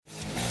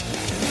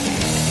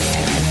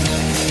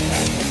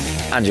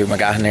Andrew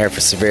McGahan here for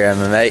Severe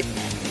MMA.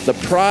 The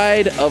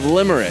pride of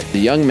Limerick, the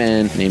young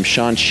man named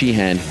Sean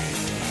Sheehan.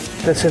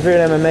 The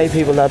Severe MMA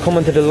people that come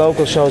into the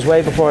local shows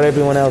way before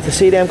everyone else. To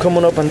see them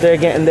coming up and they're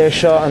getting their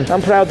shot, and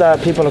I'm proud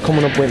that people are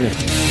coming up with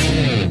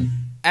me.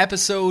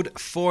 Episode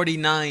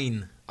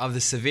 49 of the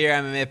Severe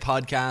MMA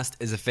podcast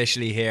is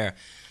officially here.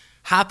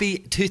 Happy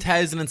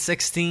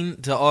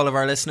 2016 to all of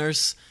our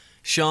listeners.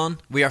 Sean,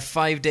 we are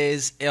 5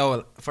 days...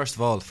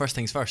 first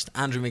things first,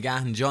 Andrew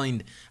McGahan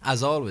joined,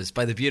 as always,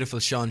 by the beautiful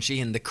Sean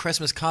Sheehan. The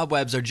Christmas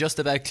cobwebs are just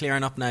about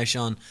clearing up now,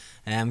 Sean.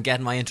 I'm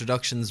getting my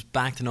introductions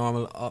back to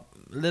normal. A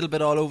little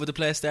bit all over the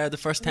place there, the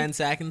first 10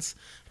 seconds.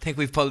 I think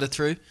we've pulled it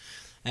through.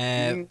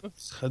 I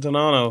don't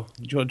know.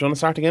 Do you want to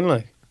start again,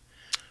 like?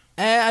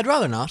 I'd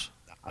rather not.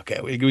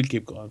 Okay, we'll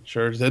keep going.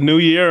 Sure, it's a new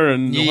year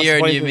and new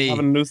year, new me.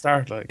 Having a new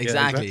start, like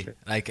exactly.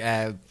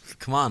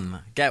 Come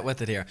on, get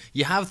with it here.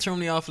 You have thrown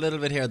me off a little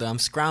bit here, though. I'm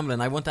scrambling.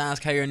 I want to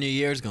ask how your New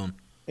Year's going.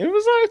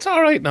 It's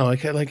all right now. I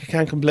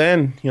can't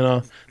complain. You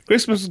know,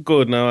 Christmas is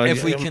good now.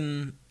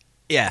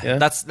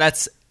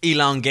 Let's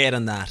elongate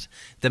on that.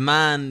 The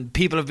man,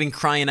 people have been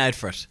crying out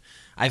for it.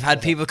 I've had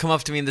people come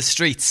up to me in the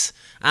streets.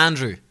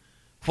 Andrew,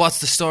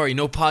 what's the story?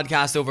 No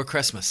podcast over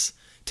Christmas.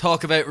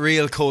 Talk about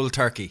real cold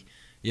turkey.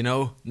 You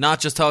know, not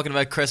just talking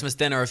about Christmas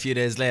dinner a few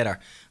days later.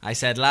 I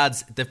said,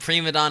 lads, the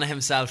prima donna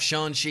himself,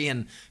 Sean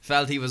Sheehan,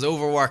 felt he was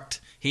overworked.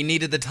 He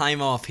needed the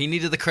time off. He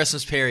needed the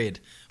Christmas period.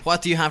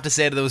 What do you have to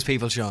say to those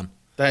people, Sean?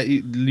 That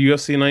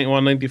UFC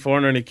 91,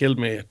 94 nearly killed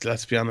me,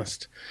 let's be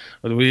honest.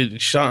 We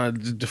shot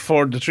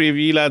the three of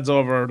you lads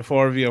over, the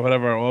four of you or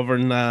whatever, over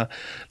in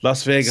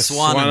Las Vegas,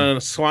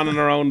 swanning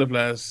around the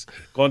place,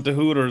 going to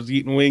Hooters,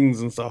 eating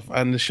wings and stuff.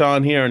 And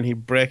Sean here, and he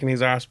breaking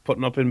his arse,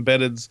 putting up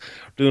embeddeds,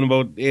 doing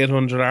about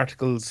 800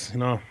 articles. You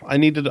know, I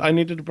needed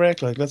a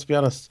break, like, let's be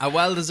honest. A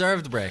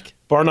well-deserved break.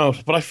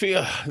 Burnout. But I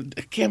feel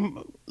it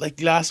came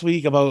like last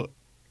week about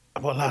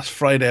last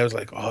Friday. I was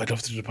like, oh, I'd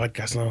love to do the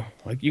podcast now.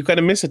 Like, you kind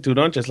of miss it too,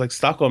 don't you? It's like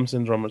Stockholm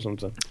syndrome or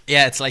something.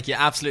 Yeah, it's like you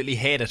absolutely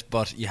hate it,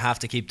 but you have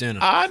to keep doing it.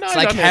 No, it's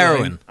like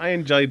heroin. I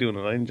enjoy doing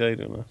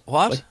it.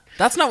 What? Like,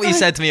 that's not what you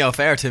said to me off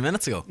air 2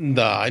 minutes ago.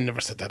 No, I never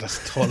said that.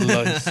 That's total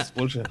lies. It's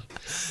bullshit.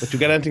 But you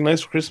get anything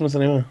nice for Christmas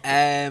anyway?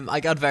 I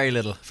got very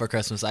little for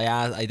Christmas.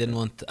 I didn't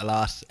want a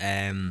lot.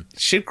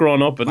 Shit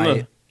growing up, isn't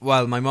it?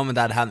 Well, my mum and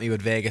dad had me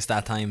with Vegas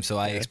that time, so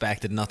I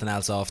expected nothing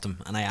else off them,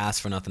 and I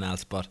asked for nothing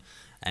else. But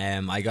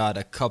I got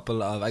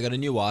a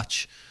new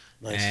watch,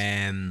 nice.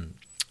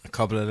 A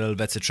couple of little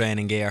bits of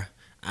training gear,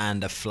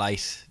 and a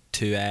flight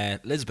to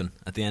Lisbon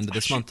at the end of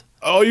this month.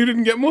 Oh, you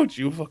didn't get much,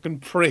 you fucking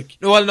prick.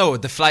 Well, no,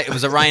 the flight, it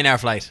was a Ryanair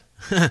flight.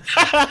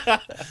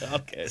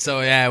 Okay.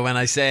 So yeah, when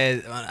I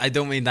say, I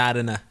don't mean that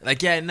in a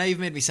now you've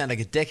made me sound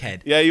like a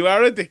dickhead. Yeah, you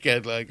are a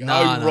dickhead. Like,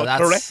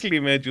 that's correctly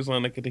made you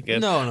sound like a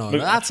dickhead. No,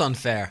 that's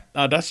unfair.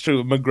 No, that's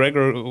true.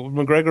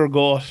 McGregor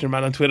Goat, your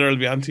man on Twitter, will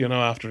be onto you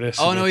now after this.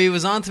 Oh no, he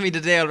was on to me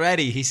today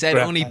already. He said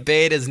only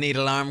betas need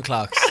alarm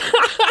clocks.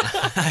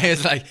 I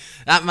was like,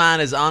 that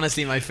man is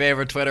honestly my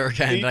favourite Twitter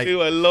account. Me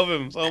too, I love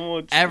him so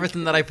much.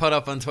 Everything that I put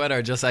up on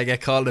Twitter, just I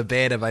get called a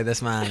beta by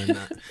this man. And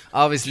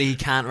obviously he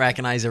can't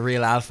recognise a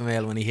real alpha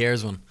male when he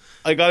hears one.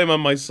 I got him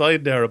on my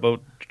side there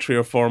about 3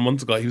 or 4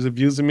 months ago. He was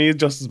abusing me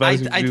just as bad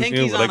as he was abusing you. I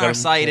think he's on our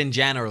side in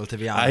general, to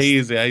be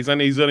honest. He's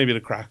only been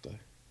a crack. Like.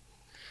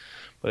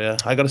 But yeah,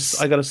 I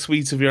got a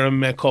sweet Severe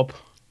MMA cup.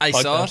 I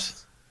saw it.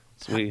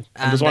 Sweet.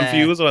 And there's one for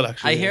you as well,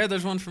 actually. I hear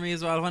there's one for me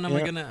as well. When am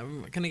I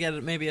gonna get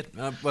it? Maybe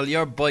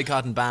you're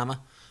boycotting Bama.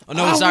 Oh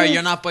no, sorry,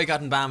 you're not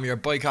boycotting Bama. You're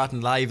boycotting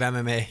live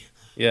MMA.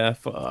 Yeah,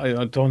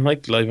 I don't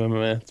like live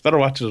MMA. It's better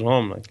watch it at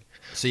home, like.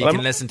 So you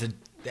can listen to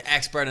the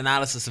expert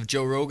analysis of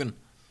Joe Rogan.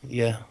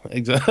 Yeah,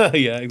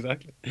 exactly. Yeah,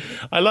 exactly.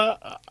 I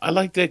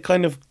like the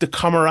kind of the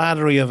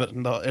camaraderie of it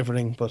and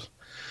everything, but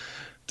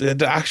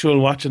the actual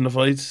watching the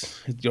fights,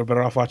 you're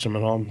better off watching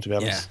them at home, to be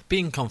honest. Yeah,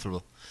 being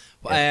comfortable.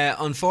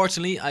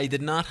 Unfortunately, I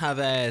did not have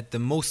the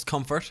most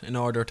comfort in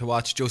order to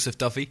watch Joseph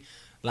Duffy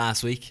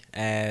last week.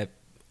 I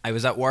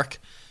was at work,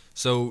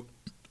 so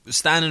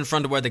standing in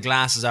front of where the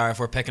glasses are, if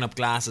we're picking up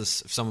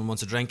glasses, if someone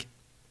wants a drink,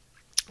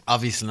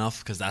 obvious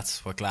enough, because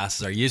that's what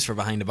glasses are used for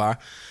behind the bar.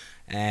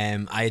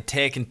 I had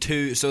taken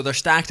 2, so they're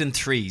stacked in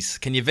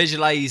 3s. Can you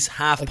visualise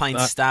half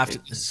pints stacked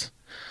in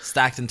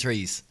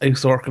 3s? I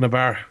used to work in a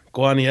bar.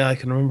 Go on, yeah, I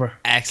can remember.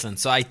 Excellent.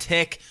 So I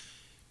take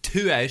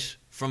 2 out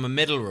from a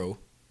middle row.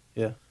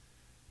 Yeah.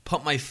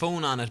 Put my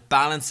phone on it,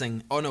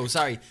 balancing. Oh no,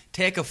 sorry.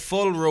 Take a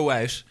full row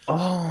out.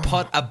 Oh.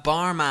 Put a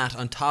bar mat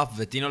on top of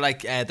it. You know,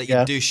 like that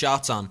you do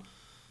shots on.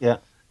 Yeah.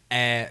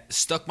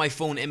 Stuck my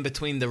phone in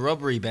between the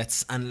rubbery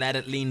bits and let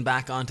it lean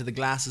back onto the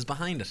glasses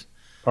behind it.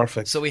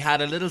 Perfect. So we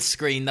had a little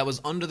screen that was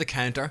under the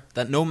counter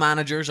that no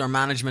managers or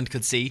management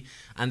could see,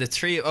 and the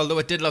three, although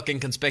it did look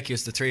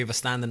inconspicuous, the three of us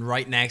standing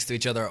right next to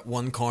each other at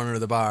one corner of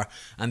the bar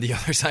and the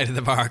other side of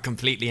the bar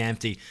completely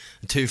empty,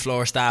 and 2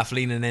 floor staff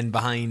leaning in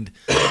behind,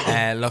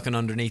 looking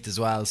underneath as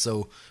well.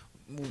 So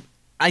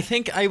I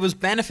think I was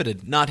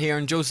benefited not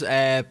hearing Joe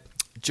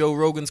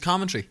Rogan's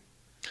commentary.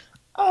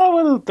 Oh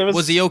well, there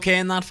Was he okay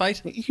in that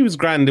fight? He was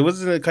grand. It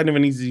was a kind of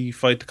an easy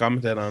fight to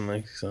commentate on,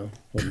 like, so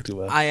wasn't too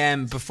bad. I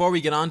am. Before we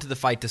get on to the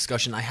fight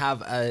discussion, I have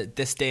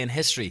this day in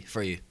history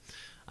for you.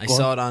 I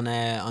saw it on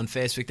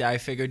Facebook there. I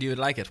figured you would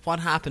like it.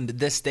 What happened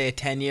this day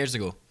 10 years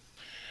ago?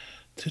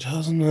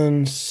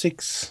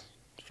 2006,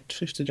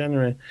 5th of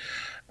January.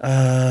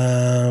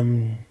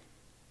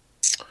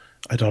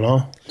 I don't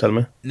know. Tell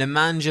me.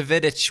 Nemanja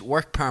Vidic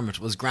work permit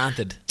was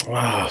granted,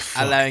 fuck.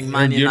 allowing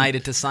Man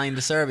United to sign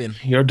the Serbian.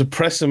 You're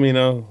depressing me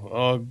now.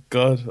 Oh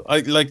God, I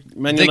like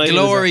Man United. The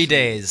glory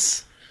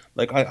days.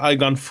 Like I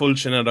gone full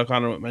Sinead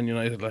O'Connor with Man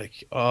United.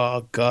 Like,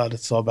 oh God,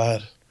 it's so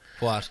bad.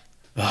 What?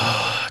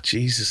 Oh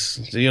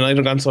Jesus, the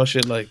United gone so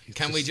shit. Like,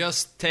 can we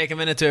just take a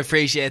minute to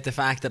appreciate the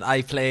fact that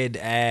I played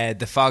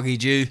the Foggy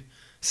Jew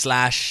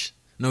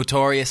 /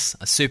 Notorious,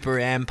 a super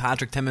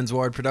Patrick Timmins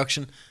Ward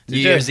production, New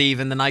Year's Eve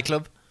in the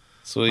nightclub.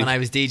 Sweet. When I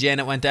was DJing,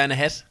 it went down a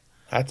hit.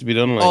 Had to be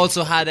done. Like.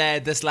 Also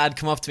had this lad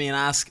come up to me and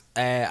ask.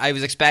 I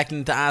was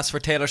expecting to ask for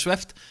Taylor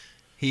Swift.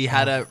 He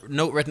had a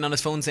note written on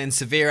his phone saying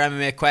 "Severe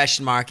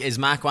MMA ? Is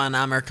Makwan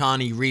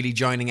Amirkhani really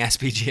joining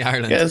SPG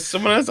Ireland?" Yes,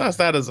 someone else asked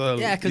that as well.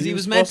 Yeah, because he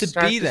was meant to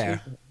be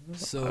there.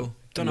 So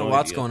don't know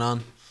what's going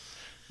on.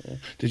 Yeah.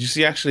 Did you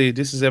see, actually,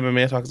 this is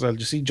MMA talk as well,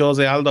 did you see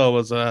Jose Aldo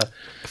was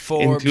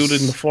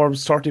included in the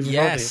Forbes 30 for 30?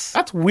 Yes.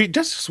 That's weird.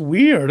 That's just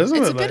weird, isn't it?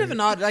 It's a bit of an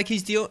odd, like,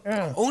 he's the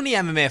only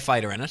MMA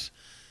fighter in it.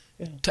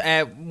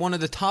 Yeah. One of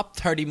the top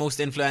 30 most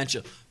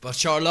influential. But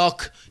sure,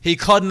 look, he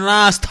couldn't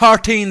last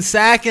 13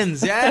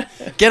 seconds, yeah?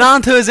 Get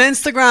onto his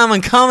Instagram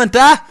and comment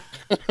that.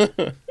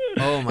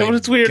 Oh my but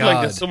it's weird, God.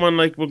 like, there's someone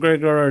like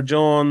McGregor or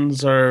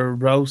Jones or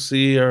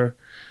Rousey or...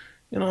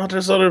 You know,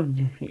 there's other...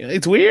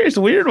 It's weird. It's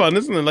a weird one,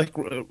 isn't it? Like,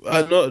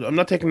 I'm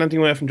not taking anything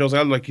away from Jose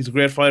Aldo. Like, he's a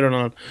great fighter and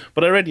all.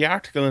 But I read the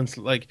article and it's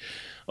like,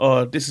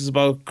 oh, this is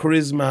about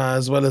charisma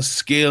as well as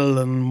skill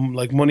and,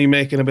 like,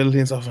 money-making ability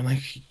and stuff. And,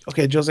 like,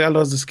 okay, Jose Aldo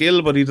has the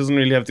skill, but he doesn't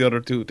really have the other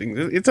two things.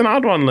 It's an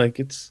odd one. Like,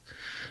 it's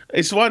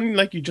one,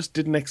 like, you just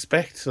didn't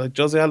expect. Like,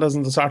 Jose Aldo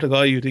isn't the sort of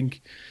guy you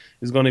think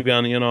is going to be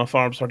on, you know,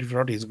 Forbes 30 for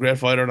 30. He's a great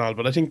fighter and all.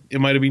 But I think it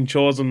might have been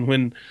chosen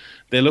when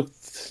they looked...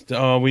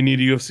 we need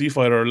a UFC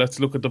fighter. Let's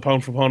look at the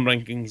pound for pound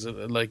rankings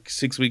like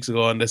 6 weeks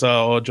ago, and they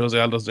saw, oh, Jose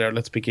Aldo's there.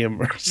 Let's pick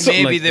him.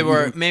 Maybe they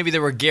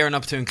were gearing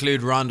up to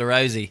include Ronda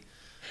Rousey.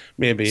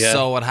 Maybe, yeah.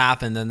 So what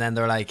happened, and then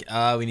they're like,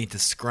 oh, we need to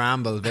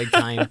scramble big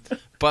time.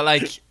 But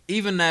like,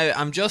 even now,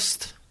 I'm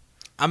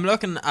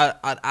looking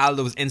at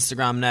Aldo's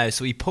Instagram now.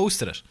 So he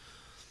posted it,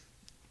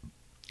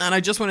 and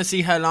I just want to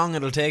see how long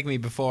it'll take me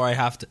before I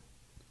have to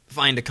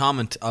find a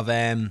comment of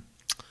an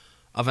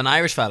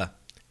Irish fella.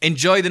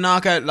 Enjoy the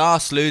knockout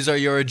loss, loser.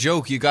 You're a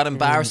joke. You got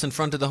embarrassed in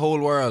front of the whole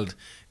world.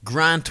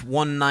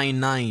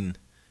 Grant199.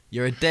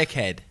 You're a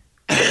dickhead.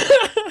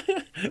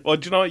 Well,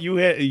 do you know what?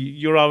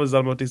 You're always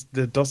on about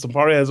the Dustin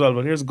Poirier as well,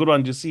 but here's a good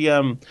one. Do you see...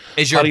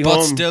 Is your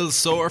butt still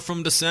sore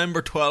from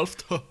December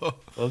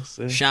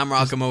 12th?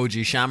 Shamrock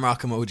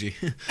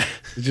emoji.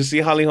 Did you see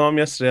Holly Holm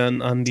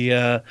yesterday on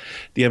the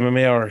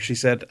MMA hour? She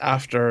said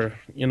after,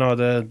 you know,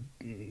 the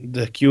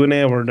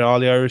Q&A where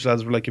all the Irish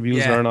lads were like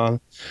abusing her and all,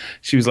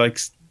 she was like...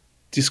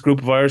 This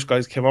group of Irish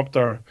guys came up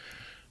there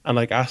and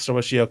like asked her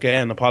was she okay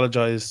and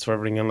apologised for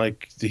everything, and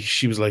like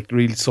she was like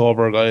really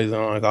sober guys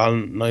and like all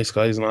nice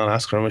guys and all,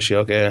 asked her was she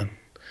okay.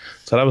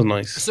 So that was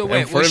nice. So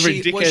wait, was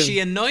she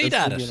annoyed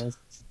at it? Nice.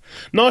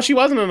 No, she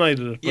wasn't annoyed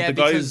at it, but the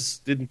guys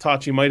didn't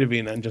thought she might have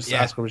been and just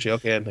asked her was she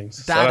okay and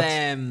things. That,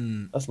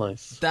 so that's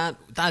nice.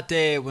 That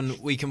day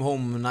when we came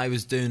home and I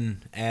was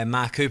doing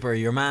Matt Cooper,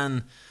 your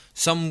man,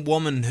 some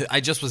woman who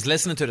I just was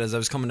listening to it as I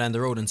was coming down the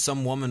road, and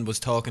some woman was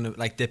talking,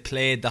 like they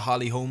played the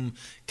Holly Holm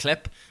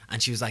clip, and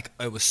she was like,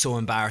 it was so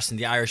embarrassing.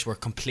 The Irish were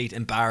complete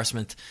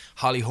embarrassment.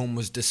 Holly Holm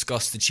was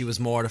disgusted. She was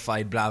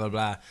mortified, blah blah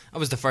blah. That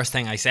was the first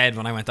thing I said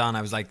when I went on.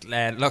 I was like,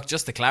 look,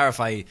 just to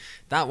clarify,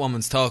 that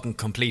woman's talking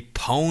complete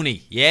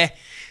pony. Yeah,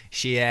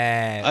 she.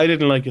 I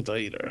didn't like it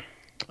either.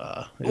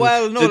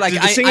 Well, no,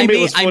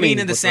 I mean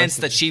in the sense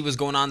that she was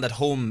going on that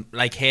Holm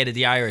like hated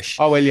the Irish.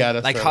 Oh well, yeah,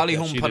 that's like fair. Holly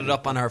Holm put it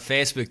up on her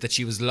Facebook that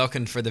she was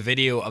looking for the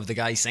video of the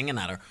guy singing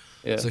at her,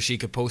 so she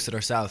could post it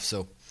herself.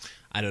 So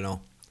I don't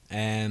know.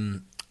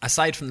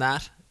 Aside from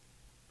that,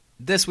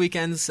 this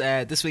weekend's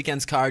card,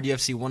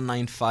 UFC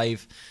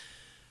 195.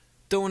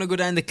 Don't want to go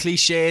down the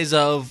cliches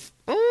of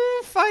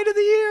fight of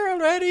the year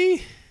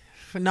already,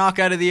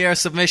 knockout of the year,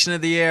 submission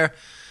of the year,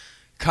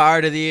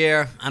 card of the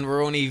year, and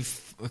we're only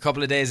a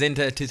couple of days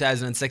into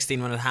 2016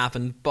 when it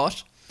happened.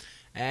 But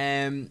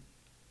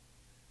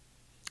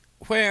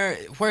where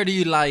do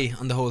you lie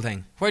on the whole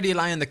thing? Where do you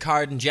lie on the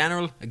card in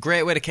general? A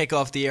great way to kick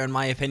off the year, in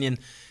my opinion.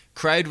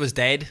 Crowd was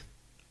dead.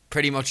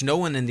 Pretty much no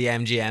one in the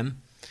MGM.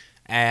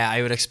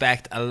 I would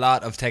expect a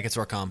lot of tickets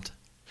were comped.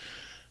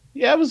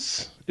 Yeah, it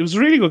was a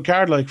really good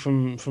card, like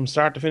from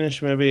start to finish.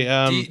 Maybe.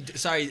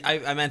 Sorry,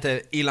 I meant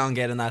to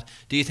elongate on that.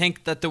 Do you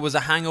think that there was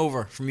a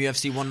hangover from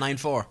UFC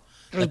 194?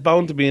 There's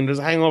bound to be, and there's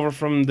a hangover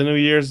from the New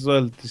Year's as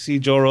well. To see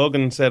Joe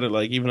Rogan said it,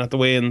 like even at the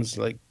weigh-ins,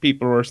 like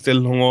people were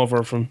still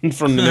hungover from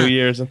the New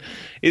Year's, and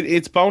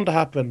it's bound to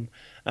happen.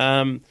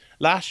 And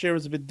last year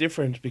was a bit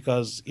different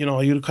because, you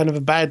know, you had kind of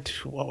a bad,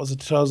 what was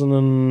it,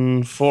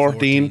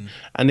 2014,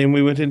 and then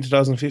we went into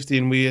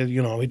 2015. We had,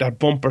 you know, we had that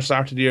bumper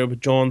start of the year with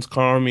Jones,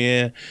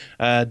 Cormier,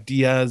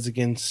 Diaz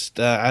against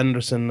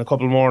Anderson, a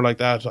couple more like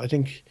that. I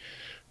think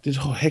did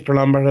Hector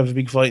Lombard have a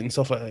big fight and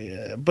stuff like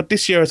that? But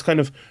this year it's kind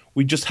of,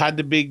 we just had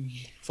the big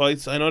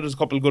fights. I know there's a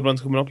couple of good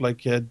ones coming up like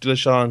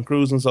Dillashaw and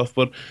Cruz and stuff,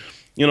 but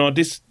you know,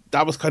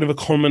 that was kind of a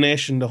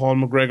culmination, the whole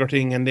McGregor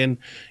thing, and then,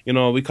 you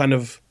know, we kind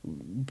of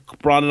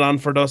brought it on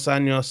for Dos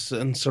Anjos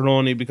and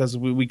Cerrone because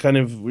we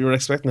were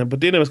expecting it,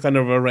 but then it was kind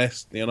of a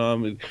rest, you know, I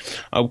mean,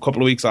 a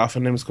couple of weeks off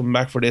and then was coming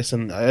back for this,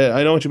 and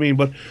I know what you mean,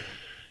 but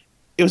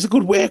it was a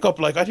good wake up.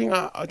 Like I think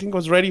I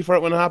was ready for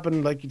it when it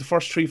happened. Like the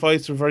first 3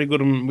 fights were very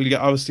good, and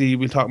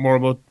we'll talk more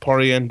about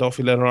Poirier and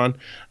Duffy later on.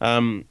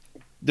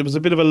 There was a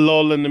bit of a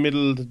lull in the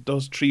middle.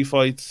 Those 3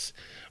 fights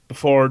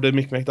before the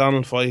Mick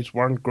McDonald fight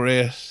weren't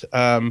great,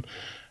 and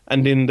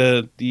then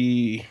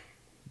the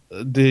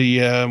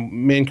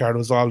main card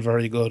was all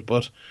very good.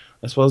 But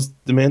I suppose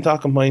the main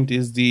talking point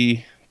is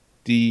the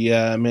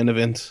main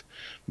event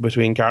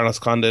between Carlos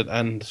Condit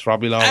and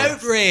Robbie Lawler.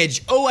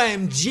 Outrage!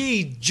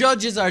 OMG!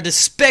 Judges are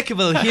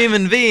despicable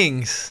human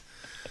beings.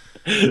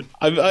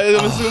 I'm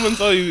assuming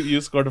so.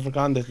 You scored it for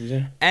Condit, did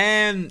you?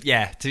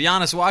 Yeah. To be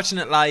honest, watching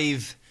it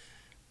live,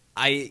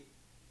 I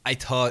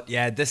thought,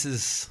 this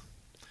is,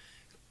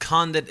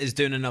 Condit is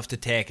doing enough to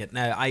take it.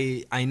 Now,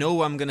 I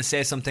know I'm going to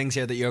say some things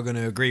here that you're going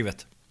to agree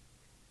with,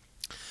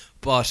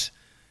 but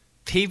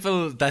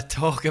people that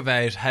talk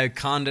about how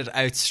Condit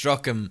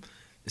outstruck him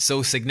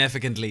so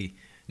significantly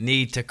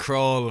need to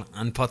crawl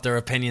and put their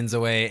opinions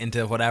away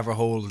into whatever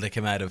hole they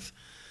come out of.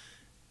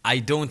 I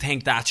don't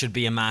think that should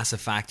be a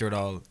massive factor at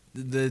all.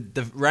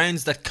 The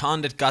rounds that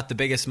Condit got the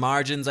biggest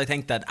margins, I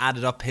think, that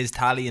added up his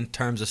tally in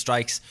terms of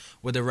strikes,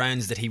 were the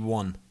rounds that he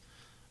won.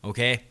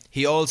 Okay?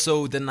 He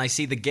also, didn't I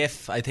see the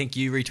gif, I think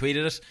you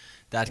retweeted it,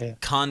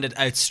 that Condit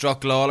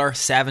outstruck Lawler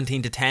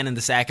 17-10 in the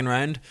second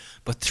round,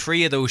 but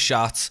 3 of those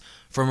shots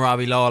from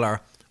Robbie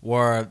Lawler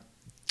were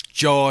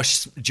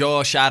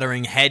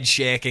jaw-shattering,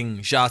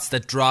 head-shaking shots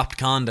that dropped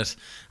Condit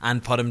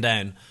and put him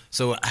down.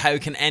 So how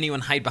can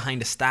anyone hide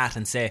behind a stat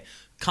and say,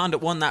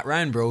 Condit won that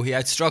round, bro, he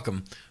outstruck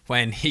him,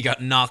 when he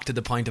got knocked to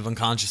the point of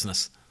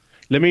unconsciousness?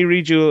 Let me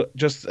read you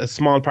just a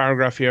small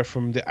paragraph here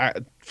from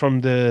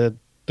the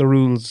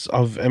rules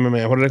of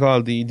MMA. What are they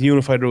called? The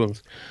unified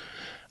rules.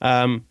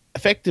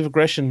 Effective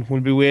aggression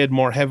will be weighed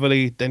more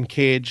heavily than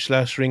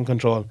cage/ring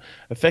control.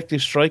 Effective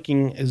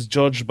striking is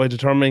judged by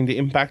determining the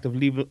impact of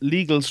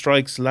legal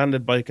strikes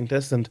landed by a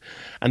contestant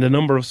and the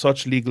number of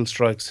such legal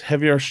strikes.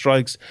 Heavier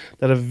strikes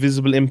that have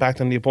visible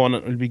impact on the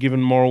opponent will be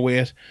given more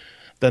weight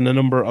than the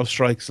number of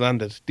strikes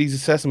landed. These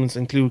assessments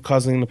include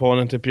causing an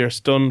opponent to appear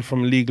stunned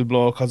from a legal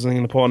blow, causing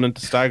an opponent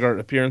to stagger,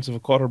 appearance of a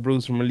cut or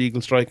bruise from a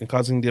legal strike, and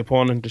causing the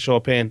opponent to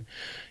show pain.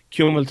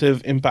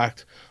 Cumulative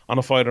impact on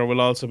a fighter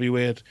will also be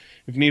weighed.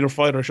 If neither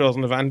fighter shows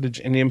an advantage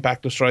in the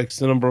impact of strikes,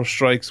 the number of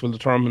strikes will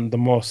determine the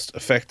most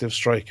effective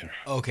striker.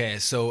 Okay,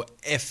 so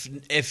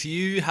if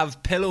you have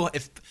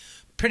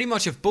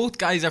if both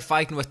guys are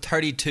fighting with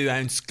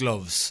 32-ounce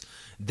gloves,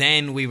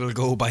 then we will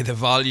go by the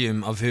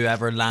volume of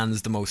whoever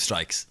lands the most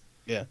strikes.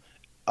 Yeah,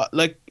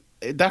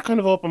 that kind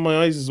of opened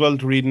my eyes as well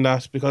to reading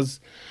that, because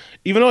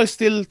even though I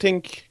still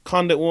think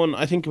Condit won,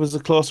 I think it was a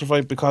closer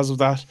fight because of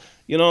that.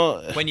 You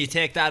know, when you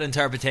take that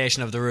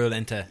interpretation of the rule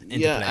into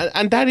play.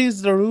 And that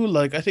is the rule.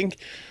 Like, I think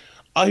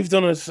I've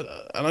done it,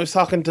 and I was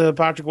talking to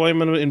Patrick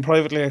Wyman in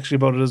privately actually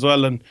about it as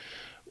well, and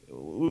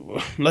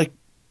like,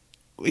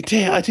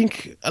 I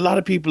think a lot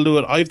of people do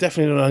it. I've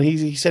definitely done it, and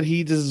he said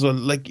he does as well.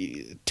 Like,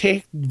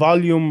 take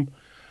volume,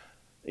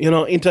 you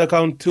know, into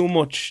account too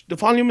much. The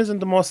volume isn't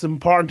the most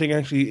important thing,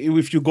 actually,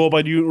 if you go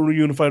by the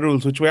unified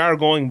rules, which we are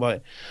going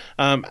by.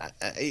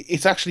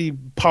 It's actually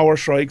power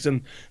strikes,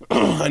 and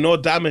I know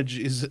damage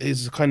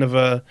is kind of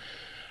a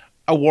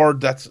word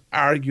that's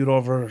argued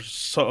over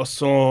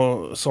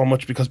so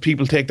much, because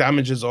people take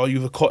damage as, oh, you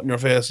have a cut in your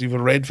face, you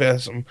have a red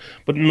face,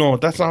 but no,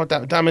 that's not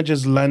that. Damage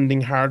is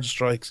landing hard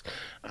strikes,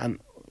 and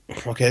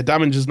okay,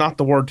 damage is not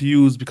the word to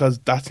use because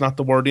that's not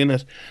the word in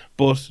it,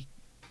 but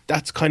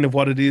that's kind of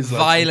what it is.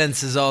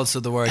 Violence is also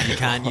the word you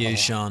can't use,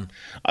 Sean.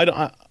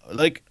 I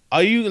like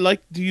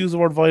to use the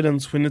word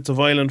violence when it's a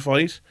violent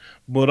fight,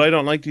 but I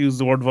don't like to use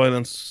the word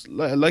violence.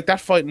 Like that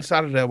fight on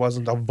Saturday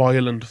wasn't a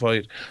violent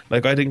fight.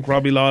 Like, I think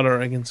Robbie Lawler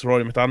against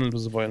Rory McDonald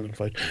was a violent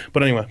fight.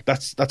 But anyway,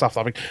 that's off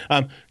topic.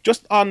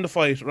 Just on the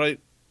fight, right?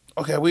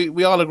 Okay,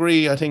 we all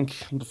agree. I think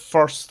the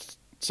first,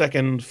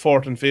 second,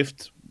 fourth, and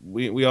fifth,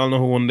 we all know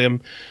who won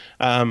them.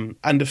 And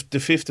the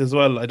fifth as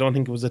well, I don't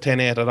think it was a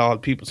 10-8 at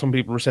all. Some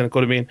people were saying it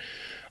could have been.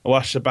 I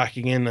watched it back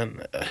again,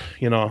 and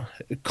you know,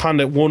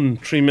 Condit won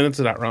 3 minutes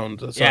of that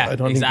round, so I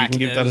don't think you can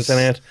give that a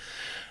 10-8.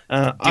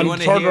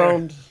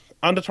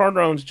 On the third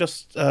round,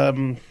 just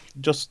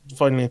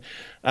finally,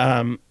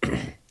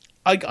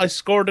 I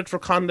scored it for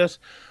Condit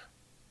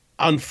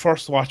on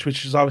first watch,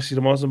 which is obviously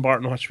the most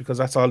important watch because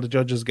that's all the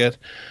judges get.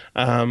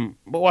 But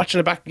watching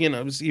it back again,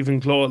 it was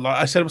even close.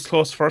 I said it was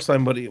close the first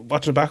time, but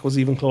watching it back was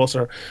even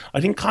closer.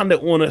 I think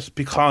Condit won it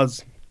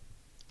because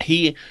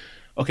he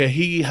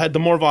had the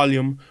more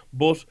volume,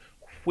 but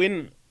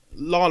when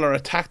Lawler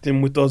attacked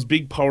him with those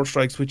big power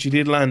strikes, which he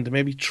did land,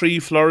 maybe 3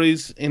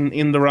 flurries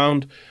in the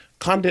round,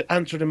 Condit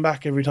answered him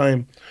back every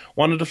time.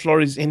 One of the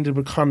flurries ended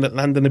with Condit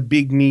landing a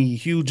big knee,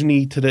 huge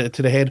knee to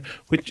the head,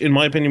 which in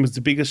my opinion was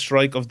the biggest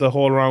strike of the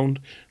whole round.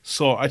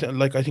 So I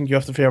think you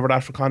have to favour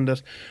that for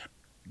Condit.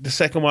 The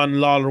second one,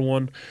 Lawler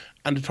won,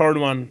 and the third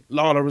one,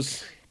 Lawler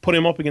was put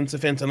him up against the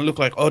fence, and it looked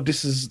like, oh,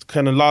 this is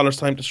kind of Lawler's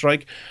time to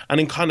strike. And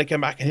then Condit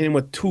came back and hit him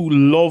with 2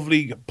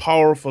 lovely,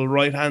 powerful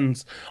right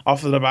hands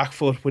off of the back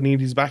foot when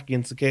he's back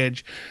against the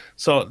cage.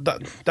 So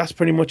that's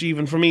pretty much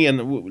even for me.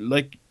 And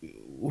like,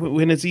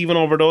 when it's even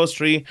over those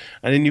 3,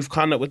 and then you've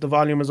Condit with the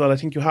volume as well, I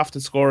think you have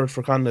to score it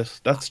for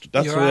Condit. That's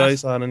the way I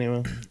saw it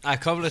anyway. A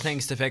couple of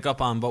things to pick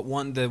up on, but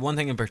the one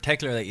thing in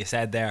particular that you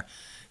said there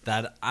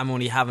that I'm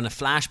only having a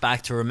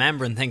flashback to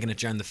remember and thinking it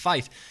during the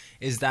fight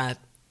is that,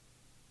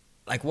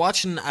 like,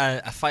 watching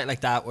a fight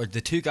like that where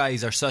the two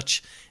guys are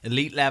such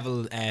elite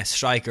level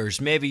strikers,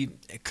 maybe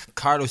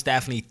Carlos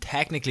definitely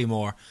technically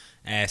more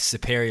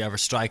superior of a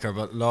striker,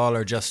 but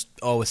Lawler just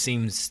always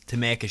seems to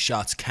make his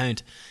shots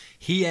count.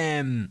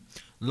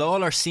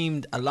 Lawler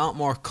seemed a lot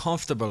more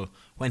comfortable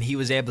when he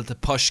was able to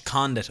push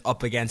Condit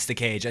up against the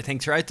cage. I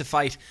think throughout the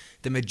fight,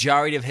 the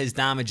majority of his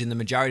damage and the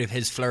majority of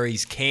his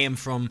flurries came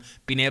from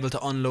being able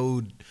to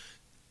unload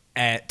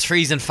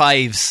 3s and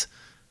 5s,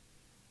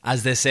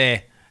 as they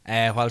say,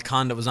 while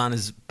Condit was on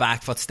his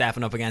back foot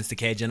stepping up against the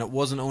cage. And it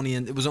was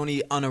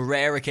only on a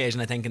rare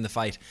occasion, I think, in the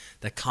fight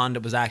that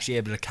Condit was actually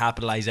able to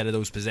capitalise out of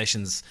those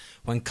positions.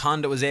 When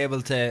Condit was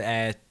able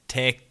to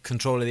take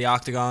control of the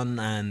octagon,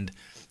 and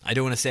I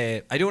don't want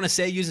to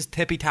say use his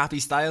tippy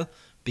tappy style,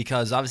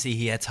 because obviously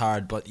he hits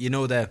hard, but you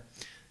know that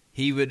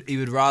he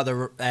would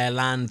rather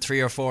land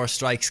 3 or 4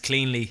 strikes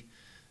cleanly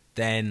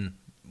than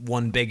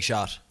one big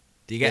shot.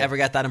 Do you ever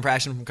get that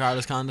impression from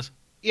Carlos Condit?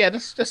 Yeah,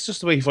 that's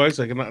just the way he fights.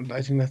 Like, and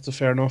I think that's a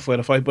fair enough way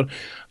to fight. But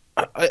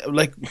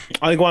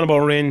I go on about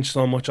range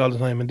so much all the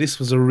time, and this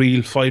was a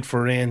real fight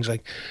for range.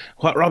 Like,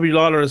 what Robbie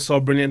Lawler is so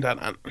brilliant at,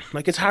 and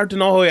like, it's hard to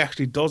know how he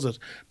actually does it,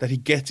 that he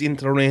gets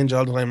into the range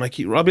all the time. Like,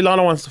 Robbie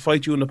Lawler wants to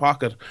fight you in the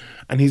pocket,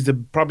 and he's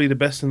probably the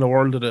best in the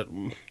world at it.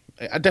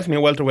 Definitely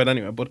a welterweight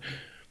anyway, but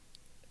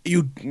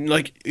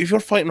if you're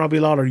fighting Robbie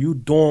Lawler, you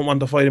don't want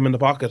to fight him in the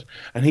pocket,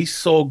 and he's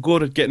so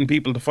good at getting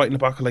people to fight in the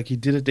pocket. Like, he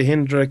did it to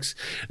Hendricks,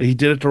 he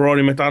did it to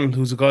Rory McDonald,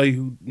 who's a guy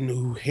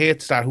who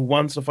hates that, who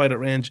wants to fight at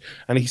range,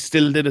 and he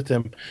still did it to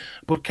him.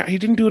 But he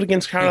didn't do it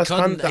against Carlos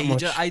Condit that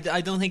much.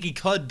 I don't think he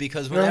could,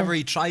 because whenever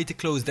he tried to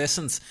close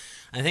distance,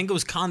 I think it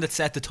was Condit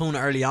set the tone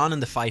early on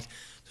in the fight.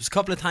 There's a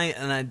couple of times,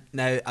 and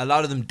now a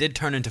lot of them did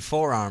turn into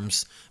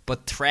forearms,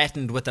 but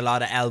threatened with a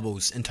lot of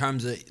elbows, in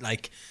terms of,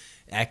 like,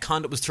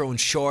 Condit was throwing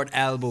short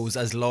elbows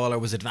as Lawler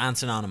was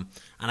advancing on him,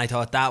 and I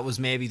thought that was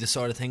maybe the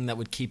sort of thing that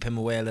would keep him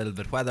away a little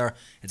bit. Whether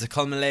it's a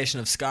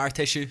culmination of scar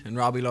tissue in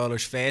Robbie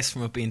Lawler's face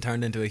from it being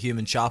turned into a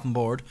human chopping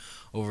board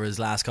over his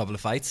last couple of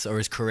fights, or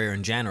his career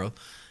in general,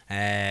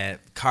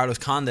 Carlos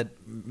Condit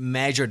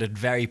measured it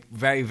very,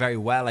 very, very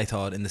well, I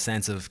thought, in the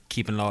sense of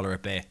keeping Lawler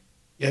at bay.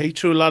 Yeah, he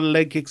threw a lot of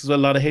leg kicks as well,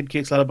 a lot of head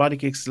kicks, a lot of body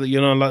kicks.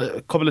 You know,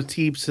 a couple of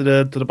teeps to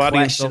the body.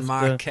 Question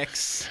mark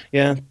kicks.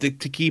 Yeah,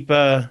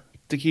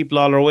 to keep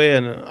Lawler away.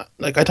 And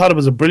like, I thought it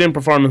was a brilliant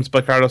performance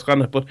by Carlos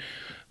Condit. But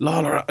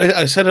Lawler,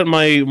 I said it in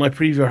my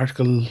preview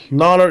article,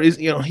 Lawler is,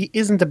 he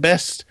isn't the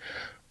best.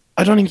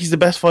 I don't think he's the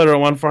best fighter at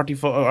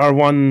 144 or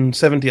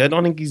 170. I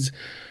don't think he's,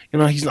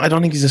 I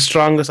don't think he's the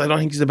strongest. I don't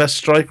think he's the best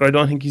striker. I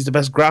don't think he's the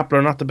best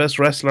grappler, not the best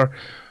wrestler.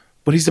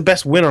 But he's the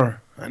best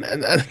winner. And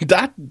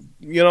that,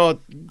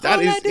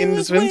 that is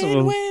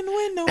indispensable.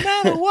 Win, no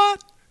matter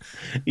what.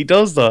 He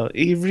does, though.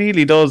 He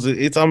really does.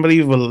 It's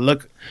unbelievable.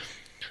 Look,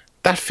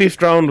 that 5th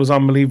round was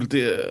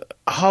unbelievable.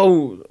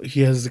 How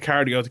he has the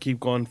cardio to keep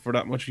going for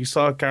that much. You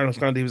saw Carlos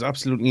Condit, he was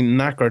absolutely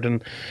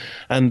knackered,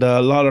 and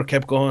Lawler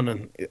kept going.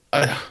 And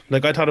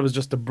I thought it was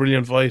just a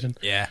brilliant fight. And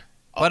yeah.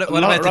 What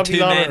about the two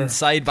men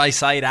side by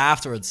side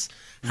afterwards?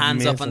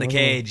 Hands up on the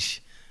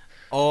cage.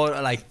 Oh,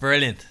 like,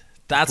 brilliant.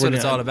 That's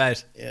brilliant. What it's all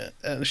about.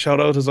 Yeah.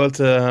 Shout out as well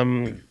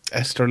to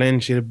Esther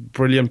Lynn. She had a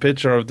brilliant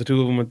picture of the two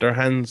of them with their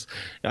hands.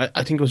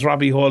 I think it was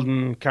Robbie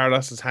holding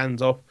Carlos's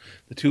hands up.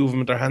 The two of them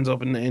with their hands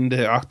up in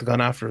the octagon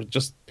after.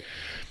 Just,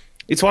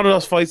 it's one of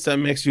those fights that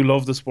makes you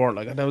love the sport.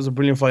 Like, that was a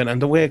brilliant fight.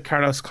 And the way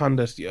Carlos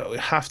Condit, you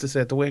have to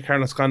say it, the way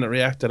Carlos Condit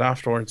reacted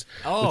afterwards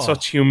with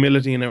such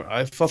humility, and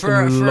I fucking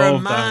love that. For a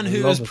man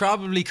who was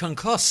probably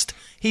concussed,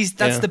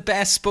 that's the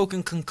best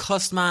spoken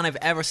concussed man I've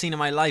ever seen in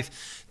my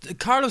life.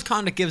 Carlos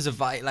Condit gives off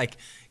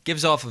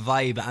a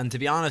vibe, and to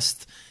be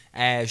honest,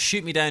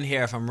 shoot me down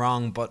here if I'm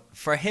wrong, but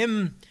for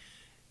him,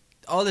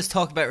 all this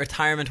talk about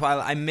retirement,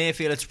 while I may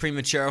feel it's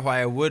premature,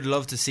 while I would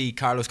love to see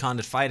Carlos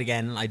Condit fight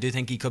again, I do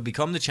think he could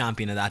become the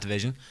champion of that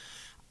division.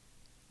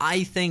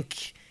 I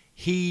think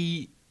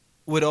he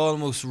would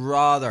almost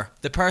rather,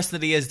 the person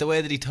that he is, the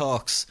way that he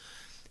talks,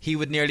 he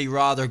would nearly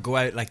rather go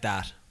out like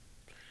that.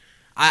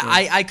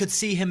 I could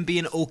see him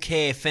being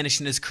okay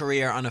finishing his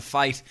career on a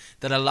fight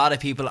that a lot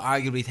of people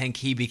arguably think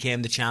he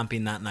became the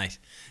champion that night,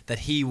 that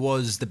he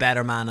was the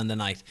better man on the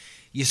night.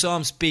 You saw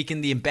him speak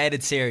in the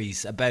Embedded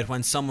series about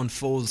when someone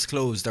folds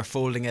clothes, they're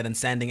folding it and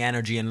sending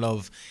energy and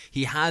love.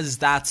 He has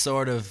that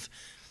sort of,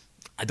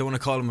 I don't want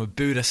to call him a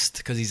Buddhist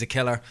because he's a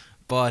killer,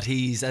 but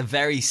he's a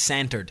very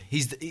centered.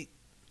 He'd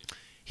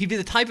be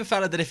the type of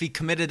fella that if he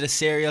committed a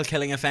serial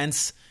killing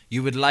offence,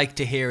 you would like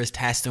to hear his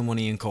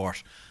testimony in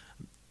court,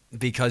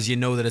 because you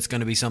know that it's going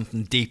to be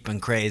something deep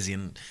and crazy.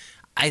 And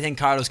I think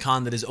Carlos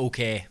Condit is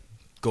okay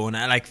going.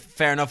 Like,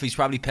 fair enough, he's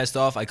probably pissed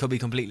off. I could be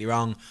completely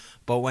wrong.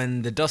 But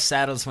when the dust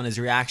settles, when his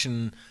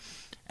reaction,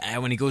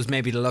 when he goes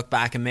maybe to look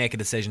back and make a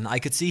decision, I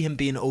could see him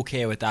being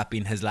okay with that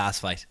being his last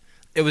fight.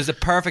 It was the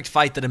perfect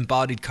fight that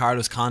embodied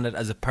Carlos Condit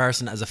as a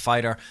person, as a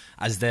fighter,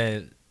 as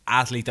the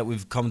athlete that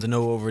we've come to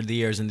know over the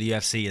years in the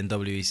UFC and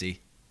WEC.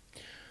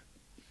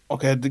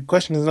 Okay, the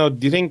question is now,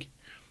 do you think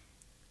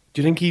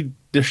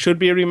there should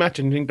be a rematch,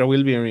 and do you think there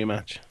will be a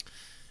rematch?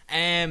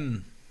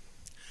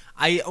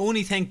 I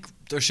only think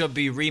there should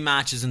be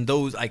rematches in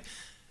those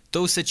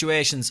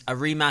situations. A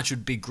rematch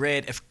would be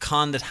great if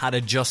Condit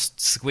had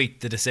just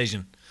squeaked the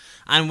decision.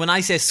 And when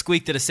I say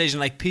squeak the decision,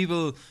 like,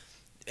 people,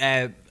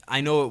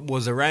 I know it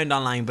was around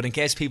online, but in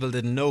case people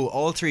didn't know,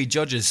 all three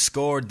judges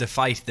scored the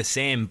fight the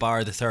same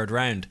bar the third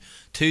round.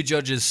 2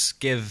 judges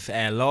give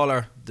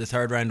Lawler the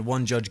third round,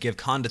 1 judge give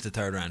Condit the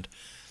third round.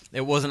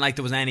 It wasn't like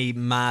there was any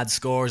mad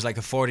scores like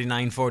a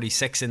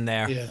 49-46 in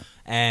there. Yeah.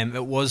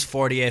 It was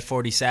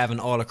 48-47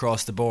 all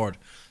across the board.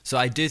 So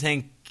I do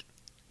think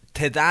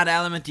to that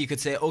element you could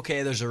say,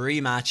 okay, there's a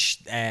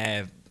rematch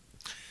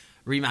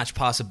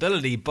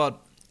possibility, but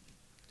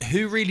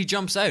who really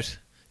jumps out?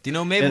 Do you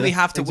know, maybe we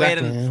have to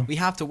we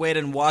have to wait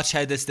and watch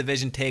how this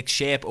division takes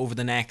shape over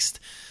the next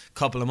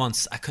couple of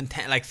months.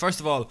 First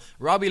of all,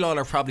 Robbie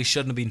Lawler probably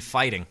shouldn't have been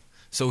fighting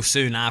so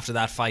soon after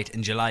that fight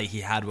in July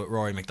he had with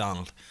Rory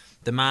MacDonald.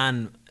 The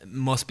man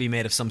must be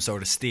made of some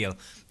sort of steel.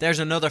 There's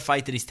another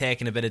fight that he's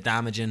taken a bit of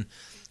damage in.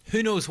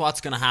 Who knows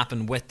what's going to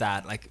happen with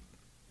that? Like,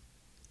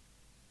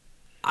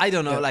 I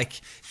don't know. Yeah.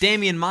 Like,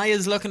 Damian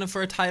Maia's looking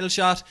for a title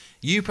shot.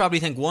 You probably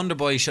think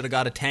Wonderboy should have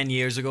got it 10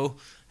 years ago.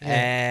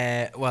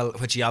 Yeah.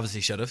 Which he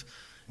obviously should have.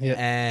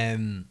 Yeah.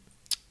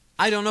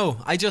 I don't know.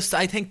 I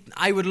think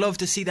I would love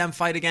to see them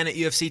fight again at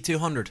UFC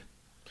 200.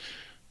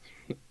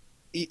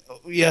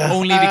 Yeah.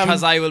 Only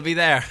because I will be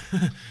there.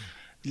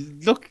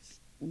 Look,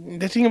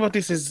 the thing about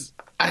this is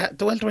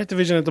the welterweight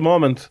division at the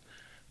moment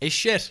is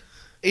shit.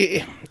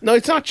 No,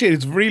 it's not shit.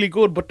 It's really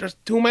good, but there's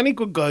too many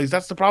good guys.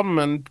 That's the problem,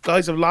 and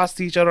guys have lost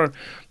each other.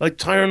 Like,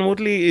 Tyron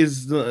Woodley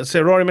is,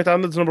 say, Rory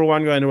MacDonald's number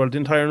 1 guy in the world,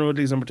 then Tyron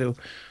Woodley's number 2.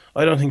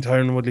 I don't think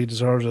Tyron Woodley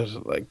deserves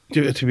it, like,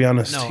 to be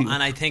honest. No,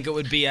 and I think it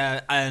would be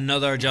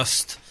another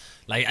just...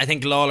 Like, I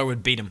think Lawler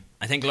would beat him.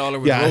 I think Lawler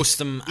would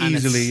roast him. And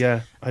easily,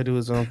 yeah. I do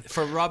as well.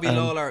 For Robbie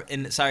Lawler,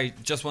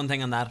 just one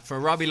thing on that. For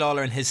Robbie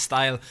Lawler and his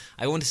style,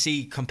 I want to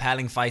see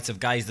compelling fights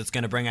of guys that's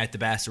going to bring out the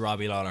best of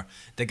Robbie Lawler.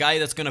 The guy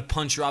that's going to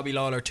punch Robbie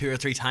Lawler 2 or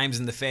 3 times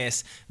in the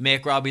face,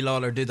 make Robbie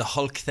Lawler do the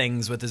Hulk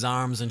things with his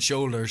arms and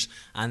shoulders,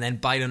 and then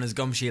bite on his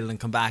gum shield and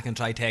come back and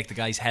try to take the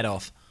guy's head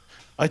off.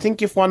 I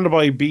think if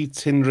Wonderboy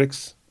beats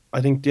Hendricks,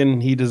 I think then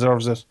he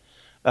deserves it.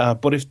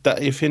 But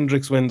if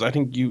Hendricks wins, I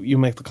think you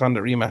make the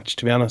Condit rematch,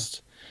 to be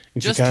honest.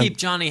 Just keep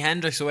Johnny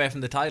Hendricks away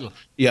from the title.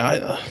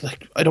 Yeah,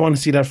 I don't want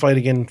to see that fight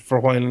again for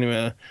a while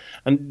anyway.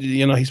 And,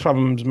 you know, his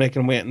problems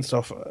making weight and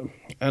stuff.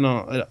 I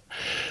know.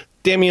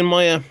 Damian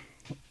Maia,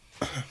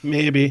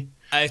 maybe.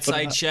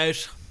 Outside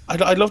shout.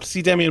 I'd love to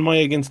see Damian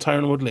Maia against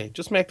Tyron Woodley.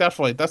 Just make that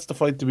fight. That's the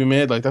fight to be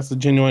made. Like, that's the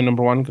genuine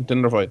number 1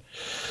 contender fight.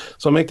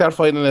 So make that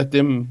fight and let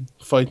them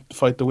fight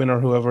the winner,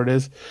 whoever it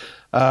is.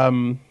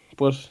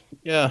 But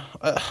yeah,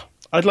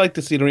 I'd like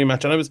to see the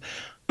rematch. And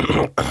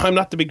I'm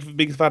not the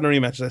biggest fan of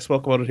rematches. I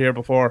spoke about it here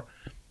before.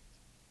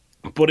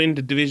 But in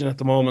the division at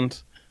the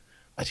moment,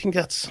 I think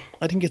it's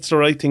the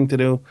right thing to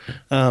do.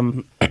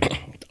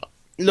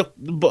 Look,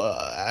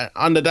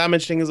 on the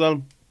damage thing as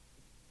well.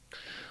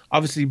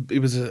 Obviously, it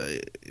was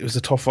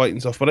a tough fight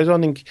and stuff. But I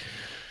don't think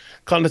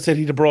Condit said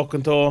he'd have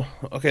broken toe.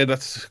 Okay,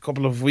 that's a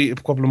couple of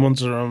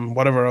months or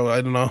whatever.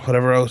 I don't know,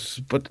 whatever else.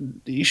 But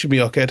he should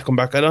be okay to come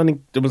back. I don't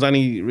think there was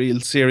any real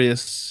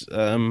serious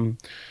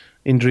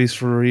injuries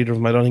for either of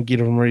them. I don't think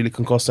either of them really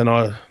concussed. I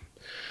know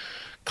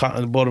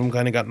both of them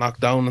kind of got knocked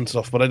down and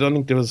stuff, but I don't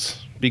think there was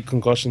big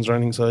concussions or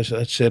anything, so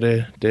I'd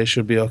say they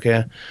should be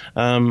okay.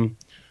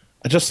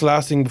 Just the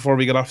last thing before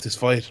we get off this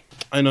fight,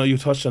 I know you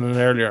touched on it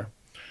earlier,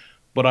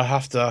 but I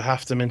have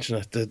to mention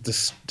it, the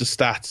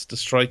stats, the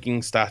striking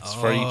stats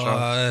for each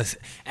round.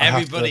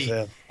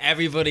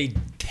 Everybody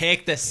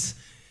take this.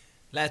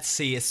 Let's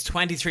see, it's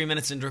 23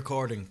 minutes into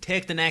recording.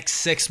 Take the next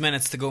 6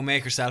 minutes to go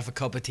make yourself a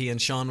cup of tea,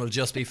 and Sean will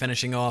just be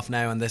finishing off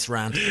now on this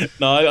rant.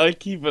 No, I'll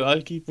keep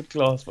it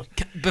close. But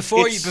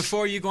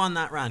before you go on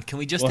that rant, can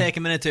we just take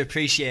a minute to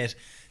appreciate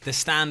the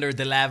standard,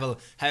 the level,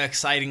 how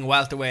exciting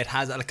welterweight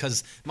has?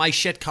 Because my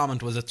shit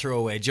comment was a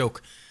throwaway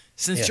joke.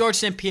 Since George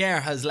St.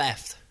 Pierre has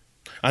left,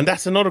 And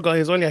that's another guy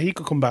as well. Yeah, he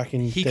could come back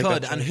and he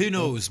could, and who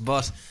knows?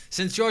 But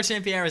since George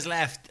St. Pierre has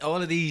left,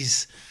 all of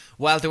these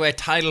welterweight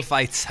title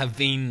fights have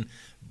been,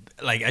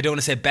 like, I don't want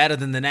to say better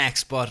than the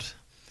next, but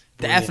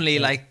definitely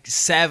like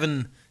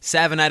 7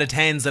 out of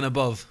 10s and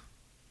above.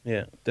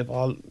 Yeah, they've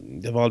all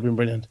been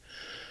brilliant.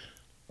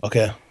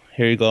 Okay,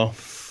 here you go.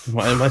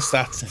 My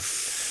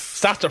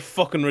stats are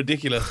fucking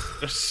ridiculous.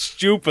 They're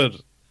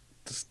stupid.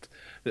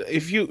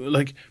 If you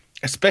like,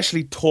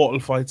 especially total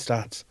fight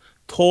stats.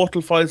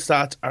 Total fight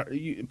stats are.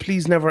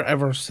 Please never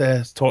ever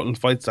say total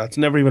fight stats.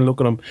 Never even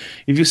look at them.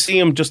 If you see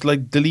them, just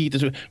like delete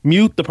it.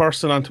 Mute the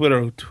person on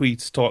Twitter who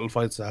tweets total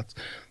fight stats.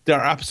 They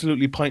are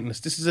absolutely pointless.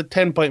 This is a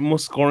 10-point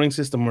must scoring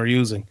system we're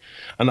using,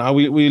 and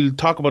we'll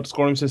talk about the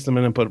scoring system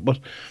in a minute. But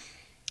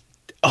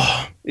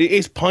it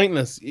is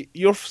pointless.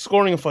 You're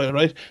scoring a fight,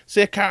 right?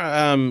 Say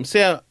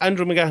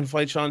Andrew McGahan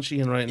fights Sean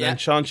Sheehan right now, and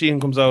Sean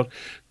Sheehan comes out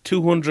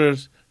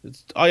 200.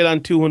 I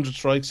land 200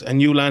 strikes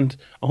and you land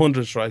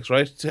 100 strikes,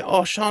 right? Say,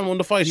 Sean won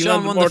the fight.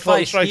 Sean won the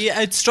fight. He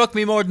outstruck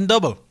me more than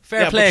double.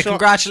 Fair play.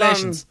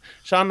 Congratulations.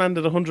 Sean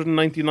landed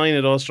 199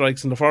 of those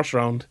strikes in the first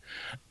round.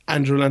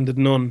 Andrew landed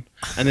none.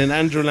 And then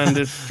Andrew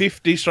landed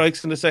 50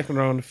 strikes in the second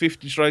round,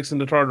 50 strikes in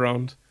the third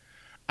round.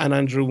 And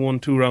Andrew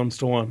won 2 rounds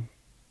to 1.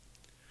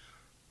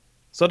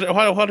 So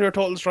what are your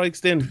total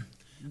strikes then?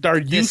 They're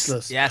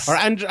useless. Yes. Or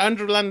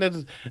Andrew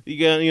landed,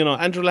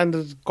 Andrew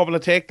landed a couple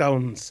of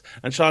takedowns,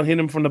 and Sean hit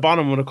him from the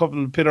bottom with a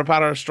couple of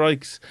pitter-patter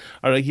strikes.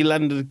 Or he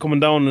landed coming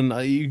down,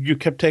 and you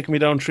kept taking me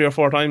down 3 or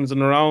 4 times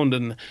in a round,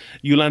 and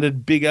you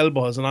landed big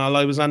elbows, and all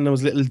I was landing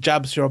was little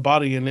jabs to your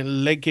body and little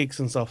leg kicks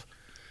and stuff.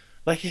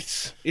 Like,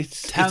 it's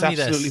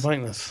absolutely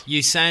pointless.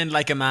 You sound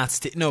like a maths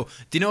teacher. No,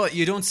 do you know what?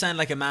 You don't sound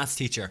like a maths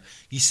teacher.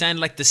 You sound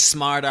like the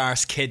smart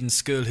arse kid in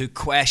school who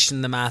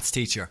questioned the maths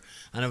teacher.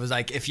 And it was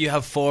like, if you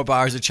have 4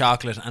 bars of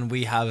chocolate and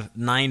we have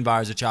 9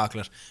 bars of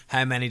chocolate,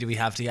 how many do we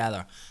have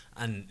together?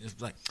 And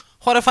it's like,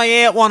 what if I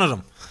ate one of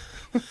them?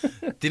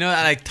 Do you know,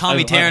 like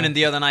Tommy Tiernan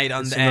the other night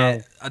on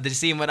did you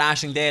see him with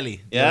Aisling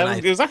Daly? Yeah,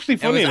 it was actually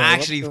funny. It was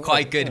actually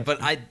quite good.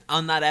 But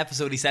on that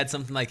episode, he said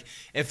something like,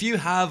 if you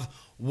have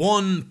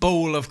 1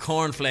 bowl of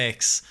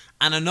cornflakes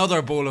and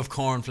another bowl of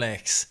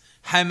cornflakes,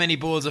 how many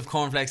bowls of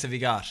cornflakes have you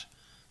got?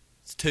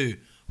 It's 2.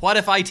 What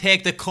if I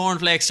take the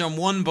cornflakes from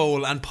one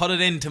bowl and put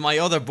it into my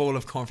other bowl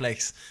of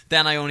cornflakes?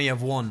 Then I only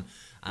have 1.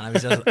 And I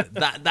was just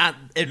that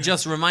it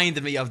just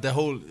reminded me of the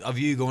whole of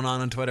you going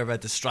on Twitter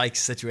about the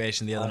strikes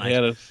situation the other night.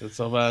 Yeah, it's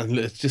so bad.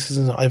 It's just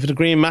I have a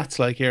degree in maths,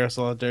 like, here,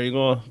 so there you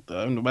go.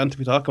 I'm meant to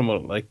be talking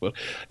about it, like, but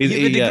you have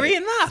a degree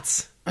in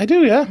maths? I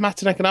do, yeah,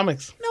 maths and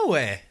economics. No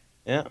way.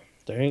 Yeah,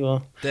 there you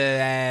go.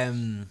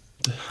 I'm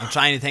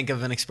trying to think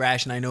of an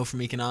expression I know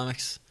from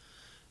economics.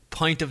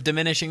 Point of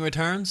diminishing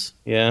returns.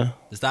 Yeah,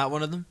 is that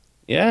one of them?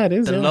 Yeah, it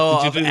is. The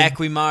law of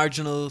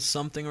equimarginal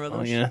something or other.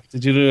 Oh yeah.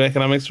 Did you do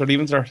economics for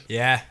Leaving Cert?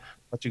 Yeah.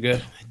 What you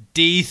get?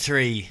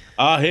 D3.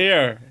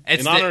 Here.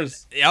 It's in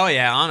honours. Oh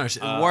yeah, honours.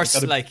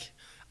 Worse, like,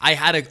 I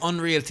had an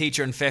unreal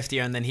teacher in 5th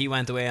year, and then he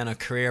went away on a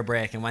career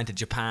break and went to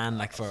Japan,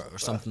 like, or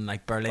something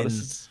like Berlin.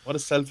 What a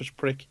selfish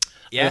prick.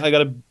 Yeah. I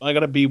got a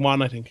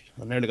B1, I think.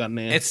 I nearly got an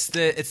A. It's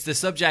the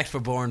subject for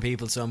boring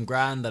people, so I'm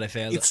grand that I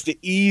failed. It's the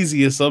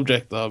easiest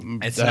subject.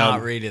 It's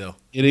not really, though.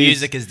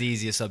 Music is the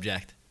easiest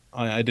subject.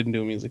 I didn't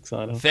do music, so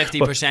I don't.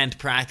 50%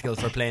 practical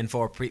for playing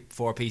 4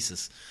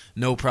 pieces.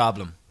 No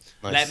problem.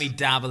 Nice. Let me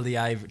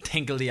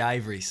tinkle the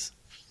ivories.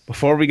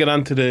 Before we get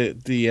on to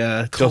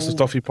the Justice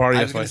Duffy Poirier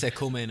fight, I was going to say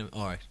co-main.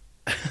 All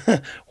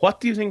right.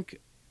 What do you think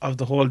of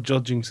the whole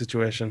judging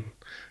situation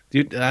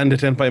and the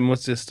 10-point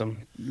must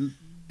system?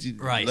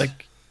 Right.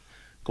 Like,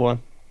 go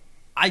on.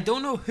 I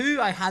don't know who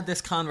I had this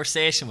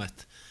conversation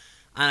with,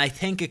 and I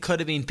think it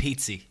could have been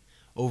Pizzi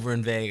over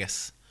in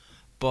Vegas.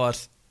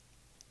 But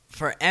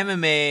for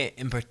MMA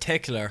in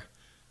particular,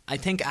 I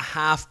think a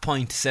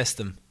half-point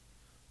system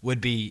would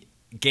be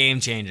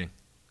game-changing.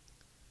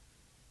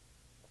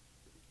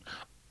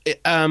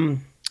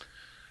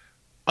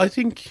 I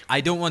think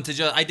I don't want to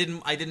just. I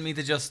didn't mean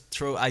to just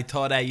throw. I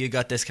thought you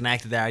got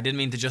disconnected there. I didn't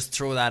mean to just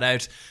throw that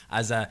out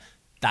as a.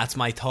 That's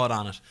my thought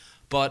on it.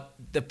 But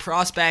the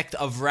prospect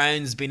of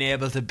rounds being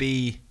able to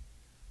be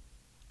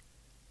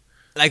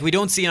like, we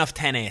don't see enough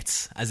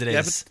 10-8s as it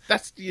is.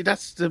 But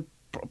that's the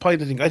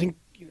point. I think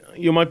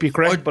you might be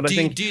correct, but do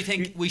you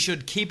think we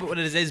should keep it what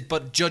it is,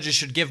 but judges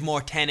should give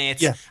more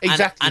 10-8s? Yeah,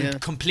 exactly. And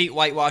complete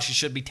whitewashes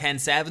should be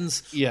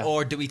 10-7s? Yeah.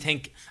 Or do we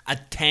think a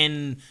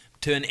 10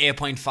 to an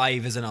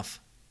 8.5 is enough?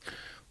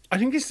 I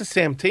think it's the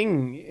same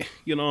thing.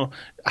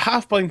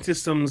 Half-point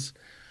systems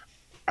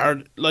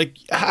are like,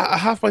 a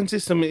half-point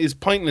system is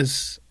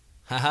pointless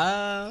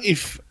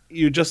if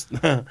you just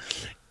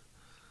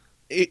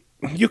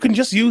you can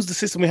just use the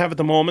system we have at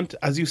the moment,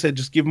 as you said,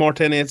 just give more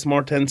 10-8s,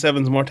 more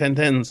 10-7s, more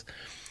 10-10s.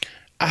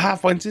 A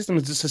half-point system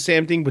is just the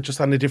same thing, but just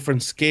on a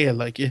different scale.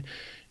 Like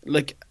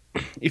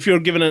if you're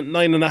given a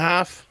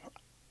 9.5,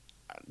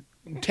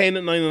 10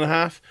 at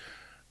 9.5,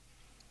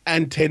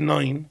 and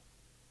 10-9,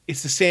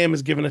 it's the same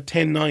as giving a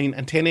 10-9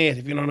 and 10-8,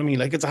 if you know what I mean.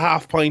 Like, it's a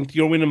half point,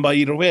 you're winning by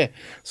either way.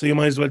 So you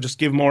might as well just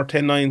give more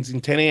 10-9s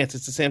and 10-8s.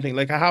 It's the same thing.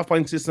 Like, a half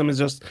point system is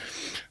just,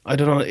 I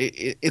don't know,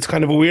 it's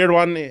kind of a weird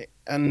one.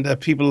 And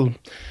people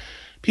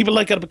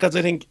like it because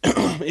I think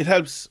it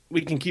helps.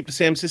 We can keep the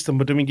same system,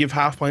 but then we give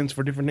half points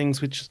for different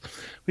things, which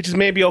is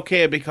maybe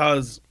okay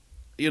because,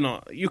 you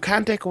know, you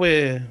can't take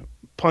away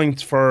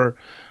points for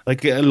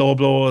like low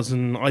blows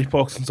and eye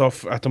pokes and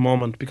stuff at the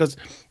moment because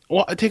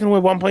taking away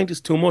 1 point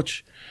is too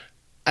much.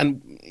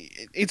 And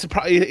it's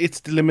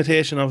the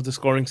limitation of the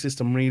scoring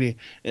system, really.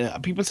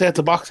 People say it's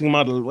a boxing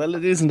model. Well,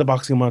 it isn't a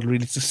boxing model,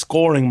 really. It's a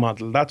scoring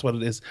model. That's what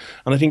it is.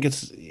 And I think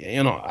it's,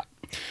 you know,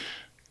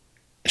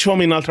 show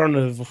me an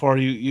alternative before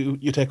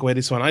you take away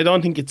this one. I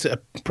don't think it's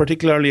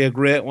particularly a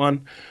great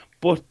one.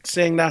 But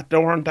saying that, there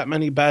weren't that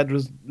many bad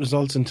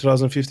results in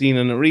 2015,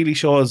 and it really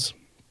shows,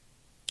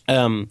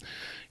 you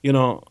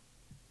know,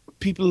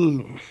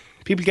 people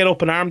get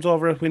up in arms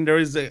over it when there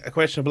is a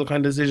questionable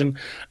kind of decision.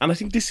 And I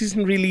think this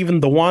isn't really even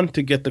the one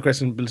to get the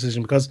questionable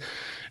decision because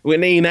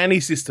in any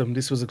system,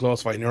 this was a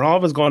close fight. And you're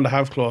always going to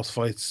have close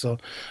fights. So,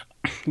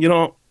 you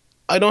know,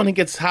 I don't think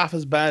it's half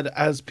as bad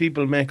as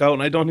people make out.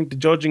 And I don't think the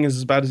judging is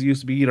as bad as it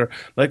used to be either.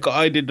 Like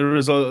I did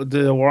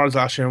the awards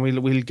last year,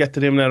 and we'll get to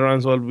them later on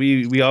as well.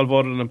 We all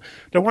voted on them.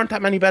 There weren't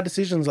that many bad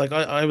decisions. Like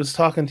I was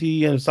talking to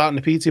you and I was talking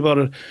to Pete about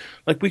it.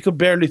 Like we could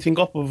barely think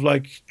up of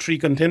like 3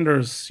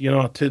 contenders, you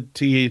know,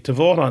 to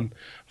vote on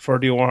for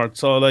the award.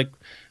 So like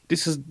there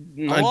was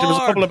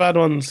a couple of bad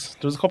ones.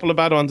 There was a couple of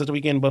bad ones at the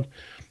weekend, but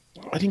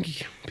I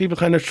think people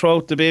kind of throw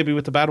out the baby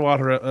with the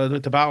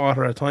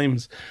bathwater at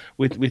times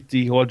with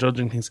the whole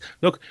judging things.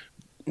 Look,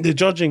 the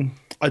judging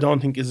I don't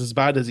think is as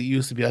bad as it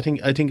used to be. I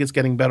think it's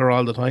getting better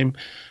all the time.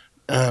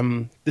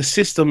 The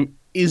system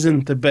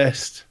isn't the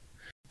best,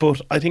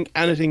 but I think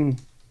anything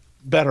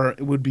better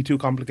it would be too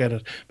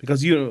complicated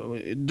because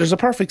there's a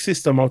perfect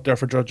system out there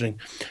for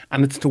judging,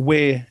 and it's to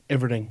weigh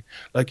everything.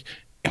 Like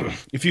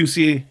if you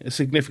see a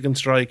significant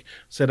strike,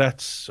 say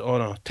that's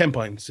 10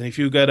 points, and if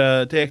you get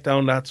a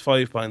takedown, that's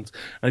 5 points,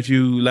 and if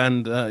you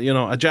land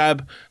a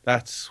jab,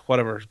 that's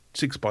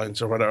 6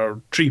 points or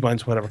whatever, 3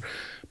 points, whatever.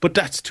 But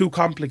that's too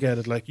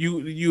complicated. Like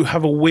you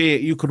have a way,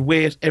 you could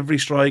weight every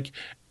strike,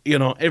 you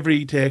know,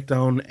 every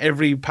takedown,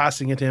 every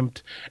passing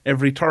attempt,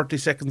 every 30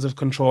 seconds of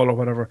control or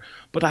whatever.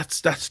 But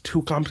that's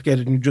too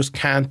complicated, and you just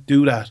can't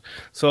do that.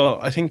 So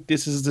I think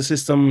this is the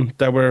system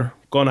that we're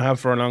going to have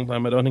for a long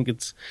time. I don't think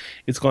it's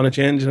going to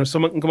change. And if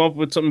someone can come up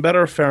with something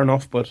better, fair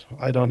enough. But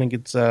I don't think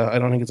it's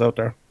out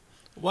there.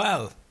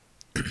 Well,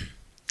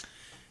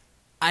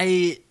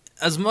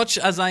 as much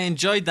as I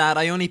enjoyed that,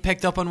 I only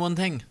picked up on one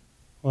thing.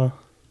 Well,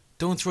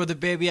 don't throw the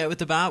baby out with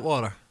the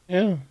bathwater.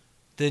 Yeah.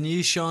 The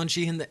new Sean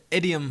Sheehan, the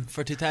idiom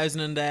for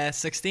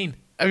 2016.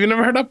 Have you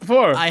never heard that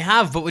before? I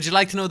have, but would you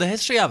like to know the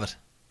history of it?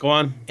 Go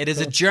on. It is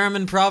a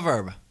German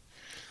proverb.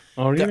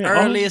 Oh, really? The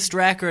earliest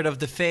record of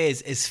the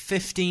phrase is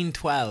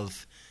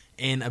 1512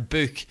 in a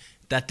book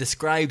that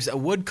describes a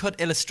woodcut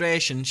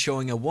illustration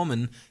showing a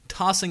woman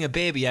tossing a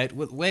baby out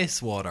with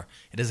wastewater.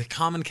 It is a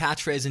common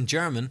catchphrase in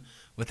German,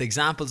 with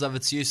examples of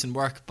its use in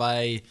work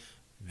by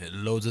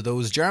loads of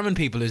those German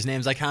people whose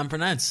names I can't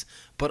pronounce.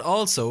 But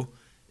also,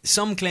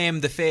 some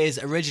claim the phrase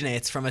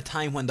originates from a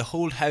time when the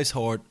whole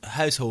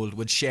household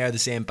would share the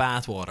same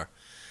bathwater.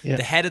 Yeah.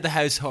 The head of the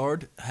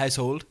household,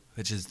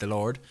 which is the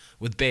Lord,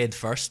 would bathe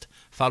first,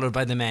 followed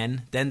by the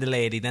men, then the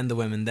lady, then the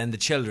women, then the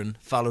children,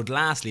 followed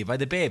lastly by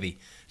the baby.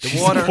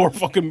 The poor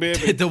fucking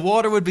baby. The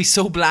water would be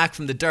so black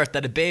from the dirt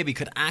that a baby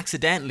could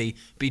accidentally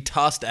be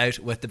tossed out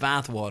with the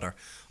bathwater.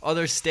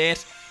 Others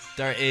state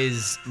there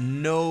is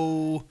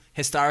no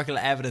historical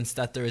evidence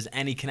that there is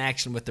any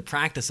connection with the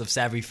practice of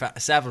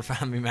several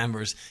family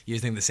members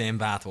using the same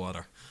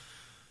bathwater.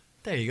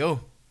 There you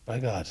go. My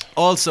God.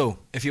 Also,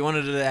 if you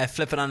wanted to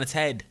flip it on its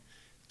head,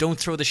 don't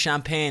throw the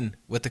champagne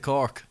with the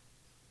cork.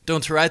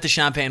 Don't throw out the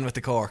champagne with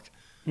the cork.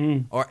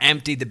 Or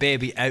empty the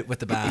baby out with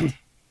the bath.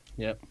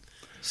 Yep.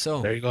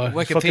 So, there you go.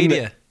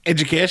 Wikipedia.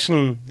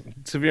 Educational,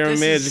 severe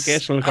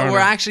educational corner. We're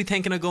actually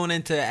thinking of going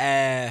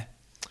into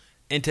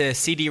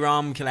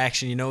CD-ROM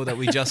collection, you know, that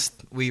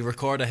we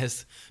record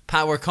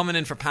we're coming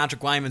in for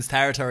Patrick Wyman's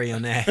territory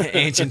on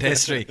ancient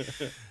history.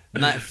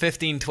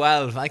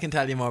 1512, I can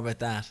tell you more about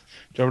that.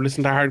 Do you ever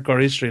listen to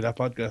Hardcore History, that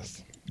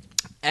podcast?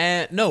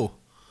 No,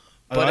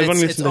 but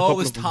it's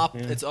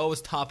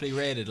always toply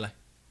rated. Like,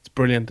 it's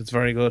brilliant. It's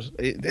very good.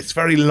 It's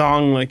very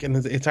long, like, and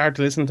it's hard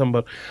to listen to them.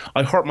 But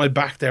I hurt my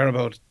back there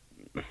about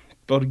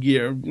a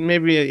year,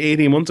 maybe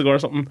 18 months ago or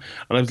something,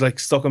 and I was like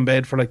stuck in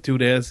bed for like 2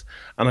 days,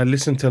 and I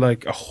listened to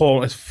like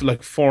it's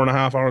like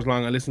 4.5 hours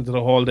long. I listened to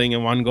the whole thing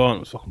in one go, and it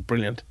was fucking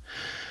brilliant.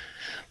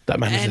 That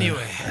man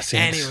Anyway.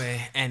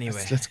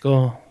 Let's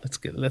go.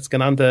 Let's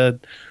get on to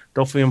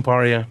Duffy and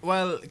Poirier.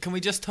 Well, can we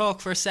just talk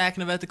for a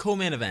second about the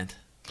co-main event?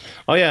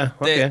 Oh yeah,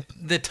 okay.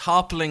 The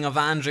toppling of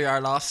Andrei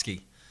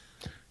Arlovski.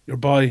 Your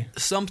boy.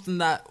 Something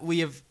that we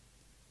have,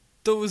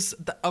 those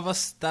of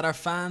us that are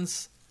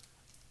fans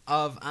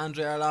of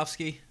Andrei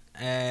Arlovski,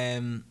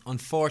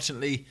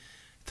 unfortunately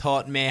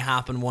thought may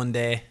happen one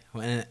day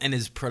in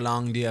his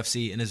prolonged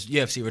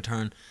UFC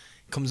return.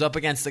 Comes up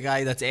against a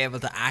guy that's able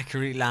to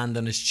accurately land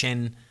on his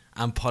chin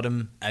and put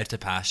him out to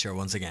pasture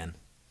once again.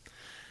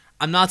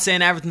 I'm not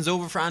saying everything's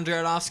over for Andrei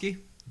Arlovski,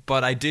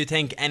 but I do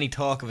think any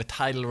talk of a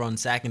title run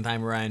second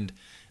time around,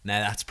 now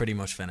that's pretty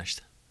much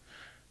finished.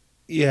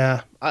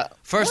 Yeah.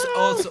 Let's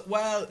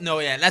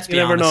be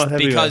honest,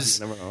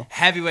 because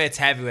heavyweight's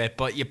heavyweight,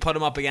 but you put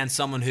him up against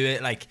someone who,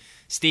 like,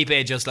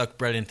 Stipe just looked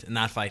brilliant in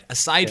that fight.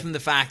 Aside from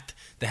the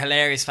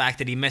hilarious fact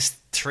that he missed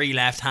 3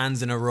 left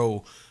hands in a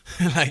row,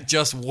 like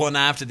just one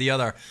after the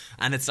other,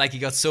 and it's like he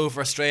got so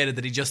frustrated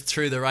that he just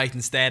threw the right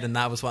instead, and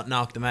that was what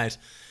knocked him out.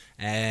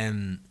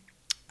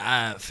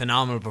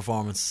 Phenomenal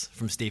performance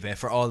from Stipe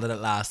for all that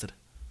it lasted.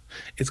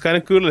 It's kind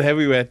of cool at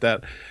heavyweight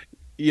that,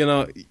 you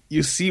know,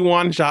 you see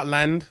one shot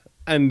land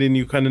and then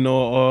you kind of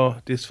know, oh,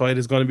 this fight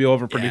is going to be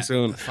over pretty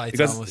soon. The fight's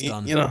because almost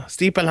done. You know,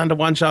 Stipe landed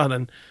one shot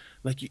and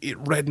like it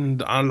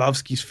reddened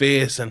Arlovski's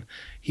face, and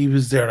he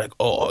was there like,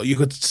 oh, you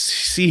could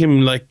see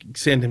him like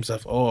saying to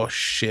himself, oh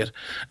shit,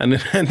 and then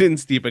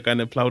Stipe kind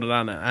of plowed it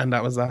on, and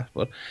that was that.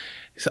 But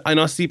I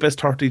know Stipe's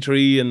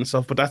 33 and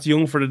stuff, but that's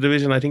young for the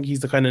division. I think he's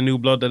the kind of new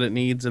blood that it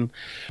needs, and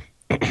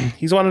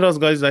he's one of those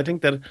guys that I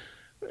think that,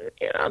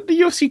 you know, the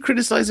UFC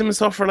criticise him and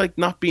stuff for like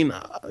not being,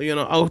 you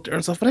know, out there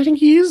and stuff, but I think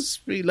he is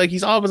like,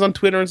 he's always on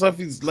Twitter and stuff.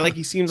 He's like,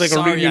 he seems like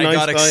a really nice guy.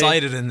 Sorry, I got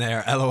excited in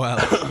there. LOL.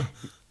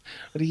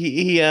 But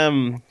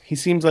he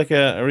seems like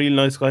a really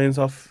nice guy and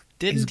stuff.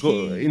 He's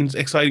an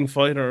exciting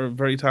fighter,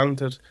 very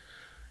talented.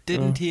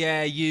 Didn't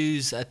he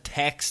use a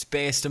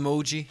text-based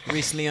emoji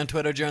recently on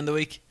Twitter during the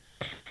week?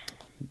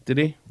 Did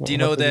he? Do you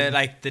know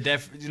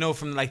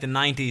from like the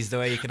 90s, the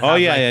way you can have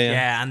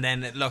and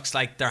then it looks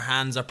like their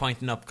hands are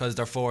pointing up because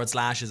they're forward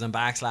slashes and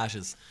back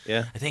slashes.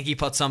 Yeah. I think he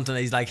put something,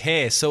 he's like,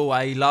 hey, so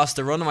I lost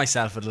the run of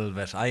myself a little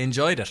bit. I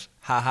enjoyed it.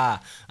 Haha.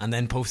 And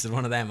then posted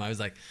one of them. I was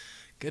like,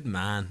 good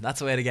man. That's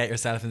the way to get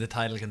yourself into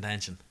title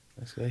contention.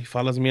 He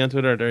follows me on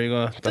Twitter. There you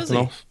go. That's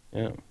enough.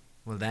 Yeah.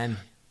 Well then.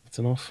 That's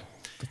enough.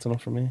 That's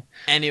enough for me.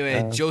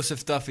 Anyway,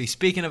 Joseph Duffy.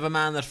 Speaking of a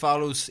man that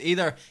follows, he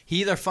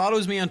either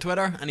follows me on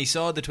Twitter and he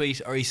saw the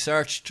tweet, or he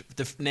searched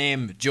the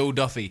name Joe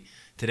Duffy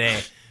today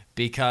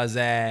because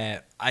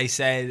I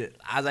said,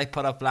 as I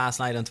put up last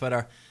night on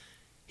Twitter,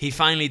 he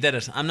finally did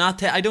it.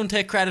 I don't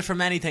take credit for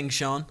many things,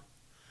 Sean.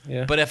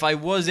 Yeah. But if I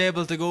was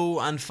able to go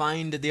and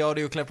find the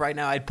audio clip right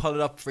now, I'd pull it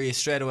up for you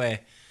straight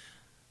away.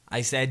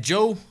 I said,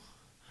 Joe,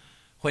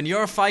 when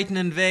you're fighting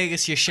in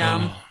Vegas, you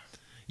sham,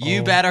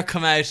 you better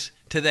come out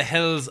to the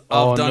hills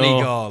of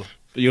Donegal. No.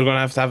 You're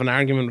going to have an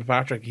argument with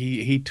Patrick.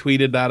 He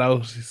tweeted that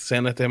out,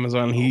 saying it to him as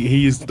well.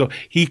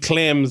 He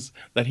claims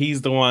that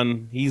he's the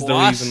one. He's the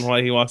reason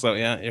why he walks out.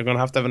 Yeah, you're going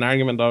to have an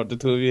argument out, the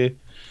two of you.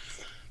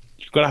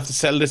 You're going to have to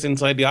settle this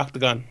inside the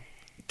octagon.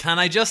 Can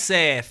I just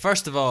say,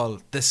 first of all,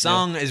 the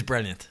song is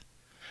brilliant.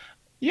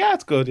 Yeah,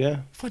 it's good, yeah.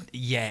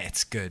 Yeah,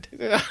 it's good.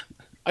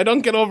 I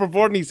don't get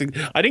overboard in these things.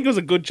 I think it was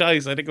a good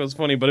choice. I think it was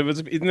funny, but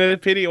isn't it a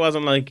pity it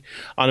wasn't like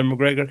on a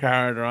McGregor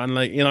card or on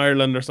like in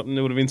Ireland or something?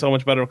 It would have been so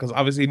much better because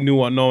obviously no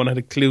one had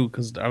a clue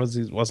because there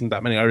obviously wasn't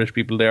that many Irish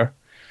people there.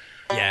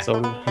 Yeah. So,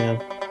 yeah.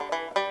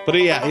 But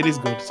yeah, it is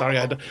good. Sorry,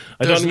 I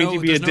don't mean to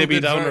be a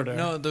Debbie Downer there.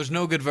 No, there's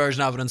no good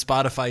version of it on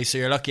Spotify, so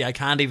you're lucky I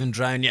can't even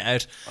drown you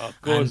out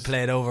and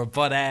play it over.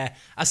 But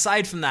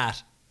aside from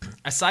that,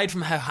 aside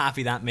from how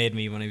happy that made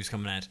me when he was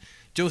coming out,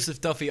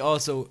 Joseph Duffy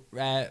also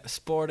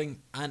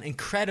sporting an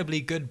incredibly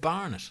good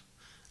barnet,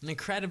 an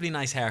incredibly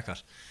nice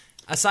haircut.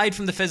 Aside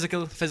from the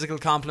physical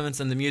compliments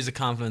and the music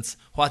compliments,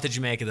 what did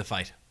you make of the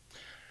fight?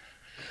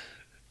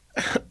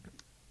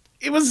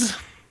 It was...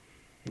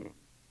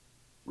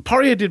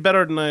 Poirier did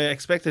better than I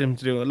expected him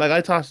to do.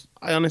 Like I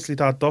honestly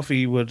thought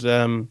Duffy would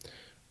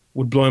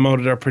blow him out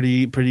of there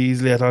pretty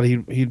easily. I thought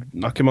he'd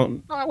knock him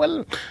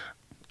out.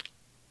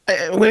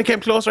 When it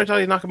came closer, I thought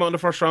he'd knock him out in the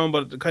first round.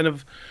 But kind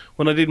of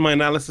when I did my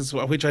analysis,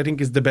 which I think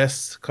is the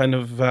best kind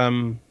of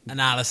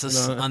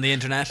analysis on the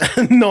internet.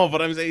 No,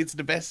 but I'm saying it's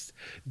the best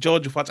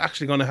judge of what's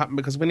actually going to happen,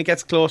 because when it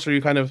gets closer,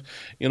 you kind of,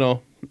 you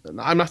know,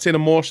 I'm not saying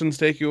emotions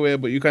take you away,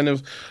 but you kind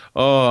of,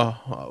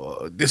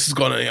 this is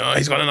gonna, you know,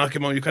 he's gonna knock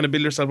him out. You kind of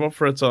build yourself up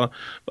for it. So,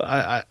 but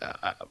I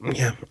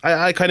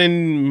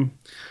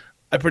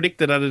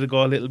predicted that it'd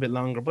go a little bit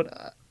longer,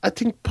 but I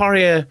think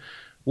Poirier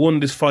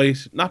won this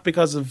fight not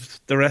because of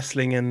the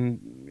wrestling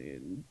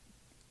and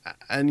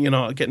you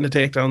know, getting the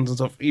takedowns and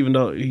stuff, even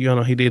though, you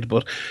know, he did,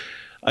 but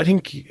I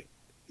think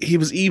he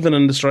was even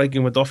in the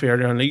striking with Duffy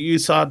earlier, and you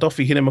saw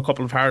Duffy hit him a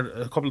couple of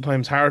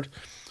times hard,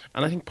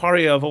 and I think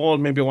Poirier of all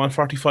maybe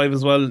 145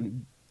 as well.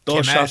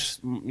 Those shots,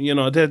 you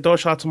know, those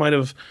shots might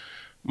have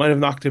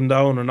knocked him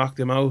down or knocked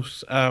him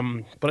out,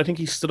 but I think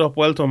he stood up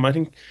well to him. I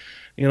think,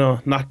 you know,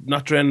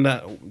 not draining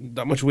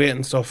that much weight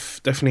and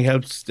stuff definitely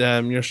helps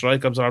your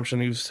strike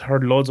absorption. You've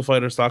heard loads of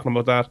fighters talking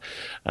about that,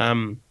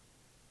 and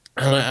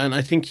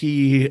I think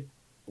he's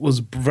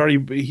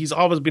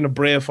always been a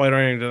brave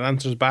fighter that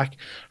answers back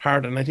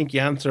hard, and I think he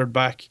answered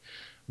back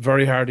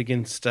very hard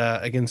against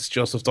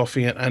Joseph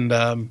Duffy, and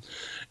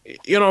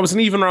you know, it was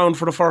an even round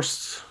for the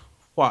first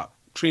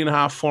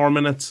 3.5-4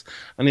 minutes,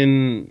 and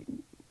then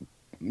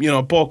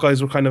both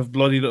guys were kind of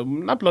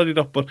not bloodied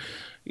up, but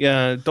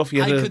yeah,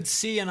 Duffy. I could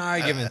see an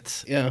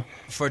argument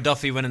for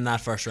Duffy winning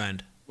that first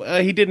round.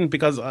 He didn't,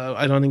 because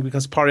I don't think,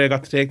 because Poirier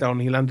got the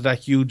takedown. He landed that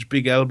huge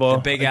big elbow.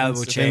 The big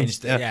elbow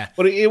changed. Yeah.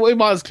 But it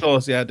was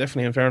close. Yeah,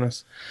 definitely. In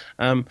fairness,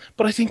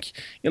 but I think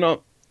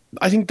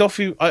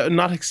Duffy,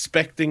 not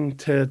expecting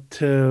to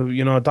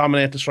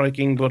dominate the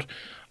striking, but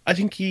I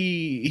think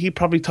he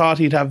probably thought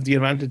he'd have the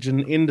advantage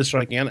in the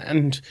striking,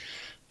 and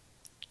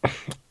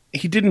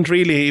he didn't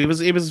really.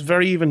 It was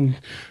very even.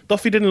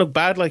 Duffy didn't look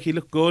bad. Like, he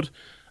looked good,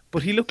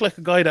 but he looked like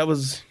a guy that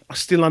was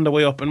still on the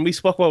way up. And we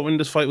spoke about when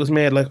this fight was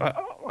made. Like,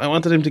 I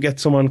wanted him to get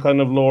someone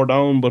kind of lower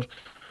down, but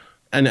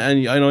and I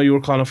know you were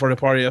calling for the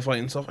Poirier fight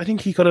and stuff. I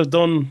think he could have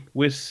done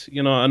with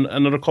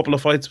another couple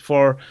of fights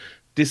before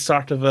this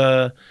sort of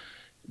a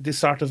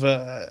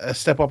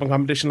step up in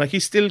competition. Like,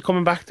 he's still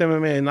coming back to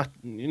MMA.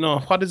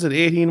 Not what is it,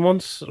 18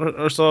 months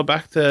or so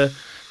back to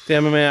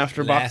MMA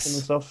after boxing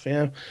and stuff.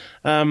 Yeah.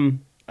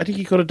 I think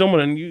he could have done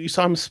it, and you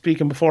saw him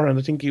speaking beforehand.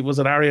 I think he was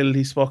at Ariel.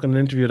 He spoke in an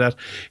interview that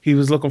he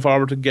was looking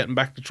forward to getting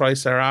back to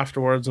TriStar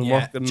afterwards and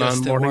working just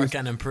on to mornings. Work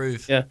and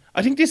improve. Yeah,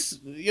 I think this.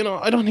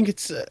 I don't think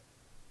it's.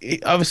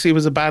 Obviously, it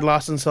was a bad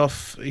loss and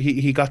stuff.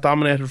 He got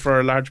dominated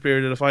for a large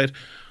period of the fight,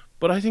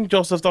 but I think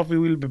Joseph Duffy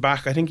will be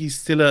back. I think he's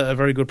still a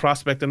very good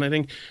prospect, and I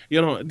think the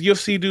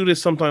UFC do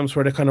this sometimes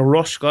where they kind of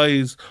rush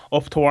guys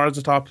up towards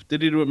the top. They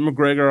did it with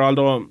McGregor,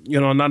 although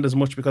not as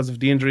much because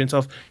of the injury and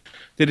stuff.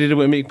 They did it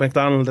with Mick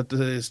McDonald at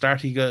the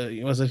start. He got,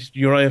 was it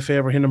Uriah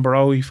Faber, Hinton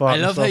Barrow he fought.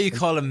 I love how you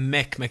call him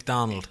Mick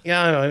McDonald.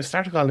 Yeah, I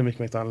started calling him Mick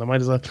McDonald. I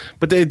might as well.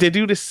 But they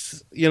do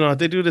this,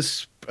 they do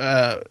this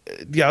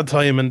the odd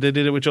time, and they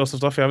did it with Joseph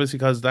Duffy, obviously,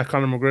 because that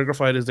Conor McGregor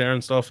fight is there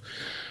and stuff.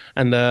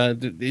 And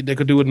they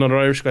could do it with another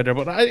Irish guy there,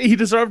 but he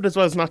deserved it as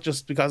well. It's not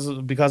just because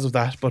of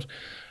that, but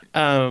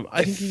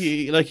I think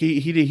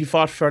he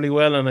fought fairly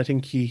well, and I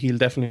think he'll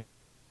definitely.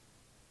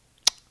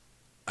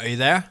 Are you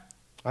there?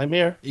 I'm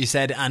here. You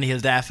said, and he'll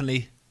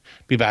definitely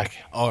be back.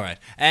 All right.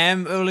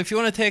 Well, if you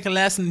want to take a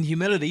lesson in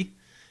humility,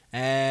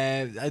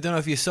 I don't know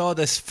if you saw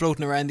this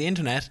floating around the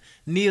internet.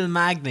 Neil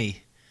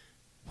Magny,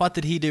 what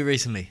did he do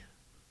recently?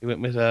 He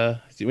went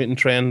and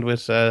trained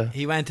with.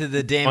 He went to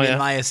the Damien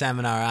Maya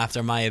seminar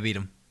after Maya beat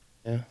him.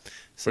 Yeah.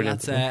 So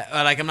that's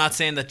I'm not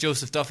saying that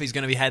Joseph Duffy's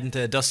going to be heading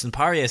to Dustin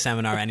Poirier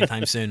seminar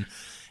anytime soon.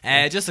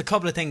 Just a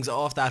couple of things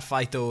off that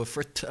fight though.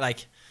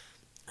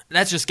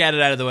 Let's just get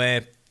it out of the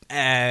way.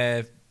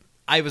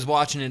 I was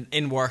watching it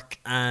in work,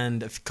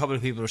 and a couple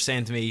of people were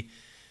saying to me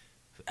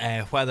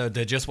whether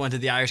they just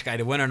wanted the Irish guy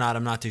to win or not.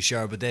 I'm not too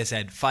sure, but they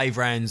said 5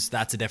 rounds.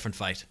 That's a different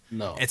fight.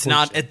 No, it's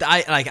not.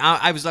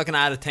 I was looking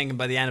at it, thinking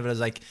by the end of it, I was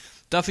like,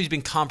 Duffy's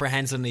been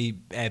comprehensively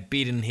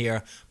beaten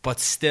here,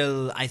 but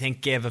still, I think,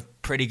 gave a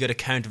pretty good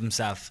account of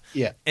himself.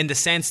 Yeah. In the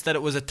sense that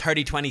it was a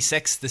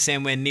 30-26, the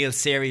same way Neil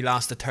Seery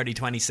lost a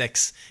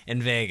 30-26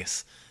 in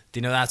Vegas. Do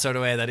you know that sort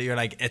of way that you're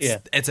like,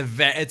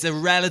 it's a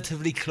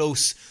relatively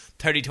close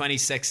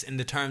 30-26 in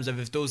the terms of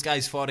if those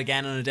guys fought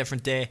again on a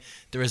different day,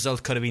 the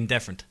result could have been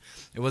different.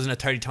 It wasn't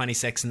a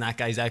 30-26 and that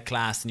guy's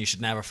outclassed and you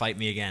should never fight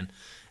me again,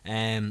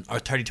 or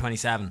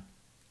 30-27.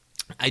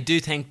 I do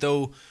think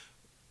though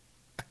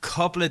a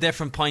couple of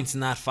different points in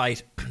that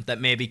fight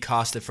that maybe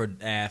cost it for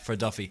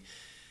Duffy.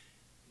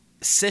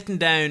 Sitting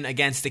down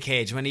against the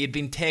cage when he had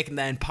been taken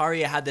down,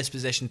 Poirier had this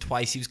position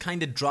twice. He was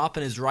kind of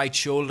dropping his right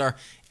shoulder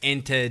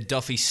into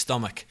Duffy's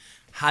stomach,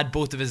 had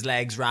both of his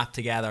legs wrapped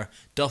together.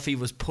 Duffy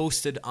was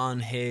posted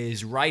on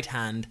his right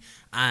hand,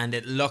 and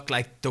it looked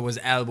like there was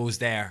elbows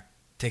there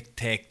to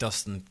take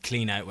Dustin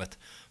clean out with,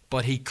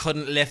 but he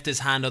couldn't lift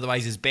his hand,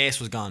 otherwise his base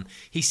was gone.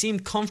 He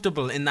seemed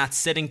comfortable in that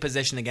sitting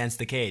position against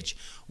the cage.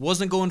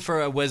 Wasn't going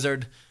for a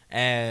wizard,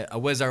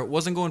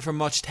 wasn't going for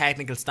much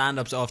technical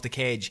stand-ups off the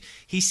cage.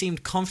 He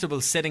seemed comfortable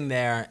sitting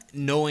there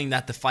knowing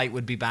that the fight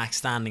would be back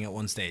standing at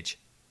one stage.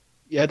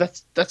 Yeah,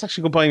 that's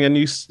actually a good point. And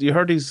you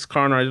heard his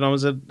corner. I don't know,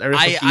 was it Eric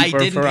I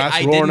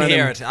didn't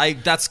hear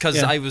it. That's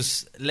because I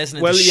was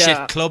listening to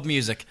shit club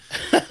music.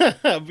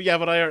 Yeah,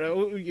 but I heard,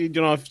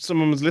 if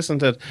someone was listening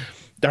to it,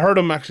 they heard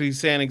him actually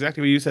saying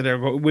exactly what you said there.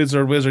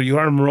 Wizard. You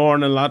heard him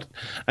roaring a lot.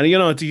 And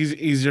it's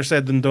easier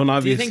said than done,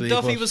 obviously. Do you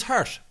think Duffy was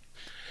hurt?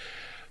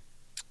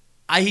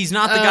 He's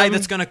not the guy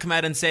that's going to come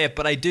out and say it,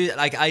 but I do.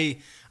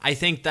 I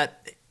think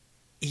that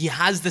he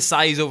has the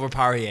size over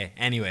Poirier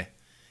anyway.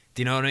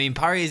 Do you know what I mean?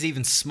 Poirier is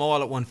even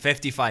small at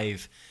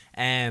 155.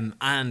 And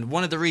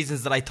one of the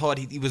reasons that I thought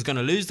he was going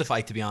to lose the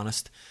fight, to be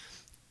honest,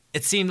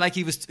 it seemed like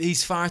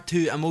he's far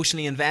too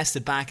emotionally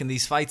invested back in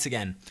these fights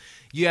again.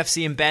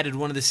 UFC embedded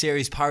one of the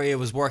series. Poirier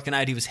was working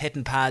out. He was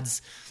hitting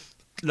pads.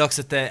 Looks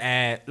at the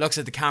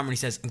camera and he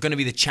says, "I'm going to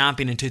be the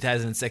champion in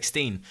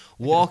 2016."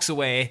 Walks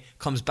away,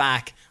 comes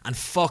back, and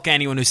fuck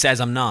anyone who says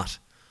I'm not.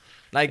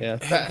 Why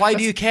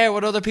do you care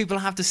what other people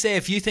have to say?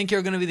 If you think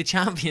you're going to be the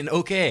champion,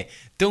 okay,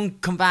 don't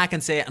come back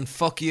and say it, and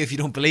fuck you if you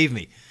don't believe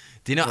me.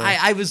 Do you know? Yeah.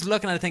 I was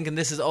looking at it thinking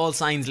this is all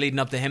signs leading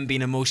up to him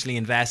being emotionally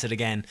invested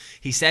again.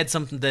 He said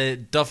something to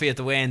Duffy at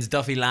the weigh-ins.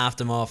 Duffy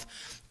laughed him off.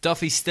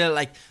 Duffy still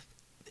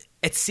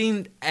it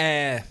seemed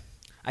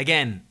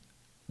again.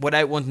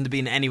 without wanting to be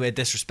in any way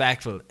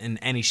disrespectful in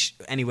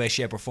any way,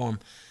 shape or form,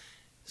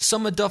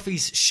 some of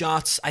Duffy's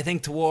shots, I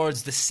think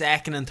towards the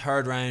second and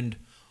third round,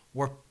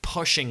 were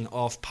pushing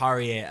off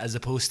Poirier as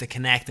opposed to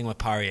connecting with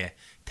Poirier.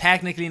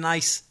 Technically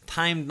nice,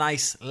 timed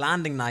nice,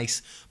 landing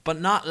nice, but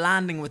not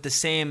landing with the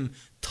same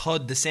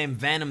thud, the same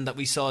venom that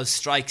we saw as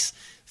strikes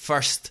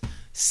first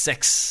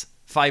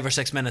 5 or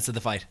 6 minutes of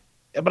the fight.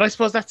 Yeah, but I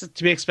suppose that's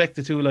to be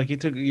expected too. Like, he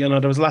took,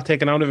 there was a lot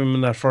taken out of him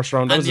in that first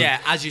round. As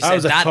you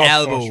said, that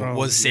elbow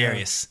was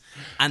serious.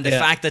 Yeah. And the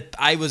fact that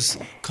I was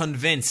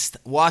convinced,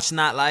 watching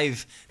that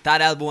live,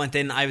 that elbow went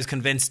in, I was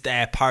convinced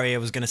Poirier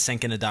was going to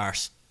sink in a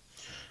darce.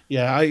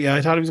 Yeah,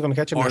 I thought he was going to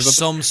catch him. Or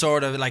some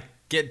sort of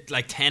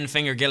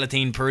 10-finger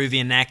guillotine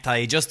Peruvian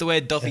necktie. Just the way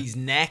Duffy's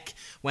neck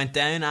went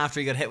down after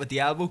he got hit with the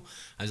elbow.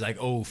 I was like,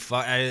 oh,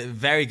 fuck,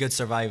 very good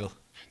survival.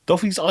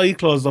 Duffy's eye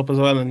closed up as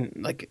well,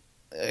 and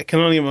I can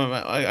only.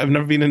 I've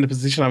never been in the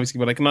position, obviously,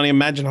 but I can only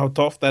imagine how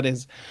tough that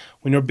is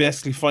when you're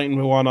basically fighting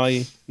with one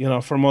eye,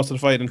 for most of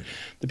the fight. And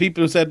the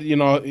people who said,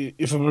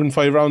 if it were in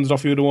 5 rounds,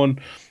 Duffy would have won.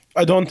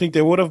 I don't think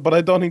they would have, but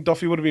I don't think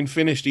Duffy would have been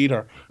finished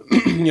either.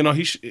 He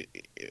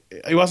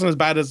wasn't as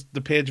bad as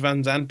the Paige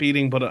Van Zandt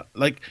beating, but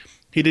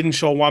he didn't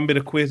show one bit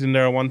of quit in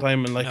there one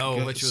time, and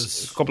which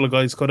was a couple of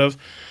guys could have.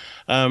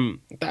 And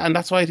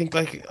that's why I think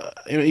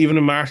even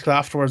in article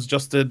afterwards,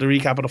 just the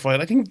recap of the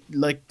fight, I think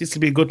this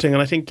will be a good thing,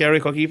 and I think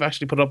Eric O'Keefe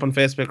actually put up on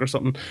Facebook or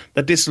something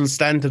that this will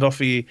stand to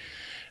Duffy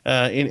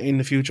in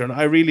the future, and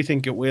I really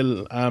think it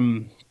will.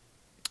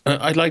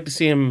 I'd like to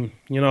see him,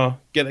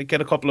 get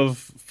a couple of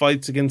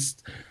fights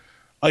against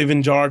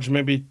Ivan George,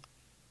 maybe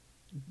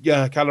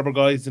caliber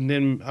guys, and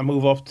then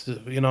move up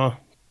to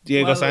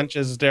Diego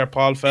Sanchez is there,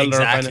 Paul Felder.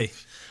 Exactly.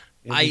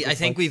 I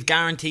think we've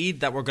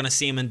guaranteed that we're going to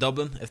see him in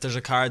Dublin if there's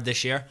a card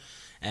this year.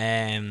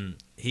 I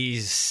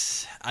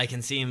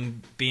can see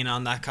him being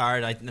on that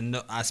card,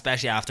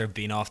 especially after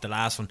being off the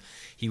last one.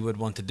 He would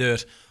want to do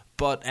it.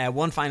 But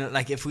one final,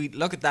 if we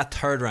look at that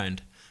third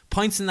round,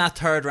 points in that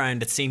third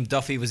round, it seemed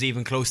Duffy was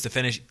even close to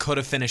could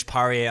have finished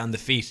Poirier on the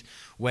feet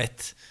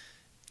without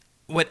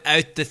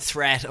the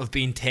threat of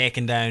being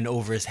taken down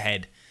over his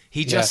head.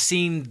 He just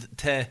seemed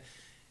to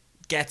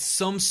get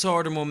some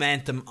sort of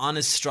momentum on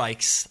his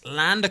strikes,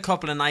 land a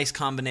couple of nice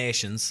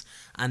combinations,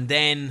 and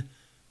then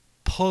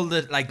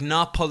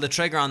not pull the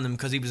trigger on them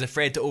because he was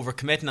afraid to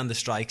overcommitting on the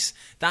strikes.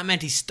 That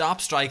meant he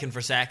stopped striking for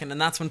a second,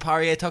 and that's when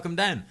Poirier took him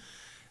down.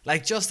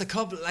 Just a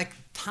couple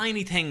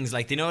tiny things,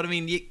 do you know what I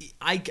mean?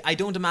 I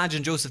don't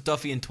imagine Joseph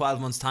Duffy in 12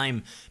 months'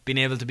 time being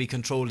able to be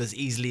controlled as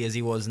easily as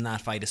he was in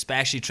that fight,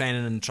 especially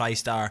training in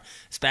TriStar,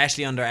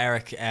 especially under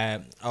Eric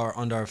or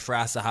under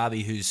Firas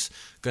Zahabi, who's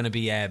going to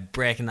be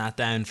breaking that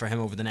down for him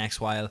over the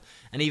next while.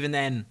 And even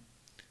then,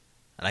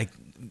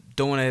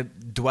 don't want to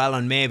dwell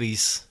on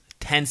maybes.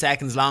 10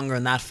 seconds longer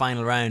in that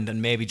final round,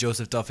 and maybe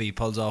Joseph Duffy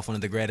pulls off one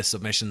of the greatest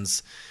submission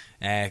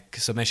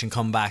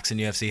comebacks in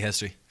UFC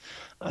history.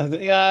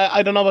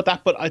 I don't know about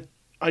that, but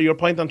your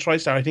point on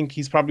TriStar, I think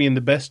he's probably in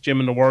the best gym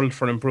in the world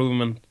for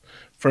improving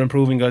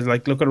guys.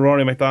 Look at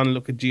Rory McDonald,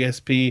 look at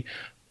GSP,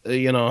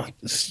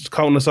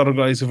 countless other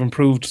guys who've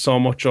improved so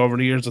much over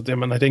the years with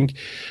him, and I think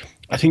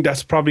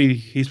he's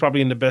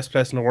probably in the best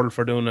place in the world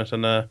for doing it,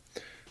 and I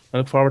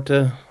look forward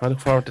to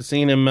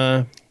seeing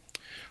him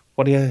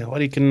what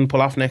he can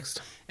pull off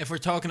next. If we're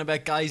talking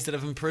about guys that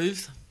have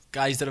improved,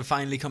 guys that have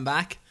finally come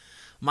back,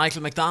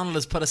 Michael McDonald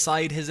has put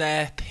aside his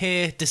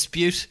pay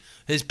dispute,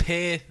 his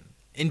pay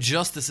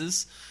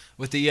injustices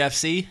with the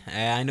UFC.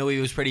 I know he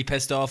was pretty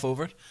pissed off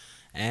over it.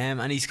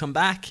 And he's come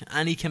back,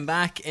 and he came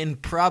back in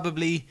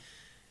probably...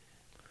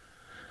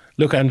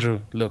 Look,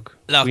 Andrew, look.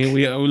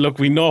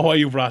 We know why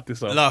you brought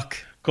this up.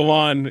 Look. Come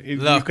on, you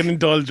can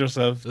indulge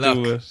yourself.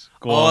 Do it.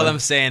 All I'm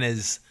saying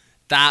is,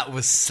 that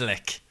was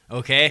slick.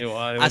 Okay,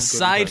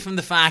 aside from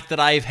the fact that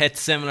I've hit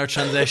similar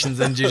transitions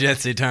in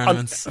jiu-jitsu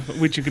tournaments,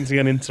 which you can see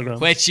on Instagram,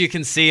 which you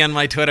can see on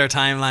my Twitter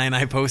timeline,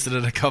 I posted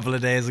it a couple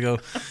of days ago.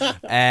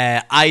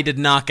 I did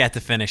not get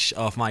the finish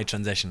off my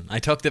transition. I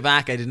took the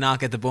back. I did not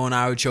get the bow and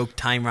arrow choke.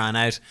 Time ran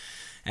out.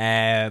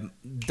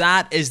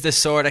 That is the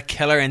sort of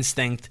killer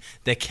instinct,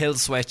 the kill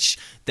switch,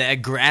 the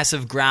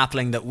aggressive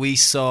grappling that we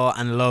saw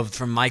and loved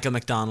from Mick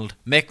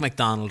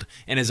McDonald,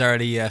 in his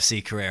early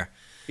UFC career.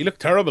 He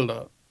looked terrible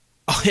though.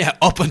 Oh yeah,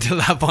 up until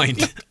that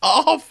point.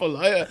 Awful.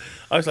 I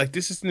was like,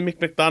 this is the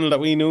Mick McDonald that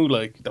we knew and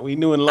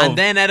loved. And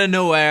then out of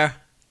nowhere,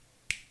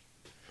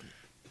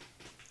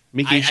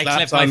 Mickey I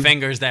clipped my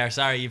fingers there.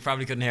 Sorry, you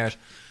probably couldn't hear it.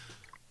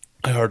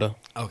 I heard it.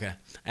 Okay,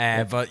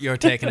 but you're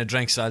taking a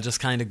drink, so I'll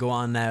just kind of go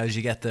on now as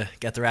you get the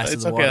rest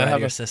of the water out of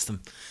your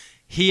system.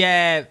 He,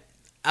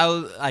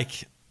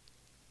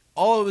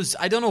 always,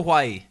 I don't know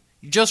why,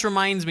 he just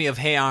reminds me of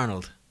Hey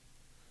Arnold.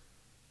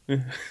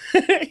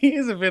 He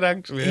is a bit,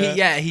 actually.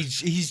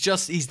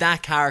 He's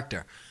that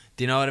character.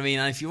 Do you know what I mean?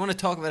 And if you want to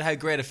talk about how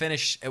great a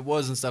finish it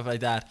was and stuff like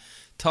that,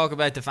 talk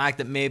about the fact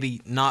that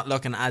maybe not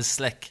looking as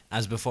slick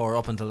as before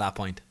up until that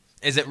point.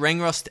 Is it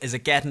ring rust? Is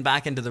it getting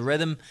back into the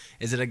rhythm?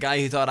 Is it a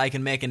guy who thought, I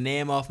can make a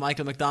name off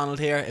Michael McDonald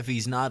here if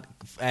he's not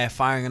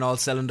firing on all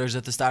cylinders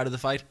at the start of the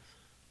fight?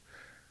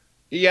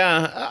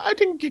 Yeah, I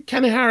think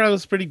Kanehara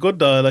was pretty good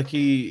though. Like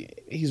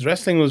his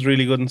wrestling was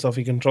really good and stuff.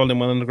 He controlled him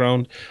well on the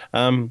ground.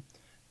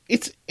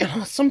 It's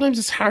sometimes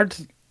it's hard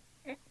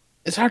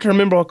to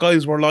remember what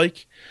guys were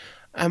like.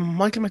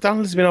 Michael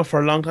McDonald has been out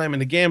for a long time,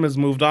 and the game has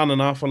moved on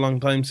and off a long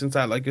time since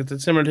that. Like it's a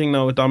similar thing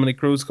now with Dominic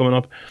Cruz coming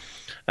up.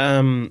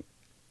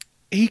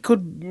 He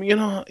could,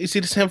 you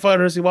see the same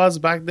fighter as he was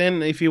back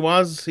then. If he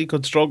was, he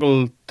could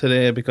struggle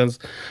today because,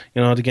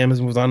 the game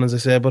has moved on, as I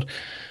say. But,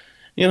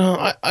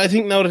 I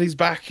think now that he's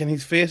back and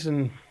he's fit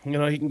and, he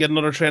can get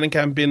another training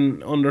camp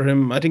in under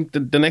him, I think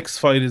the next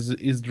fight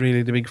is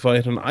really the big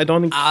fight. And I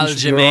don't think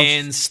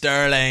Aljamain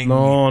Sterling.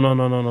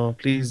 No.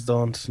 Please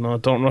don't. No,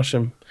 don't rush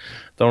him.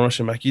 Don't rush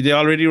him back. They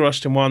already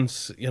rushed him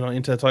once,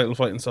 into a title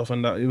fight and stuff,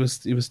 and that it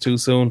was too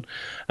soon.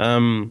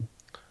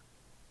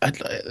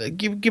 I'd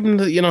give him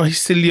the, he's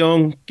still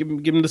young. Give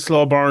him the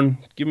slow burn.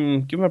 Give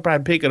him a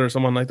Brad Pickett or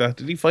someone like that.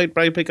 Did he fight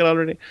Brad Pickett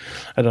already?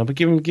 I don't know, but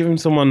give him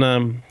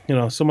someone,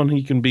 someone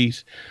he can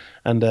beat,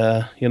 and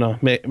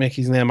make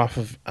his name off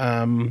of.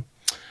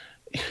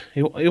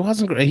 It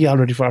wasn't great. He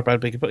already fought Brad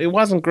Pickett, but it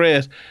wasn't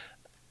great.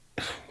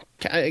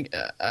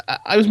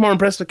 I was more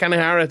impressed with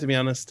Kanehara, to be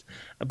honest.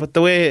 But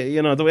the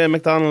way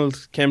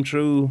McDonald came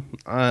through,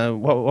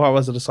 what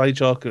was it? A side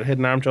choke, a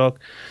hidden arm choke,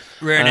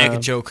 rear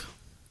naked choke.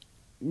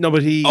 No,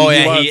 but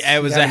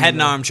it was a head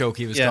and arm choke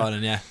he was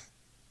calling, yeah.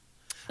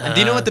 And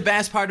do you know what the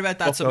best part about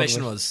that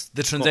submission was?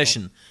 The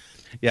transition.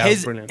 Yeah,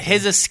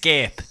 his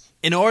escape.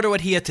 In order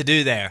what he had to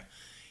do there,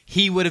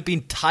 he would have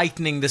been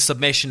tightening the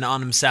submission on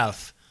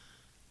himself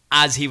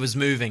as he was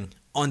moving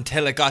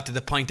until it got to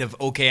the point of,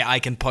 okay, I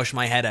can push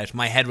my head out.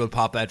 My head will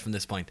pop out from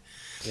this point.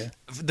 Yeah.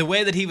 The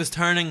way that he was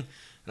turning,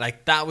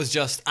 like, that was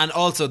just... And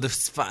also the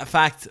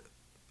fact,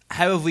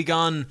 how have we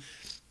gone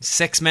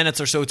 6 minutes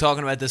or so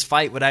talking about this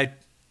fight without...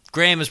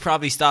 Graham has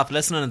probably stopped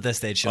listening at this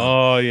stage, Sean.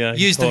 Oh, yeah.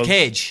 Use the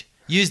cage.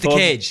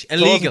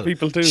 Illegal.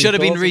 Should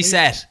have been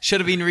reset. Should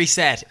have been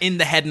reset in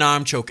the head and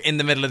arm choke in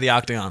the middle of the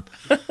octagon.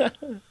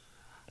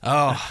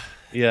 Oh.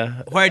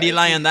 Yeah. Where do you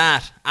lie on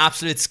that?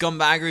 Absolute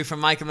scumbaggery from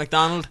Michael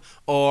McDonald?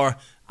 Or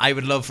I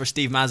would love for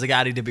Steve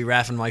Mazzagatti to be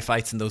reffing my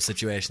fights in those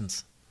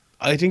situations?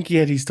 I think he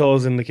had his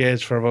toes in the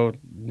cage for about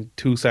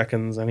 2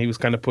 seconds and he was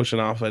kind of pushing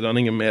off. I don't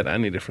think it made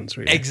any difference,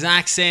 really.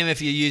 Exact same if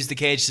you use the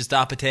cage to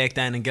stop a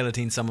takedown and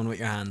guillotine someone with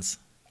your hands.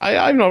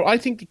 I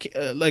think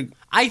I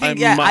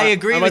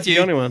agree with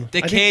you.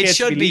 The cage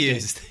should be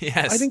used.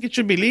 Yes, I think it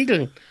should be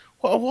legal.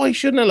 Why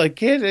shouldn't it? Like,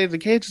 the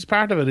cage is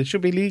part of it. It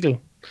should be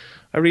legal.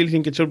 I really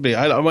think it should be.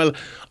 I'd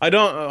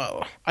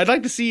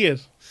like to see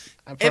it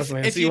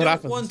personally. If see you what don't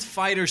happens. want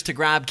fighters to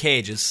grab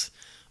cages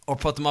or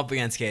put them up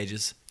against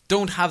cages,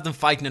 don't have them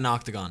fight in an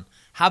octagon.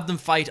 Have them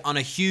fight on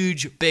a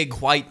huge, big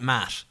white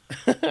mat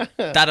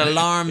that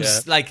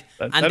alarms that'd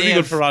be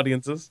good for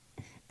audiences.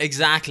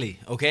 Exactly,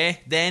 okay?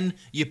 Then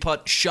you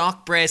put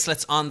shock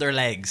bracelets on their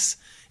legs.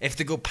 If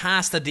they go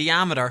past the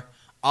diameter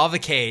of a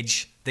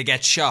cage, they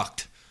get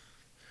shocked.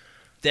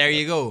 There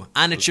you go.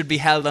 And it should be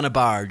held on a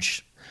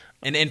barge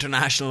in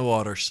international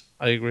waters.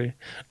 I agree.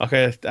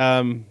 Okay,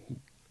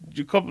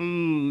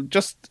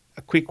 just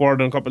a quick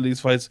word on a couple of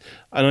these fights.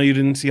 I know you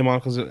didn't see them all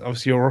because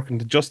obviously you're working.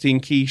 The Justine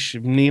Kish,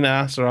 Nina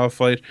Asarov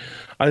fight.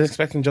 I was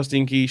expecting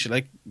Justine Kish.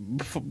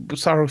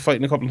 Saw her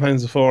fighting a couple of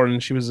times before,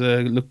 and she was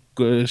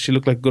she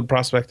looked like a good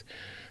prospect.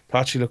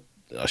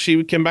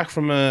 She came back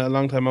from a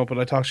long time out, but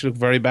I thought she looked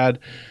very bad.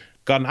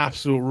 Got an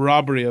absolute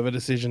robbery of a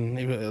decision.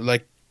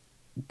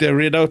 They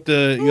read out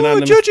the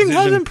unanimous judging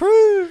decision. has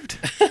improved.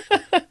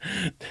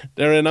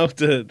 They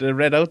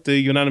read out the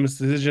unanimous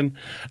decision,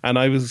 and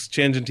I was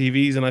changing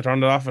TVs and I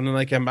turned it off, and then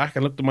I came back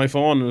and looked at my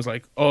phone and it was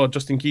like, oh,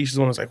 Justine Kish is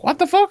one. I was like, what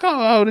the fuck?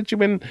 How did she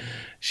win?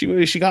 She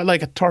got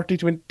like two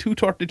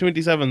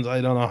 30-27s. I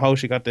don't know how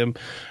she got them.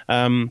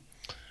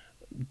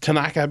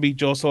 Tanaka beat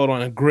Joe Soto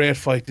in a great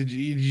fight. Did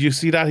you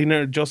see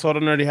that? Joe Soto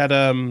nearly had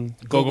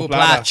Gogo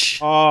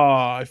Plata.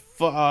 Oh,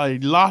 I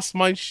lost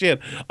my shit.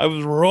 I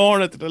was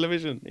roaring at the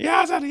television. He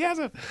has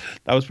it.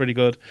 That was pretty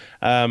good.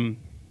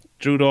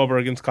 Drew Dober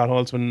against Scott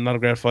Holtzman, not a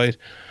great fight.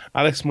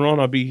 Alex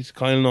Morona beat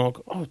Kyle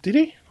Noak. Oh, did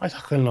he? I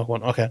thought Kyle Noak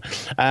won. Okay.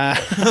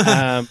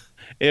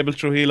 Abel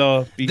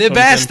Trujillo beat the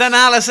best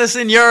analysis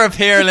in Europe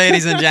here,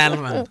 ladies and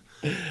gentlemen.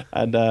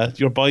 And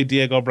your boy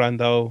Diego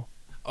Brandao.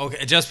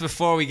 Okay, just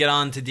before we get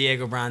on to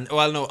Diego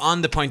Brandao,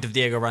 on the point of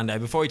Diego Brandao,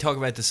 before we talk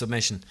about the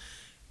submission,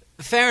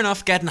 fair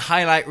enough, getting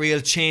highlight reel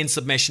chain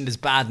submission is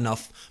bad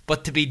enough,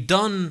 but to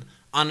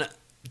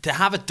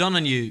have it done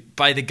on you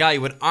by the guy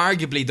with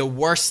arguably the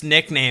worst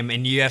nickname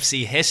in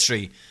UFC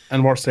history.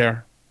 And worse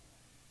hair.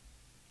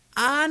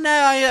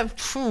 That's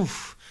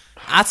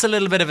a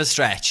little bit of a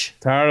stretch.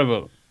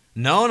 Terrible.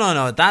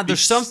 No.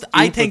 There's something.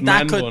 I think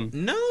that could.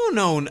 Bun.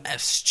 No.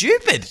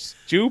 Stupid.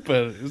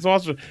 It's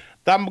awesome.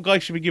 That guy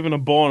should be given a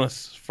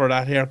bonus for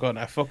that haircut.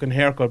 A fucking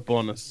haircut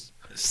bonus.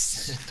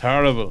 It's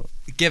terrible.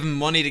 Give him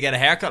money to get a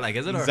haircut, like,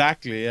 is it?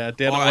 Exactly, yeah.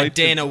 Or a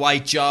Dana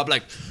White job,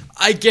 like,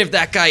 I give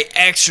that guy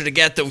extra to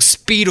get those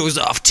Speedos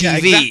off TV. Yeah,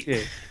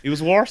 exactly. It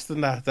was worse than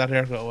that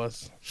haircut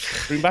was.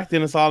 Bring back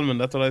Dennis Allman.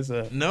 That's what I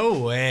said. No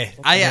way.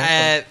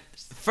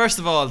 First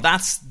of all,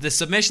 that's the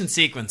submission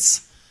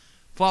sequence.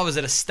 What was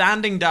it? A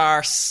standing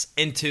darce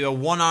into a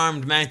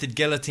one-armed mounted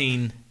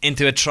guillotine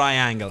into a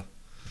triangle.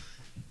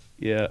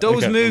 Yeah,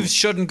 those moves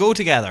shouldn't go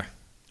together,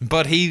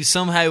 but he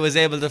somehow was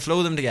able to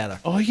flow them together.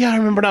 Oh yeah, I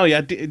remember now.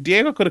 Yeah,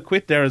 Diego could have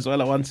quit there as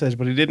well at one stage,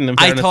 but he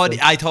didn't.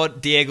 I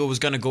thought Diego was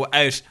going to go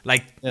out,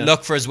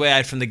 look for his way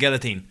out from the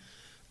guillotine.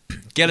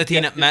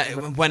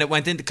 When it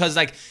went in, because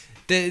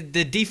the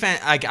defense,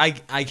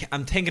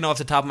 I'm thinking off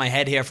the top of my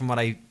head here from what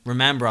I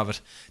remember of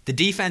it. The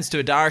defense to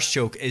a darce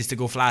choke is to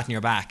go flat on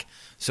your back.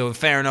 So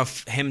fair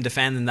enough, him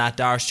defending that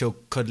darce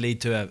choke could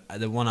lead to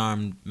the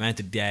one-armed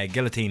mounted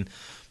guillotine,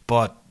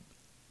 but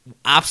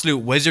absolute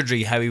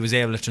wizardry how he was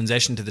able to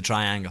transition to the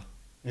triangle.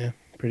 Yeah,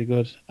 pretty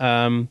good.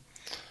 And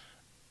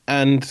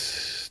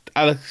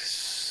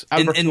Alex,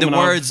 in the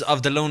words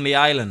of The Lonely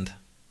Island.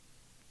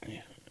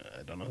 Yeah,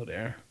 I don't know who they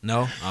are.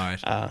 No?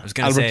 Alright. I was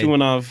going to say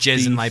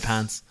jizz in my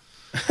pants.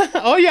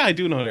 Oh yeah, I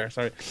do know there.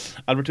 Sorry.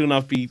 Albert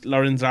Tumanov beat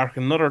Lorenz Zarkin.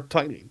 Another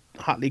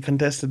hotly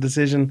contested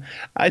decision.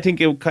 I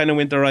think it kind of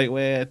went the right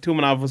way.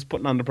 Tumanov was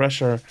putting on the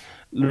pressure.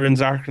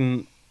 Lorenz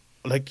Zarkin,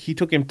 he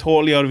took him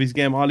totally out of his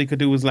game. All he could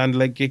do was land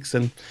leg kicks,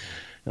 and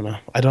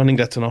I don't think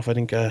that's enough. I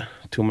think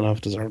Tumanov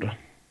deserved it.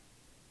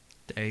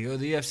 There you go.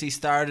 The UFC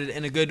started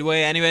in a good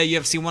way. Anyway,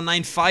 UFC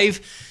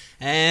 195.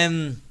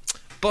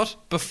 But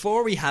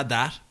before we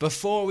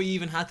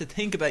even had to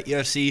think about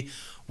UFC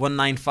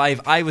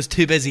 195, I was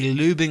too busy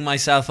lubing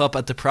myself up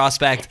at the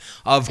prospect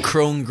of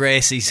Crone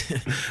Gracie's.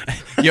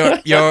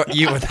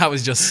 That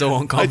was just so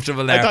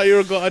uncomfortable there. I thought you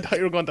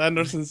were going to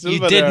Anderson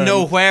Silva. You didn't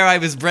know where I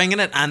was bringing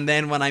it, and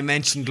then when I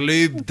mentioned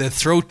lube, the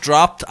throat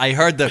dropped. I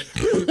heard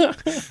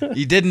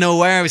you didn't know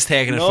where I was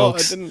taking it,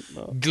 folks. I didn't.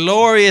 No.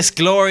 Glorious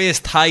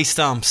thigh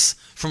stomps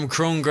from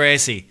Crone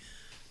Gracie.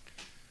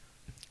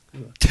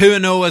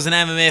 2-0 as an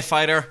MMA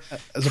fighter.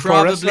 As a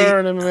pro wrestler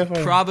and MMA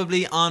fighter.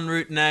 Probably en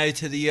route now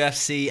to the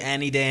UFC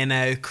any day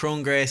now.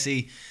 Crone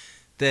Gracie,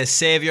 the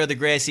saviour of the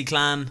Gracie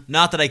clan.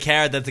 Not that I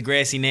care that the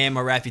Gracie name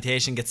or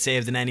reputation gets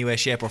saved in any way,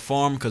 shape or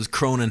form, because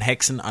Crone and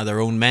Hickson are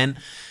their own men.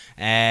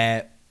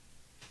 And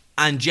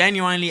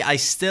genuinely, I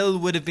still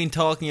would have been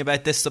talking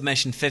about this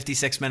submission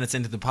 56 minutes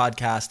into the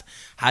podcast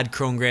had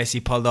Crone Gracie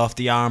pulled off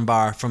the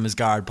armbar from his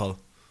guard pull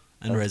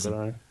and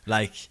risen.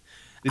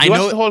 Did you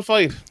watch the whole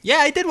fight? Yeah,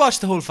 I did watch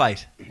the whole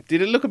fight.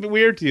 Did it look a bit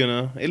weird to you?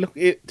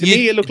 To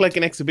me, it looked like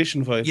an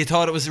exhibition fight. You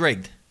thought it was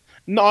rigged?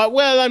 No,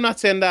 well, I'm not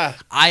saying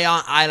that.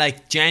 I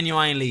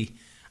genuinely,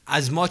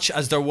 as much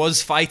as there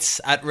was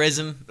fights at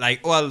Risen, how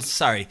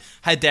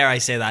dare I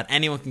say that?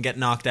 Anyone can get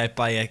knocked out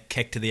by a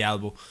kick to the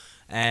elbow.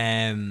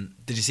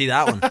 Did you see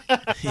that one?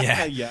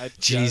 Yeah.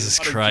 Jesus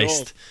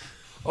Christ.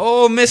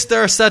 Oh,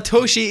 Mr.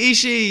 Satoshi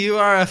Ishii, you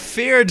are a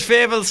feared,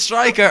 fabled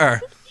striker.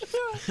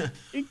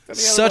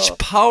 Such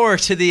power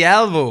to the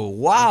elbow.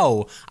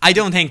 Wow. I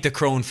don't think the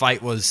Crone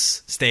fight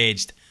was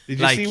staged. Did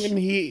you see when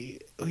he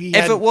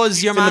if it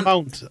was your man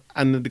mount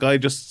and the guy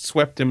just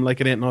swept him like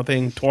it ain't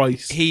nothing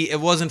twice? It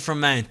wasn't from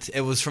mount.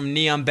 It was from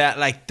knee on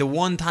bet. The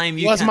one time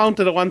he was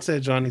mounted at one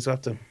stage, John. He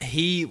swept him.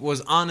 He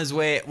was on his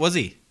way. Was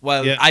he?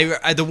 Well,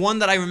 yeah. The one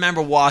that I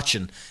remember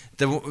watching,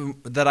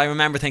 that I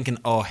remember thinking,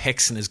 oh,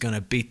 Hickson is going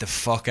to beat the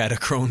fuck out of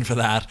Crone for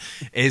that,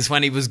 is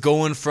when he was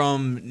going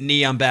from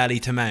knee on belly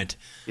to mount.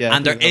 Yeah,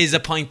 and there is a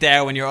point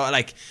there when you're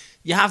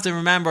you have to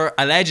remember,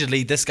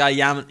 allegedly, this guy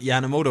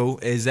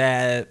Yamamoto is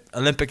a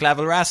Olympic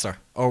level wrestler.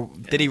 Or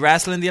did he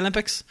wrestle in the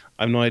Olympics?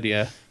 I have no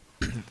idea.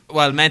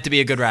 Well, meant to be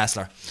a good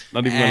wrestler.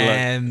 Not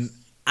even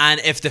and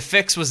if the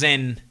fix was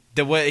in,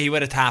 he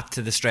would have tapped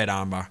to the straight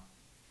armbar.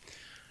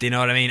 Do you know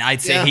what I mean?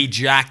 I'd say he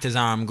jacked his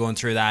arm going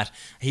through that.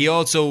 He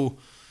also,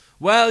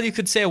 you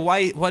could say,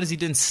 what is he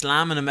doing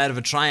slamming him out of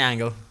a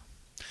triangle?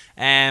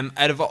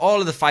 Out of all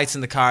of the fights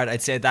in the card,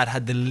 I'd say that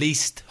had the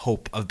least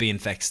hope of being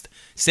fixed,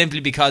 simply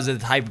because of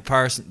the type of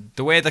person,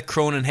 the way that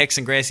Crone and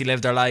Hickson Gracie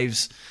lived their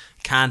lives.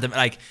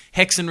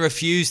 Hickson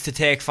refused to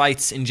take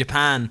fights in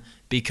Japan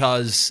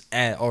because,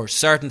 or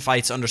certain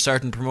fights under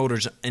certain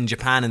promoters in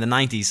Japan in the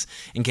 90s,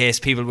 in case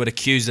people would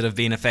accuse it of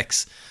being a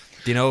fix.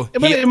 Do you know?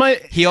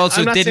 He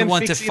also didn't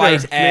want to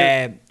fight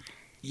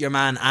your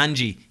man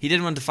Angie. He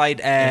didn't want to fight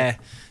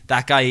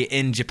that guy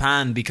in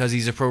Japan because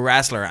he's a pro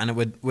wrestler, and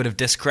it would have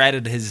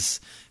discredited his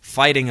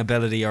fighting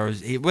ability, or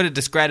he would have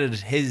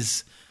discredited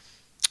his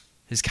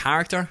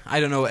character.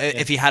 I don't know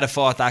if he had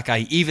fought that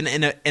guy, even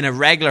in a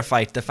regular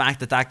fight. The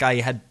fact that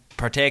guy had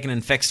partaken in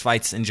fixed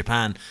fights in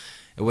Japan,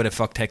 it would have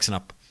fucked Hickson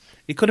up.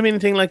 It could have been a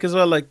thing as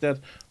well, like that.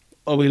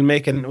 Oh, we'll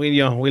make it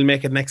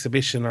an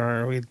exhibition,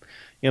 or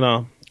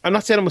I'm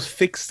not saying it was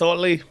fixed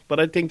totally, but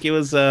I think it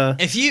was.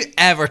 If you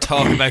ever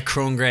talk about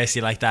Crone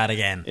Gracie like that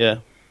again, yeah.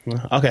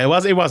 Okay, it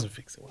wasn't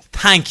fixed.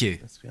 Thank you.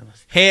 Let's be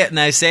honest. Hey,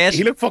 now say it.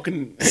 He looked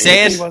fucking.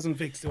 Say it. He wasn't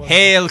fixed.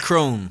 Hail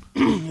Crone.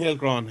 Hail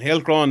Crone.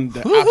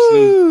 The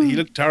absolute. He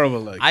looked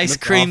terrible. Ice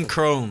cream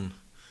Crone.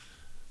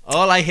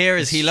 All I hear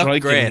is he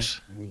looked great.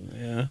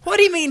 Yeah. What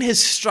do you mean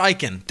his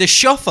striking? The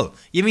shuffle?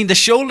 You mean the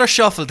shoulder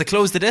shuffle to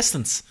close the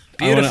distance?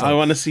 Beautiful. I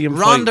want to see him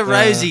Ronda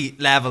fight,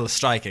 Rousey level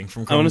striking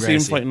from I Chrome want to see him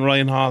Gracie. fighting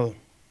Ryan Hall.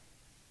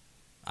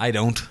 I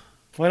don't.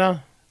 Why not?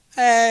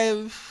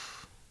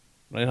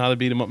 Ryan Hall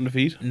beat him up in the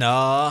feet.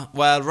 No.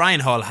 Well, Ryan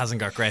Hall hasn't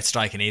got great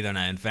striking either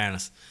now, in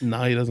fairness.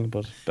 No, he doesn't,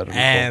 but better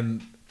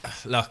than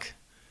Look,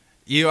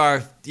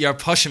 you're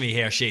pushing me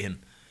here, Sheehan.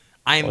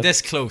 I'm What?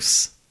 this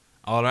close.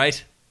 All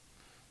right?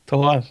 to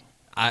what?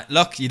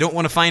 Look, you don't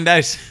want to find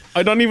out.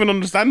 I don't even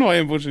understand why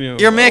I'm pushing you.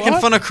 You're making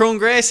What? fun of Chrome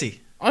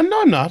Gracie. Oh,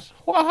 no, I'm not.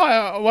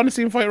 I want to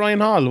see him fight Ryan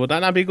Hall. Would that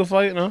not be a good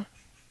fight, no?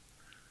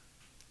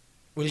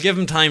 We'll give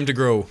him time to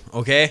grow,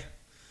 okay?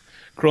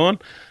 Crone?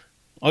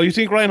 Oh, you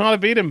think Ryan Hall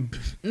beat him?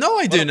 No,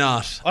 I do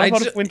not. I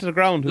thought it went to the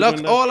ground.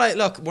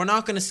 Look, we're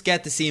not going to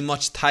get to see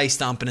much Thai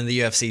stomping in the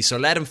UFC, so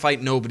let him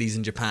fight nobodies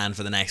in Japan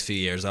for the next few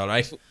years, all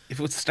right? If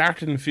it was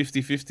started in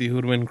 50-50,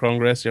 who'd win, Chrome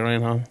Gracie or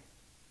Ryan Hall?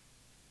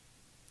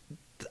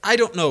 I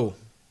don't know.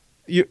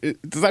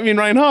 Does that mean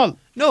Ryan Hall?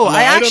 No,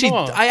 I don't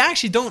know.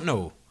 actually don't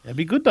know. It'd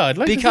be good, though. I'd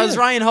like to Because see it.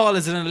 Ryan Hall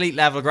is an elite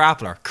level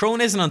grappler.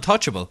 Crone isn't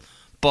untouchable,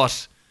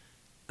 but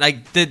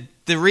like the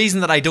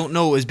reason that I don't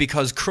know is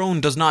because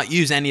Crone does not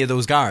use any of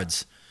those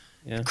guards.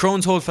 Yeah.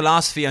 Crone's whole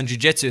philosophy on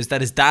jiu-jitsu is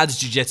that his dad's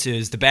jiu-jitsu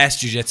is the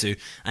best jiu-jitsu,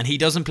 and he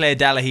doesn't play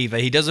De La Hiva,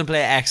 he doesn't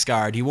play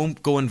X-guard, he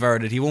won't go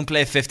inverted, he won't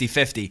play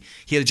 50-50.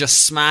 He'll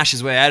just smash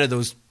his way out of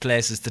those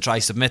places to try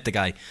submit the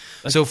guy.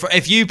 So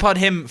if you put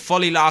him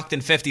fully locked in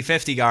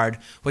 50-50 guard,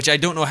 which I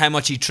don't know how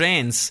much he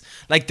trains,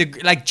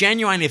 like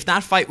genuinely, if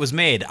that fight was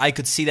made, I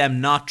could see them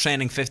not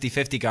training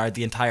 50-50 guard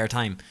the entire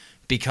time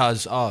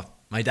because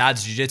my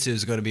dad's jiu-jitsu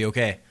is going to be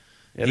okay.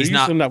 Yeah, they're used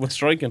to doing that with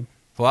striking.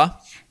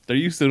 What? They're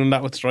used to doing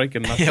that with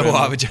striking. Yeah,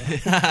 what would you?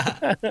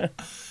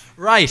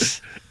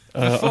 Right.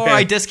 Before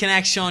I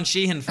disconnect Sean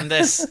Sheehan from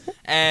this,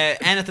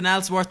 anything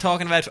else worth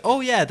talking about?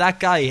 Oh yeah, that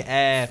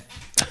guy.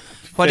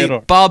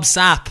 Bob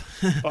Sapp.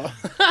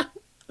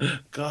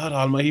 God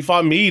almighty, he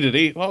fought me, did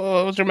he? What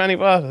was your many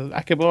what?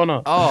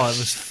 Akebono. Oh, it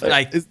was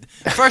like,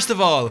 first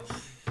of all,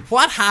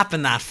 what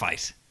happened that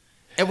fight?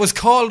 It was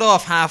called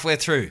off halfway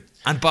through,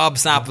 and Bob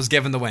Sapp was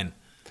given the win.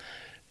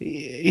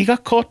 He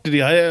got caught, did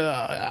he?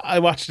 I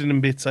watched it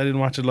in bits. I didn't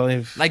watch it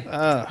live. Like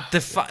Bob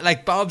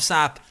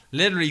Sapp,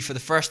 literally for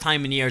the first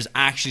time in years,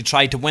 actually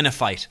tried to win a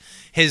fight.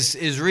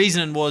 His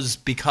reasoning was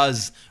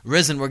because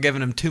Rizin were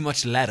giving him too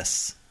much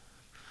lettuce.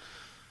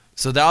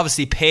 So they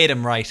obviously paid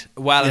him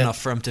well enough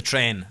for him to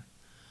train.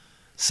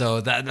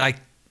 So that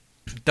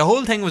the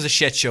whole thing was a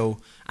shit show,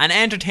 an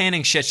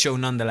entertaining shit show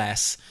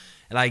nonetheless.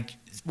 Like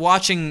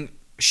watching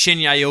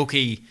Shinya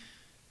Aoki.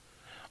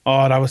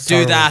 Oh, that was do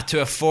terrible. that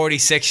to a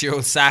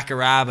 46-year-old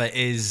Sakuraba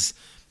is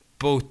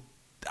both.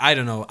 I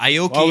don't know.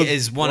 Aoki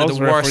is one of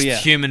the worst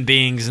human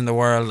beings in the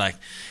world. Like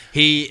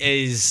he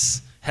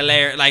is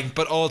hilarious. Like,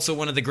 but also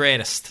one of the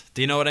greatest.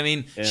 Do you know what I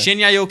mean? Yeah.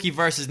 Shinya Aoki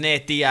versus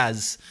Nate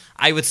Diaz.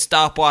 I would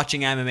stop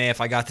watching MMA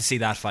if I got to see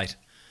that fight.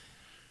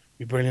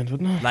 Be brilliant,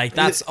 wouldn't it? Like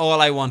that's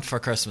all I want for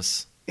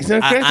Christmas. Isn't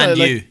it crazy? And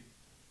like, you.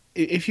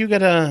 If you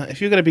get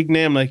a big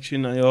name like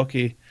Shinya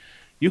Aoki,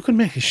 you can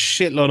make a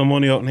shitload of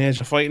money out in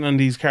Asia fighting on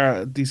these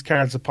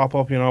cards that pop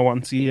up,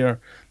 once a year.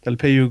 They'll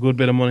pay you a good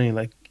bit of money.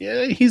 Like,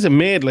 yeah, he's a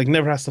maid. Like,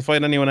 never has to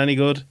fight anyone any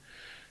good.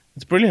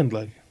 It's brilliant.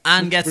 Like,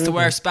 and gets to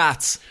wear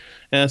spats.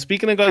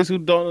 Speaking of guys who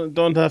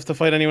don't have to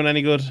fight anyone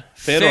any good,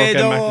 Fedor came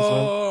back as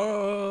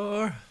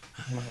well.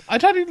 I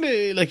thought he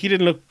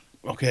didn't look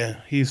okay.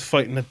 He's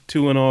fighting a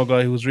 2-0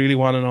 guy who was really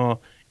 1-0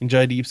 in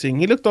Jaideep Singh.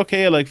 He looked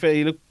okay. Like,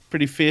 he looked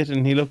pretty fit,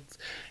 and he looked,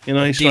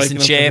 he's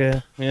decent shape.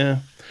 Okay. Yeah.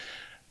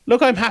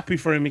 Look, I'm happy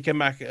for him. He came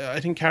back. I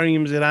think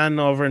Karim Zidan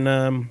over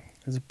in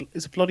is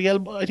it Bloody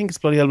Elbow? I think it's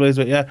Bloody Elbows,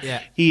 but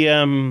yeah.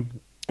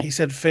 He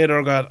said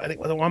Fedor got, I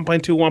think,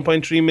 1.2,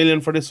 1.3 million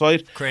for this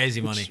fight.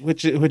 Crazy money.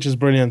 Which is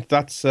brilliant.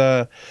 That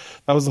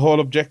was the whole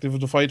objective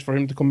of the fight, for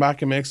him to come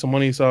back and make some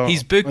money. So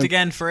he's booked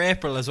again for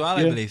April as well,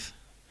 I believe.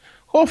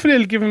 Hopefully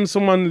they'll give him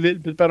someone a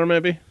little bit better,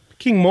 maybe.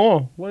 King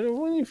Mo. Why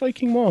don't you fight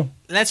King Mo?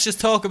 Let's just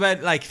talk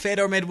about, like,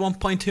 Fedor made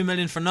 1.2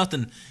 million for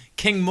nothing.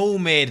 King Mo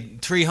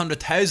made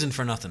 300,000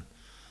 for nothing.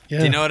 Yeah.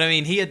 Do you know what I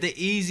mean? He had the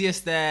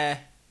easiest. A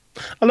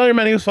lot of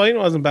man he was fighting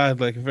wasn't bad,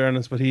 like, in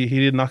fairness, but he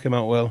did knock him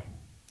out well.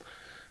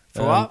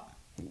 For what?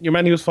 Your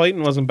man he was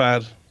fighting wasn't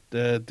bad.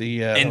 In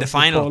the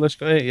final, Polish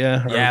guy,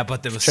 yeah. Yeah,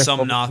 but there was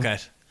some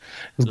knockout.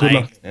 It was like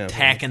good yeah,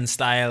 Tekken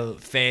style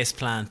face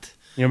plant.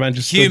 Your man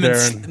just stood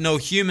there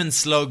human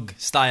slug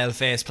style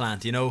face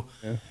plant.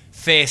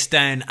 Face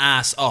down,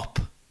 ass up.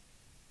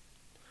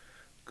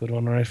 Good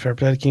one, alright. Fair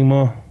play to King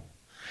Mo.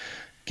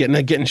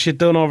 Getting shit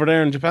done over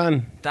there in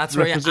Japan. That's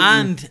where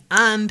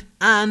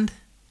and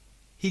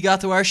he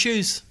got to wear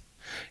shoes.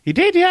 He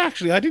did, yeah.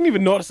 Actually, I didn't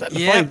even notice that in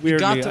the fight. Weirdly, he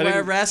got to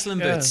wear wrestling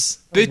boots,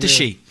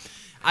 bootashi.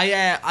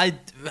 I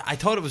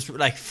thought it was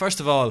like, first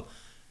of all,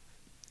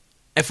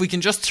 if we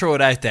can just throw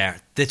it out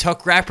there, they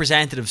took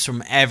representatives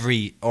from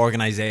every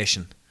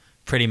organisation,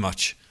 pretty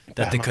much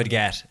that Bama. They could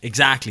get.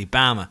 Exactly,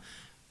 Bama.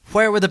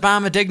 Where were the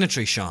Bama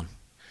dignitaries, Sean?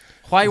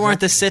 Why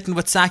weren't they sitting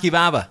with Saki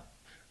Baba?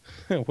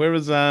 Where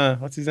was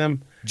what's his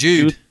name?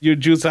 Jude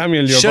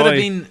Samuel. Your should boy. have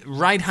been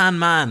right hand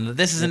man.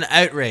 This is an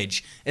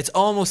outrage. It's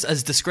almost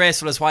as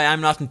disgraceful as why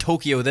I'm not in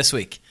Tokyo this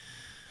week.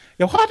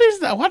 Yeah, what is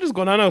that? What is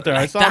going on out there?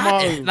 I saw them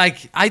all.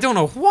 I don't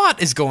know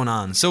what is going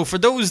on. So for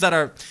those that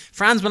are,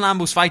 Franz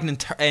Malambo's fighting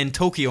in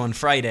Tokyo on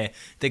Friday.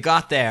 They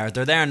got there.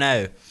 They're there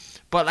now.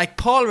 But like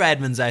Paul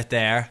Redmond's out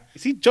there.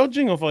 Is he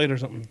judging a fight or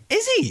something?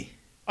 Is he?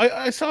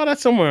 I saw that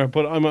somewhere,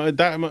 but I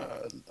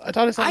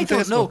thought I saw. I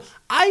don't know.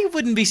 I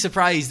wouldn't be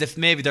surprised if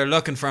maybe they're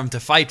looking for him to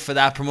fight for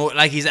that promote,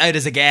 like he's out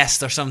as a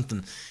guest or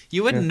something.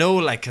 You wouldn't know,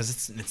 like,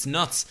 because it's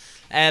nuts.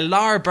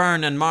 Lara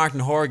Byrne and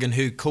Martin Horgan,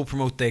 who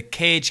co-promote the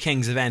Cage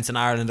Kings events in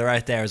Ireland, are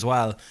out there as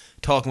well,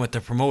 talking with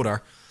the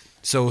promoter.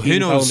 So who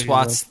knows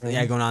what's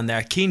going on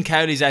there. Keane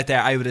Cowley's out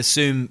there. I would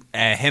assume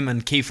him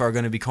and Kiefer are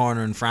going to be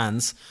cornering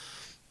Franz.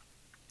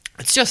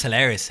 It's just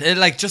hilarious.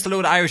 Like just a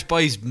load of Irish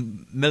boys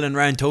milling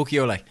around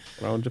Tokyo, like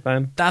around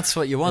Japan. That's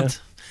what you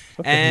want.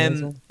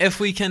 Yeah. If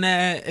we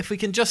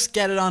can just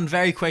get it on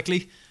very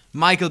quickly.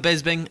 Michael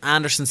Bisping,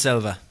 Anderson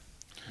Silva.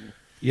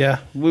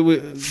 Yeah,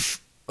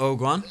 Oh,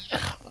 go on.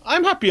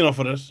 I'm happy enough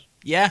with it.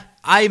 Yeah,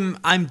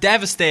 I'm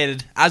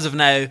devastated. As of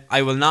now,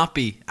 I will not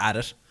be at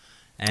it.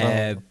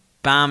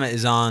 Bama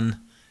is on.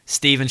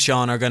 Steve and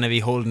Sean are going to be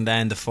holding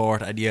down the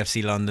fort at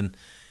UFC London.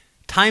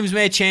 Times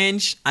may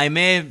change. I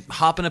may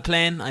hop in a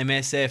plane. I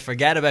may say,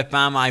 forget about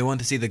Bama. I want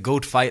to see the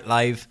GOAT fight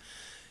live.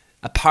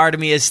 A part of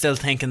me is still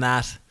thinking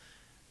that.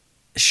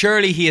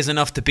 Surely he is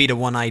enough to beat a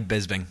one-eyed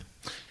Bisping.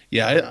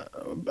 Yeah,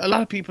 a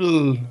lot of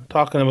people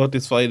talking about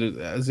this fight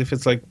as if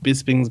it's like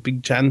Bisping's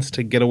big chance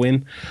to get a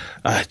win.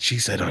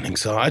 Jeez, I don't think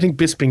so. I think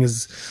Bisping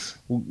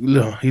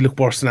he looked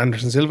worse than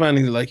Anderson Silva, and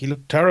he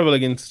looked terrible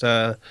against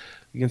Luke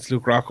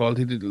Rockhold.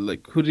 He did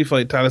who did he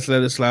fight? Talis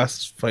Lettis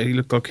last fight. He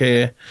looked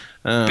okay.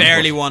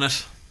 Barely won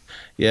it.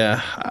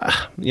 Yeah,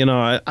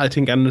 I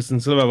think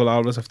Anderson Silva will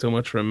always have too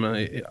much for him.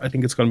 I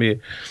think it's going to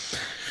be.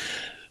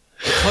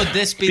 Could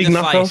this be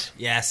the fight?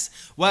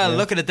 Yes. Well,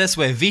 look at it this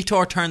way.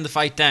 Vitor turned the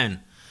fight down.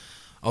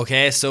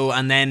 Okay, so,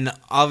 and then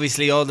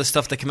obviously all the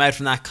stuff that came out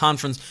from that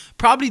conference.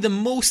 Probably the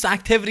most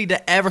activity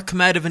to ever come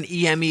out of an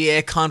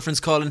EMEA conference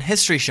call in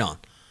history, Sean.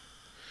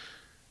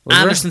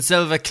 Anderson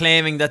Silva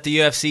claiming that the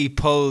UFC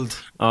pulled.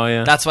 Oh,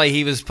 yeah. That's why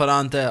he was put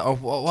on to, or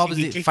what was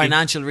it?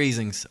 Financial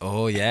reasons.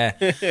 Oh, yeah.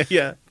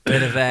 Yeah.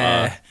 Bit of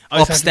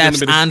up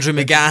steps Andrew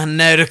McGahan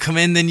now to come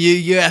in the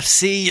new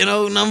UFC,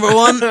 number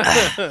one.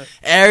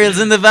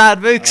 Ariel's in the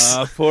bad books.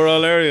 Poor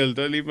old Ariel,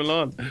 don't leave him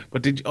alone.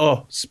 But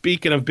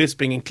speaking of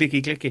Bisping and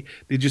clicky,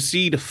 did you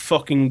see the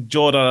fucking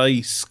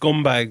Joe.ie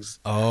scumbags?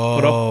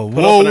 Oh,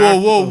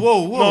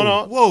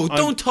 whoa,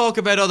 don't talk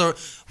about other.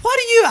 What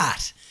are you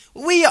at?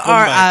 We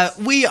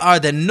are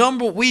the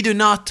number. We do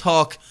not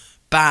talk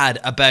bad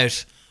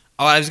about.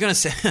 Oh, I was going to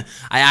say,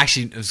 I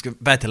was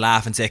about to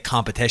laugh and say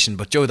competition,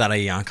 but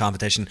Joe.ie on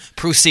competition.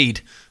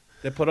 Proceed.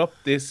 They put up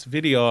this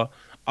video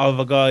of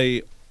a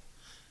guy,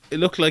 it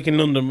looked like in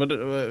London, but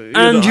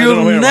and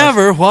you'll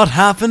never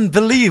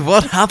believe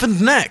what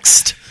happened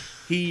next.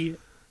 He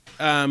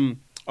was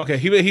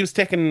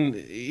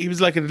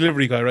like a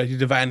delivery guy, right? He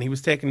had a van. He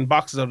was taking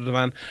boxes out of the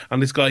van,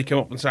 and this guy came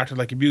up and started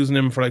abusing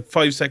him for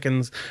 5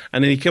 seconds,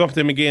 and then he came up to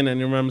him again,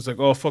 and he remembers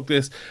oh, fuck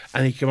this,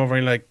 and he came over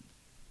and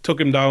took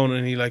him down,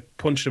 and he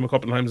punched him a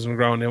couple of times on the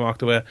ground, and they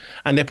walked away.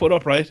 And they put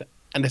up, right,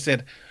 and they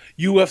said,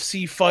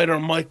 UFC fighter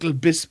Michael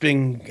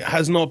Bisping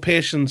has no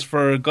patience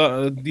for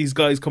these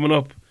guys coming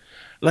up.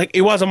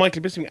 It wasn't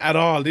Michael Bisping at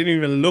all. It didn't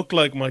even look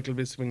like Michael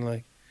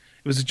Bisping.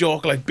 It was a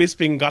joke.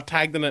 Bisping got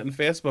tagged in it on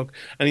Facebook,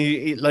 and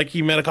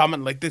he made a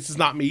comment this is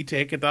not me,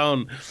 take it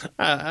down.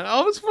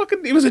 And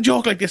it was a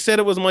joke. They said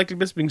it was Michael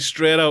Bisping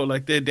straight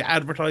out. They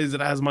advertised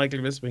it as Michael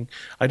Bisping.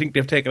 I think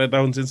they've taken it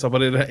down since,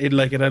 but it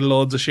had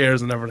loads of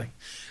shares and everything.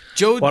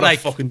 Joe, what a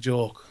fucking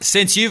joke.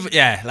 Since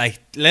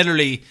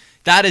literally,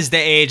 that is the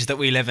age that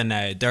we live in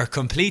now. They're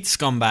complete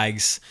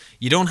scumbags.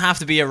 You don't have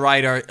to be a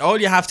writer.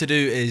 All you have to do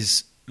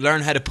is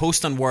learn how to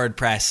post on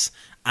WordPress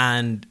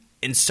and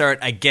insert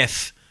a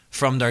GIF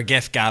from their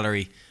GIF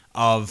gallery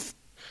of,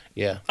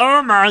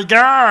 oh my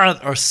God,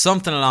 or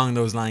something along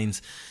those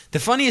lines. The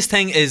funniest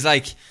thing is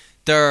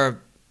their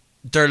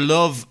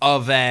love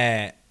of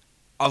Conor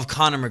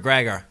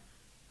McGregor,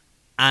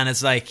 and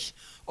it's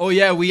oh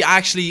yeah, we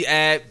actually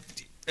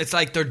it's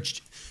they're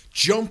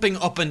jumping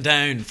up and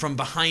down from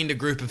behind a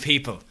group of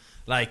people,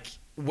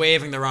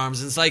 waving their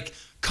arms, and it's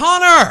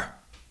Conor,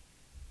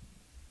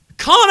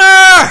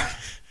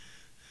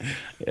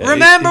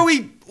 remember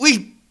we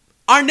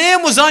our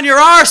name was on your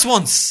arse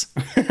once.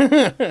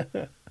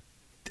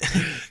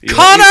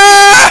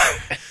 Conor!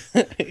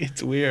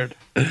 It's weird.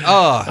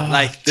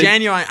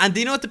 Genuine. And do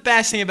you know what the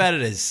best thing about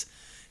it is?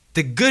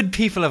 The good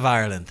people of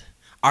Ireland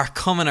are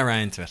coming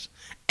around to it.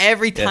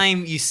 Every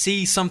time you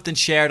see something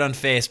shared on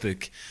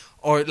Facebook,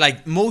 or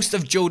most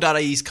of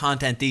Joe.ie's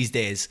content these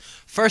days,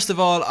 first of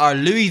all, are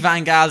Louis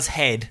Van Gaal's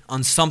head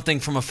on something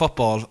from a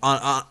football,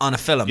 on a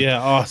film.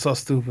 Yeah, so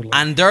stupid.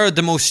 And they're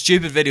the most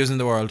stupid videos in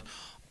the world.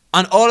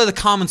 And all of the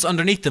comments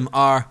underneath them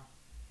are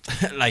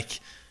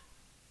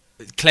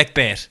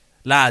clickbait.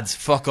 lads,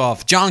 fuck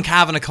off. John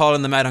Kavanagh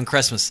calling them out on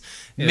Christmas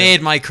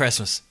made my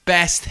Christmas.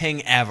 Best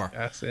thing ever.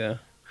 Yes, yeah.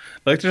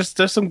 Like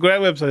there's some great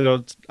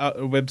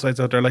websites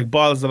out there, like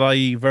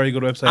Balls.ie, very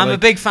good website. I'm a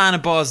big fan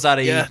of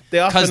Balls.ie. Yeah,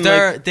 because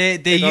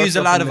they use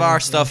a lot of our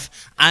stuff,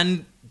 yeah.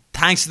 and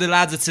thanks to the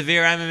lads at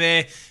Severe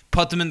MMA,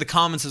 put them in the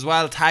comments as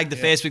well. Tag the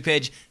Facebook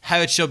page how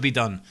it should be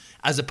done,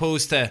 as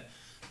opposed to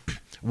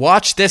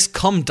watch this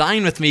come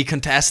dine with me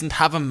contestant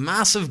have a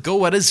massive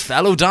go at his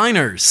fellow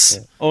diners.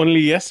 Yeah. Only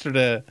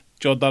yesterday,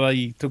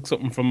 Joe.ie took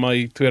something from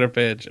my Twitter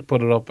page,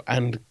 put it up,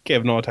 and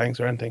gave no thanks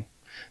or anything.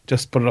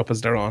 Just put it up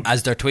as their own.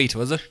 As their tweet,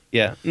 was it?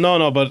 Yeah.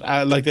 No, but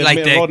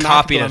they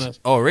copied it.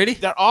 Oh, really?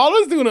 They're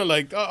always doing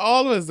it.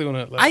 Always doing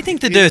it. I think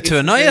they do it to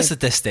annoy us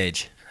at this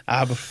stage.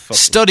 But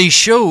study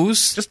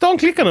shows. Just don't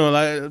click on them.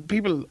 Like,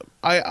 people,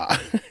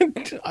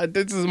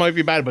 this might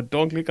be bad, but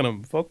don't click on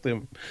them. Fuck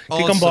them.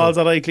 Click on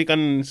Balls.ie, click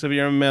on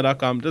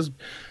SevereMMA.com. Just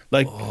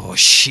like. Oh,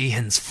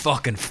 Sheehan's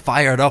fucking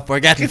fired up.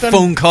 We're getting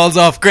phone calls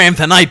off Graham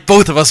tonight,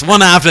 both of us,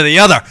 one after the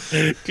other.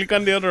 Click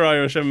on the other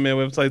Irish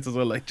MMA websites as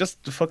well. Like,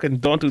 just fucking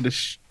don't do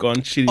this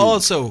gone shitty.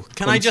 Also,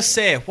 can I just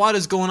say, what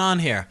is going on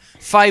here?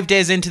 5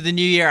 days into the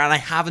new year, and I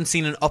haven't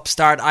seen an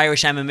upstart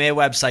Irish MMA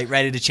website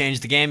ready to change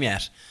the game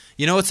yet.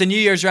 You know, it's a New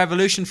Year's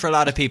revolution for a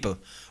lot of people.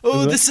 We're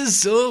on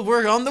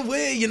the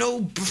way,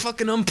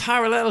 fucking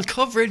unparalleled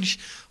coverage.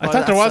 I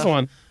thought there was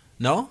one.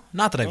 No,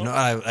 not that I've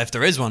known. If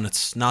there is one,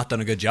 it's not done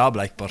a good job,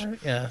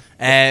 but...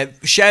 Yeah.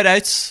 Shout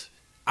outs,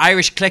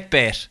 Irish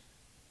Clickbait,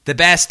 the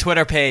best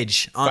Twitter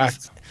page.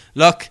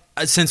 Look,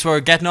 since we're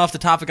getting off the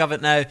topic of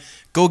it now,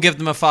 go give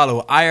them a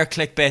follow,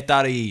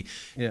 irclickbait.ie.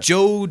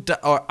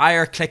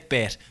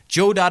 irclickbait.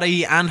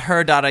 Joe.ie and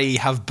her.ie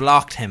have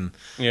blocked him.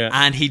 Yeah.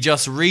 And he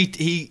just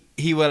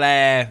he will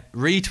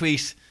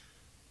retweet.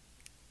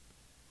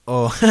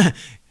 Oh,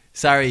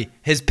 sorry,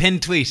 his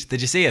pinned tweet.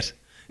 Did you see it?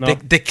 No.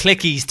 The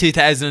Clickies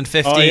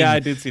 2015. Oh yeah, I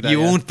did see that.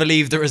 You won't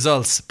believe the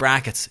results.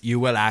 Brackets.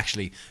 You will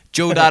actually.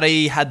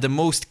 Joe.ie had the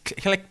most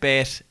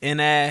clickbait in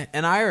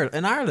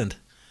Ireland.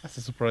 That's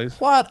a surprise.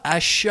 What a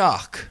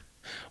shock.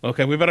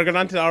 Okay, we better get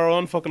on to our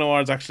own fucking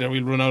awards. Actually, or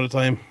we'll run out of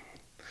time.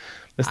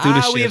 Let's do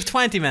this shit. We have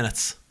 20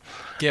 minutes,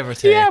 give or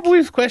take. Yeah, but we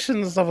have questions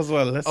and stuff as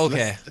well. Let's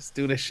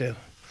do this shit.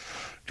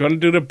 Do you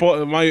want to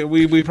do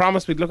we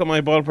promised we'd look at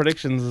my ball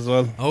predictions as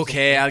well.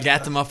 Okay, I'll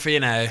get them up for you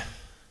now.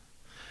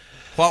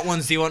 What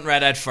ones do you want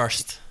read out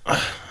first?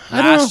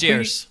 Last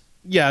year's.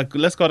 Yeah,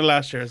 let's go to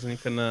last year's and you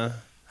can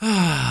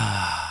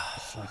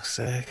fuck's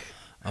sake.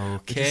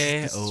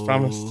 Okay, this is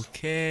promised.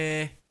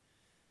 Okay.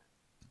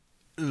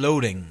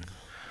 Loading.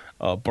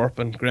 Oh,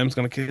 burping. Graham's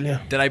gonna kill you.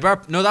 Did I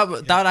burp? No,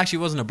 that actually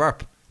wasn't a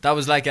burp. That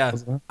was like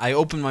I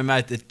opened my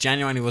mouth. It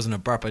genuinely wasn't a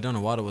burp. I don't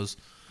know what it was.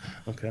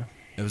 Okay.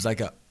 It was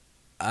like a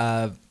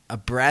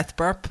breath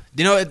burp.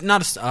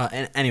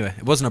 Anyway,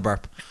 it wasn't a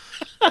burp.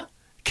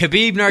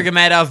 Khabib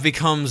Nurmagomedov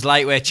becomes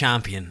lightweight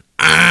champion.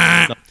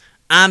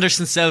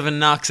 Anderson Silva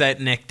knocks out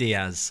Nick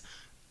Diaz.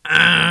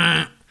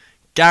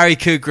 Gary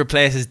Cook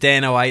replaces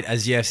Dana White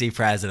as UFC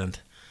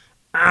president.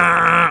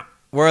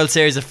 World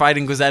Series of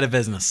Fighting goes out of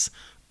business.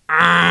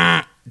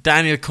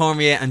 Daniel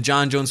Cormier and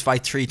John Jones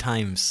fight 3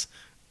 times.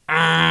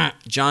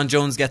 John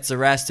Jones gets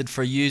arrested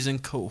for using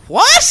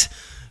what?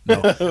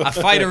 No. A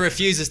fighter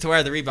refuses to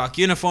wear the Reebok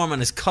uniform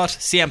and is cut.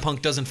 CM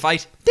Punk doesn't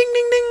fight. Ding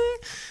ding ding.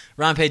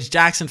 Rampage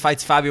Jackson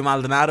fights Fabio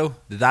Maldonado.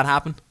 Did that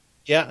happen?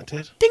 Yeah, it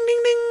did. Ding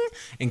ding ding.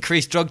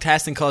 Increased drug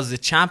testing causes a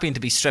champion to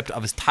be stripped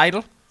of his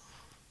title.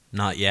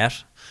 Not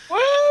yet.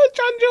 Well,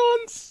 John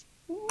Jones.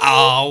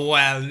 Oh,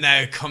 well,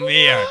 now, come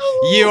here.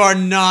 You are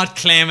not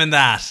claiming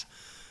that.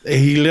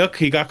 He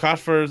got caught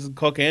for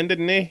cocaine,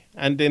 didn't he?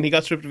 And then he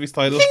got stripped of his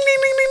title. Ding, ding,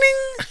 ding, ding,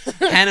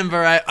 ding. Henan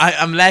Barao,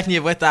 I'm letting you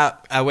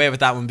away with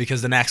that one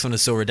because the next one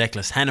is so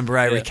ridiculous. Henan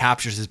Barao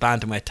recaptures his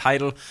bantamweight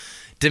title.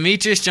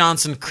 Demetrius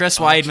Johnson, Chris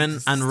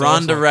Weidman, and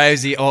Ronda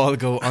Rousey all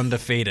go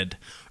undefeated.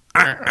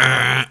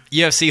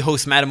 UFC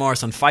hosts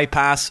Metamoris on Fight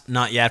Pass.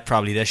 Not yet,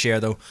 probably this year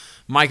though.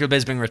 Michael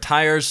Bisping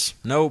retires.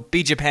 No.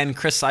 BJ Penn,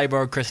 Chris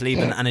Cyborg, Chris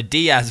Lieben, and a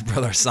Diaz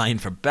brother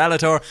signed for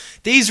Bellator.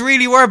 These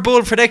really were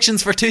bold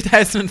predictions for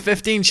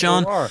 2015,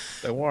 Sean.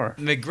 They were.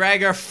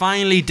 McGregor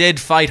finally did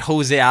fight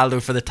Jose Aldo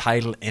for the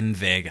title in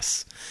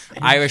Vegas.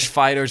 Irish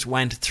fighters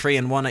went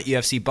 3-1 at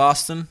UFC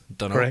Boston.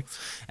 Don't know. Correct.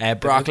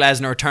 Brock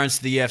Lesnar returns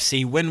to the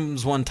UFC,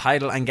 wins one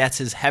title, and gets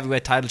his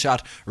heavyweight title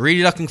shot.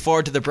 Really looking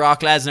forward to the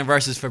Brock Lesnar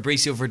versus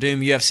Fabricio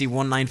Verdum UFC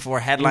 194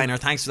 headliner.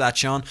 Thanks for that,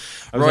 Sean.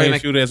 Rory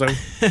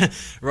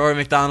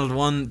McDonald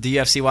won the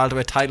UFC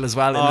welterweight title as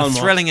well in a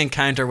thrilling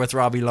encounter with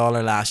Robbie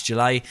Lawler last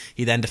July.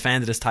 He then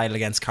defended his title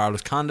against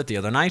Carlos Condit the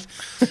other night.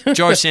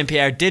 George St.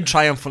 Pierre did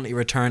triumphantly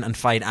return and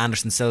fight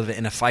Anderson Silva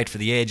in a fight for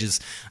the ages,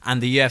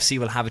 and the UFC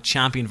will have a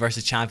champion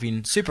versus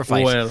champion super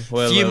fight. A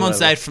few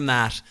months out from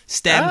that,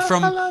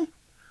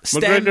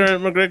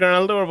 McGregor and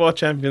Aldo were both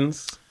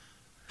champions.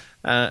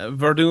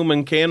 Verdum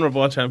and Kane were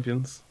both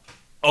champions.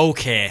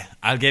 Okay,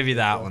 I'll give you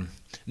that one.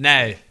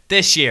 Now,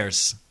 this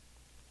year's.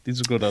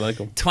 These are good, I like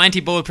them. 20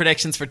 bold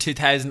predictions for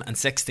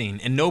 2016.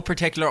 In no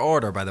particular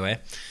order, by the way.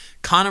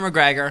 Conor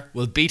McGregor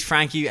will beat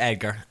Frankie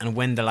Edgar and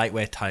win the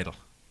lightweight title.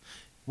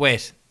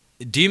 Wait,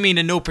 Do you mean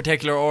in no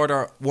particular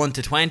order 1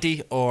 to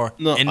 20, or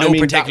No, in I no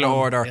mean particular that one,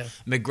 order yeah.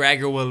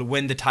 McGregor will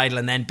win the title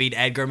and then beat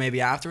Edgar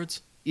maybe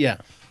afterwards? Yeah.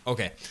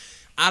 Okay.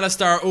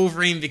 Alistair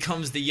Overeem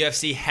becomes the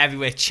UFC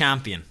heavyweight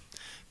champion.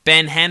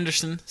 Ben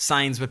Henderson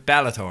signs with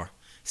Bellator.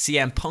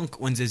 CM Punk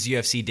wins his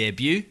UFC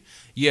debut.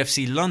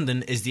 UFC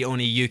London is the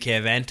only UK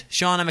event.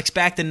 Sean, I'm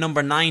expecting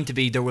number 9 to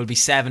be there will be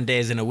 7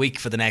 days in a week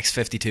for the next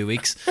 52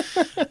 weeks.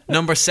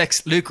 Number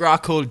 6, Luke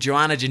Rockhold,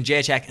 Joanna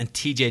Jędrzejczyk and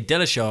TJ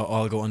Dillashaw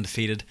all go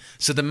undefeated.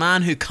 So the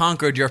man who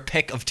conquered your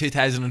pick of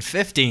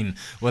 2015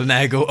 will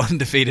now go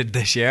undefeated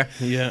this year.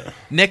 Yeah.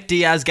 Nick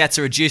Diaz gets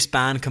a reduced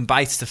ban, comes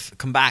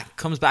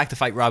back to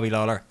fight Robbie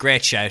Lawler.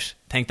 Great shout.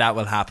 Think that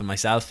will happen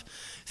myself.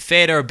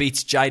 Fedor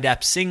beats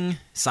Jaideep Singh,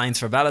 signs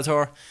for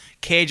Bellator.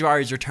 Cage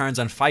Warriors returns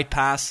on Fight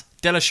Pass.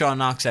 Dillashaw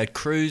knocks out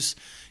Cruz.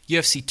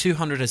 UFC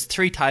 200 has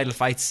 3 title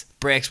fights,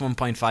 breaks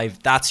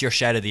 1.5. That's your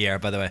shout of the year,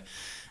 by the way.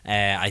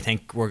 I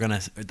think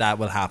that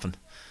will happen.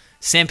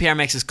 St. Pierre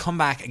makes his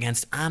comeback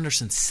against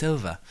Anderson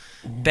Silva.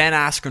 Ben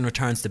Askren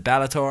returns to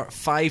Bellator.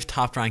 5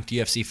 top-ranked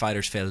UFC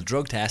fighters fail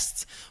drug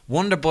tests.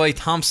 Wonderboy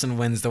Thompson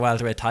wins the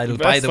welterweight title.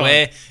 By the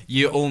way,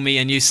 you owe me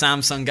a new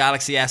Samsung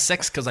Galaxy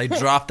S6 because I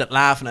dropped it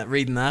laughing at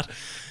reading that.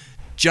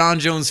 John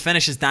Jones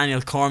finishes Daniel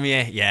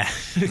Cormier. Yeah.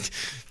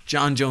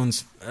 John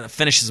Jones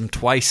finishes him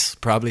twice,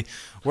 probably.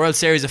 World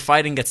Series of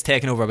Fighting gets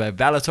taken over by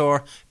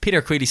Bellator.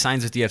 Peter Queally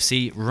signs with the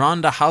UFC.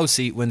 Ronda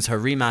Rousey wins her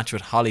rematch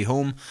with Holly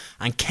Holm.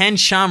 And Ken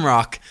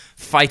Shamrock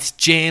fights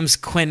James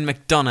Quinn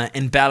McDonough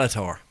in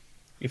Bellator.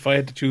 If I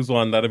had to choose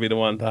one, that'd be the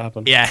one to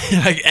happen. Yeah,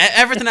 like,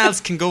 everything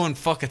else can go and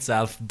fuck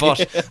itself,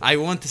 but I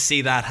want to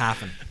see that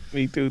happen.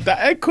 Me too.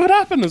 It could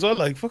happen as well.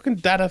 Like fucking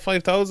Data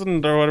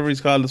 5000 or whatever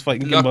he's called is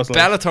fighting Look, Kim Boswell.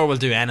 Bellator will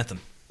do anything.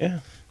 Yeah.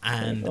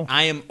 And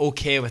I am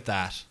okay with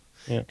that.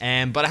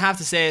 Yeah. But I have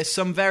to say,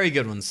 some very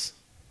good ones.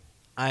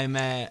 I'm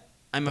a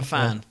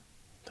fan.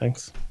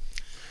 Thanks.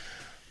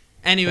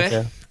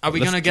 Anyway, are we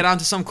going to get on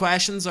to some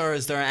questions, or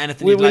is there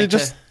anything We'll you'd like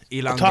just to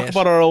elongate? talk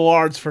about our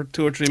awards for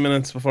 2 or 3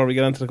 minutes before we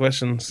get on to the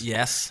questions.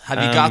 Yes.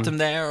 Have you got them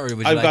there? Or would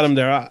you I've like... got them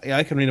there.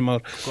 I can read them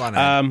out. Go on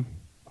ahead.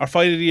 Our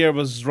fight of the year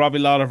was Robbie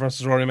Lawler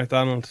versus Rory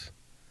McDonald.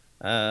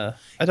 I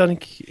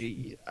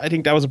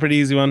think that was a pretty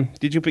easy one.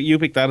 Did you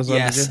pick that as well?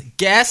 Yes. Did you?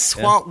 Guess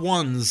what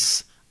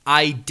ones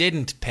I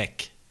didn't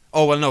pick.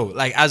 Oh well, no.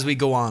 Like as we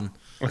go on.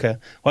 Okay.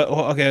 What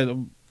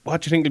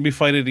do you think will be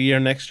fight of the year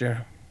next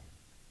year?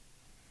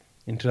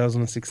 In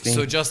 2016.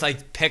 So just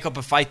like pick up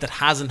a fight that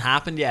hasn't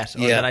happened yet,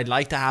 or that I'd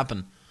like to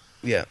happen.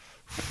 Yeah.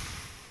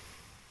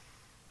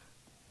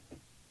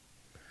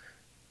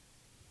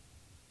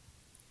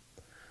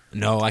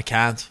 No, I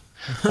can't.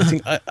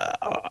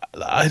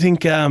 I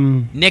think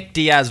Nick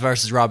Diaz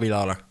versus Robbie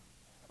Lawler.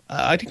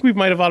 I think we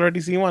might have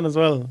already seen one as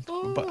well.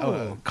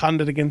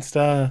 Condit against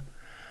Lawler.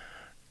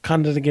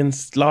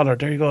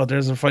 There you go.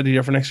 There's a fight of the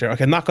year for next year.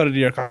 Okay, knockout of the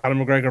year: Conor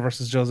McGregor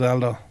versus Jose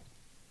Aldo.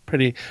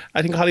 Pretty.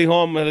 I think Holly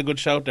Holm had a good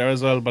shout there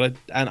as well. But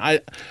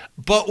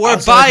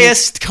we're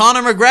biased.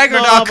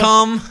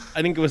 ConorMcGregor.com. No,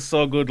 I think it was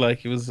so good.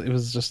 Like it was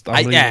just.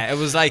 It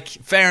was like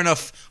fair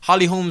enough.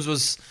 Holly Holmes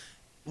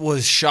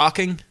was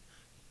shocking,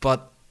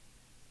 but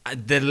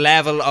the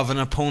level of an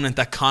opponent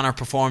that Conor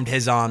performed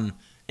his on,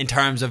 in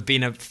terms of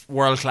being a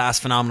world-class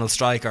phenomenal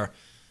striker,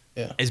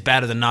 is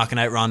better than knocking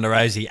out Ronda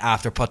Rousey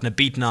after putting a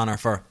beating on her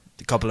for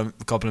a couple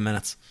of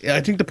minutes. Yeah,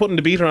 I think the putting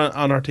the beater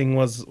on her thing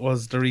was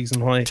the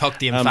reason why. Took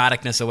the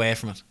emphaticness away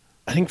from it.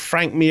 I think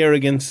Frank Mir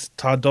against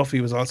Todd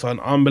Duffy was also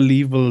an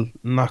unbelievable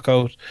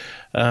knockout.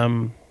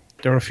 There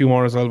were a few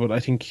more as well, but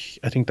I think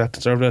that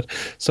deserved it.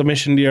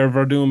 Submission the year: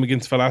 Verdum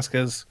against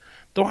Velasquez.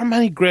 There weren't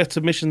many great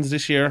submissions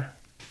this year,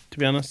 to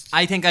be honest.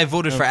 I think I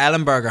voted for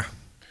Ellenberger.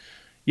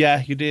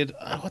 Yeah, you did.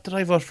 What did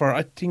I vote for?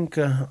 I think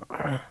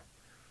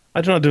I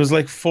don't know. There was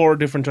like 4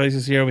 different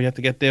choices here. We had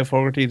to get Dave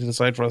Fogarty to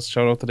decide for us.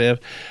 Shout out to Dave.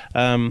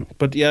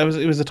 But yeah,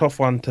 it was a tough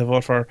one to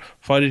vote for.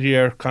 Fight of the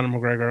year: Conor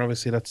McGregor.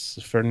 Obviously, that's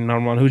a fairly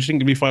normal one. Who do you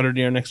think will be fight of the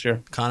year next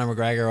year? Conor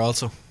McGregor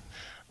also.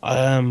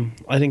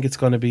 I think it's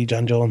going to be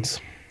John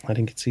Jones. I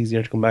think it's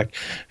easier to come back.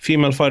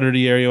 Female fighter of the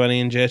year: Joanna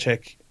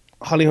Jędrzejczyk.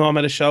 Holly Holm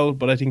had a shout,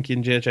 but I think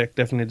Jędrzejczyk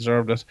definitely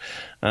deserved it.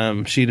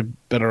 She had a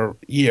better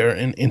year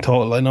in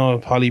total. I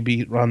know Holly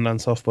beat Ronda and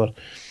stuff, but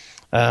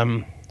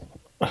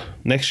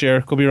next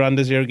year could be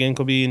Ronda's year again,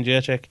 could be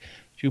Jędrzejczyk.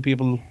 Few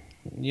people,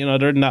 there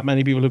aren't that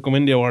many people who come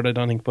in the award, I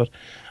don't think, but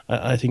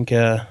I think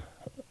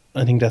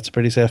that's a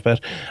pretty safe bet.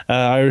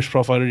 Irish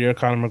Pro Fighter of the year: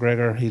 Conor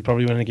McGregor. He's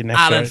probably winning again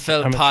next year. Alan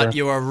Philpott,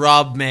 you were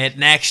robbed, mate.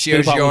 Next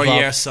year's your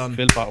year, son.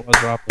 Philpott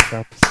was robbed.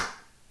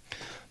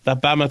 That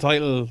Bama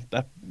title,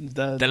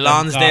 the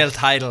Lonsdale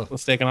title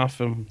was taken off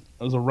him.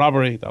 It was a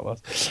robbery, that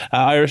was.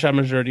 Irish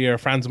Amateur of the year: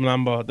 Franz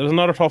Malambo. There was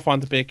another tough one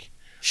to pick.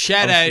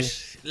 Shout out.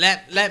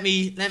 Let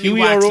me Huey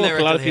wax O'Rourke,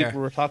 lyrical a lot of here.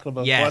 people were talking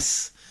about.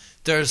 Yes.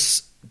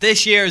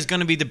 This year is going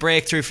to be the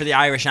breakthrough for the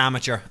Irish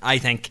amateur, I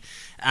think,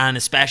 and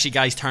especially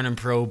guys turning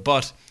pro.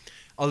 But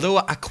although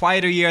a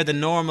quieter year than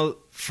normal,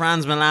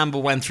 Franz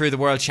Malambo went through the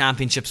World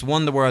Championships,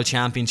 won the World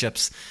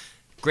Championships.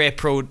 Great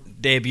pro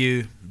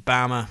debut,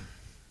 Bama.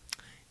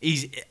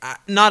 He's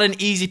not an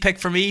easy pick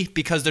for me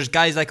because there's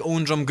guys like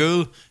Owen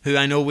Drumgoole, who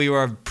I know we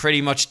were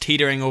pretty much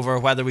teetering over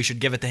whether we should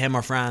give it to him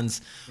or Franz.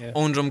 Yeah.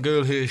 Owen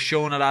Drumgoole, who's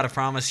shown a lot of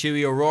promise.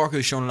 Hughie O'Rourke,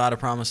 who's shown a lot of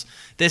promise.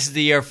 This is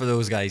the year for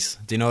those guys.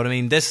 Do you know what I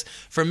mean? This,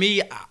 for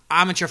me,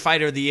 Amateur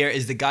Fighter of the Year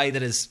is the guy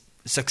that has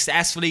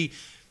successfully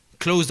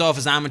closed off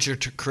his amateur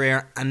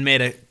career and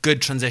made a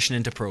good transition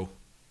into pro.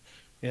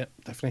 Yeah,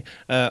 definitely.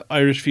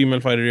 Irish Female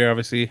Fighter of the Year,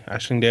 obviously,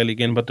 Aisling Daly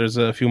again, but there's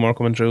a few more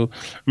coming through.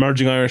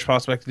 Emerging Irish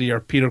Prospect of the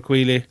Year, Peter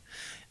Queally.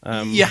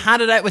 You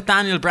had it out with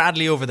Daniel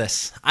Bradley over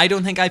this. I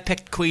don't think I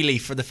picked Queally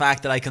for the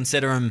fact that I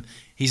consider him,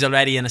 he's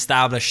already an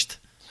established.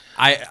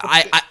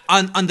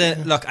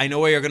 Look, I know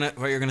what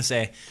you're gonna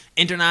say.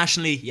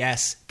 Internationally,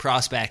 yes,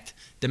 prospect.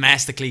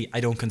 Domestically, I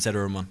don't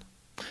consider him one.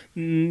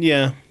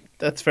 Yeah.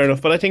 That's fair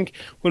enough, but I think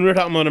when we're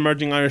talking about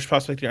emerging Irish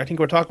prospect here, I think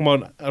we're talking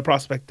about a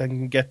prospect that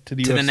can get to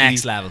the UFC. The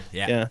next level.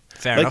 Yeah.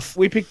 Fair enough.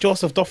 We picked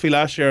Joseph Duffy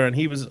last year, and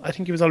I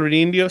think he was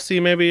already in the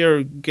UFC maybe,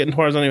 or getting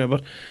towards anyway.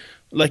 But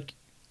like,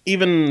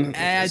 even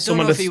I don't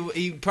know if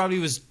he probably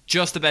was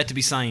just about to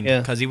be signed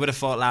because he would have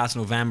fought last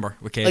November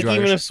with Cage Irish.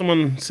 Even if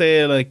someone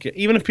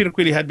even if Peter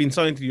Queally had been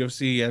signed to the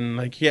UFC and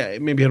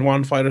maybe had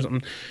one fight or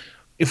something,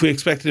 if we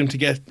expected him to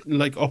get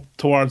up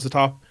towards the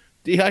top,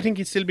 I think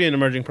he'd still be an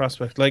emerging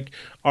prospect.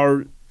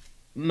 Our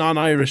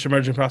non-Irish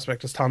emerging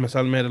prospect is Thomas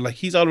Almeida.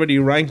 He's already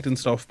ranked and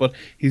stuff, but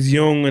he's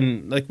young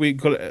and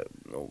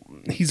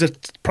he's a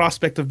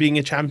prospect of being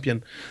a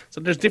champion. So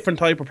there's different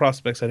type of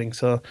prospects, I think.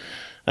 So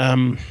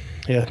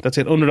that's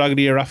it. Underdog of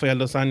the Year, Rafael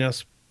Dos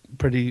Anjos,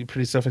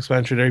 pretty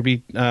self-explanatory there. He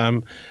beat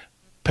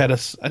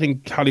Pettis. I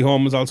think Holly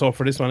Holm was also up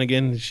for this one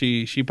again.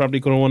 She probably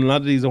could have won a lot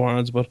of these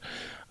awards, but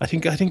I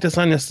think Dos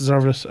Anjos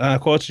deserved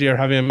it. Coach of the Year,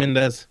 Javier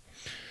Mendez,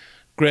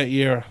 great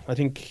year. I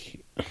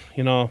think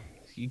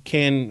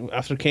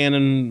after Kane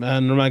and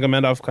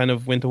Nurmagomedov kind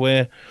of went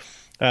away,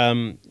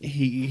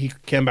 he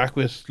came back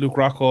with Luke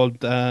Rockhold,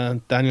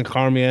 Daniel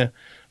Cormier,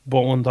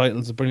 both won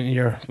titles. A brilliant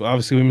year.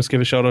 Obviously, we must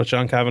give a shout out to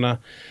John Kavanagh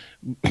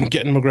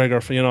getting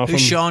McGregor.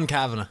 Who's Sean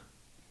Kavanagh?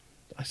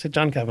 I said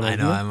John Kavanagh. I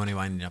know. I'm only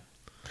winding up.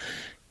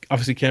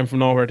 Obviously came from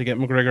nowhere to get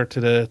McGregor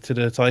to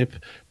the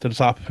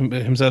top.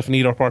 Himself and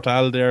Ido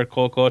Portal, their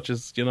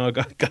co-coaches, got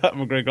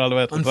McGregor all the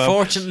way to the top.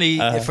 Unfortunately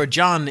for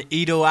John,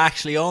 Ido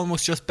actually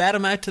almost just bet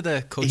him out to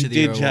the Coach of the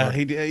Year award.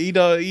 He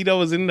did. Ido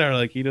was in there.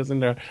 Ido's in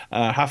there.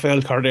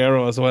 Rafael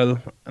Cordero as well,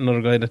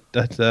 another guy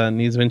that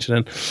needs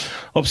mentioning.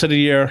 Upset of the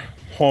Year,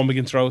 Holm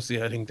against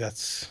Rousey. I think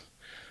that's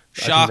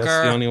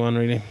the only one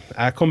really.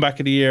 Comeback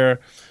of the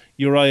Year,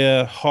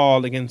 Uriah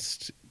Hall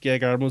against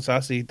Gegard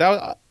Mousasi.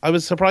 I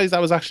was surprised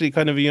that was actually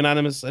kind of a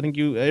unanimous. I think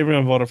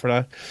everyone voted for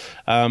that.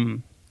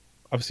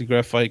 Obviously,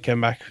 great fight,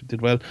 came back,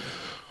 did well.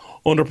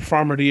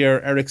 Underperformer of the Year,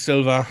 Eric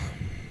Silva,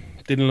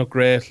 didn't look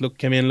great.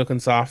 Came in looking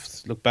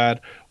soft, looked bad.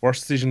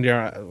 Worst decision of the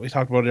year, we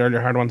talked about it earlier.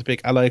 Hard one to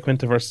pick. Ally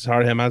Quinta versus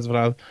Jorge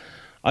Masvidal.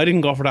 I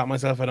didn't go for that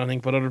myself, I don't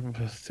think, but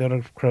the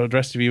other crowd,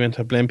 rest of you went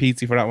to blame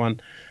Pizzi for that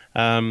one.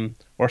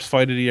 Worst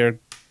fight of the year,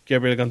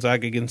 Gabriel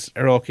Gonzaga against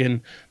Errol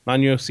Kinn.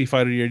 Non-UFC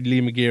fight of the year,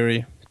 Lee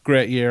McGeary.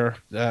 Great year.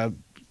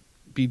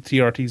 Beat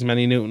TRT's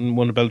Manny Newton,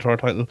 won the Bellator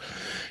title.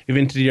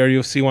 Event of the year,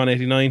 UFC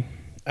 189.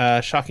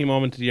 Shocking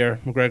moment of the year,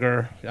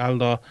 McGregor,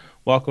 Aldo.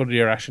 Walkout of the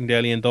year, Aisling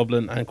Daly in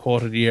Dublin. And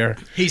quote of the year.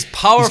 He's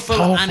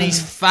powerful and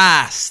he's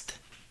fast.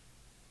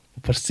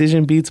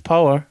 Precision beats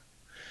power,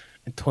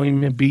 and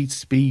time beats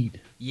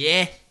speed.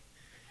 Yeah.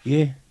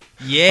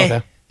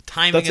 Okay.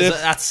 Timing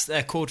that's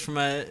a quote from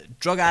a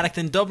drug addict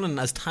in Dublin,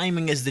 as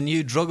timing is the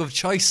new drug of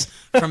choice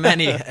for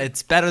many.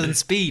 It's better than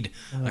speed,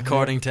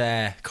 according to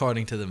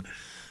them.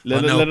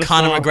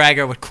 Conor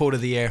McGregor with quote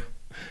of the year.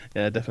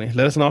 Yeah, definitely.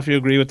 Let us know if you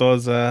agree with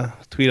those.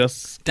 Tweet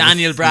us.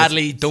 Daniel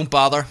Bradley, don't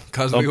bother,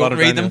 because we won't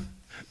read them.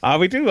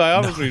 We do. I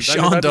always read.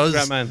 Sean does.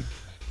 Great man.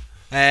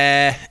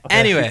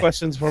 Anyway, few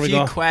questions before we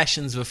go.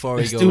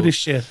 Let's do this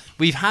shit.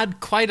 We've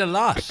had quite a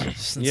lot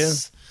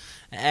since.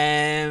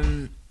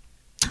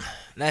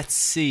 Let's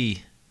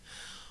see.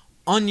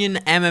 Onion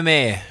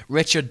MMA,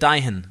 Richard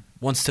Dyhan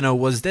wants to know,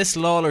 was this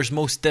Lawler's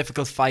most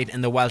difficult fight in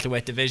the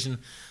welterweight division?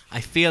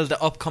 I feel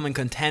the upcoming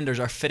contenders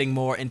are fitting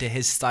more into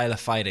his style of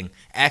fighting.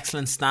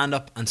 Excellent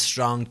stand-up and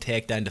strong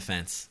takedown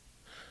defence.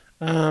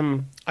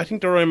 I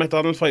think the Roy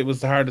McDonald fight was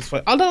the hardest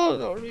fight.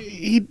 Although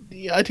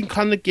I think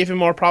Condit gave him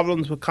more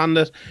problems with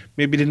Condit.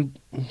 Maybe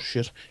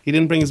he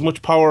didn't bring as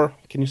much power.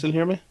 Can you still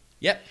hear me?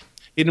 Yep.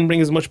 He didn't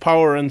bring as much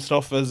power and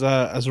stuff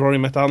as Rory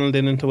McDonald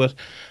did into it.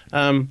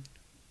 A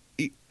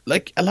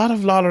lot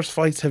of Lawler's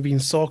fights have been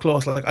so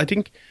close. I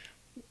think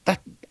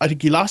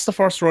he lost the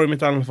first Rory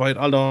McDonald fight,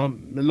 although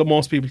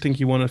most people think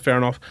he won it. Fair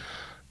enough.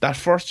 That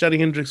first Johnny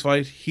Hendricks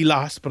fight, he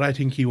lost, but I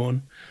think he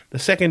won. The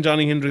second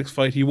Johnny Hendricks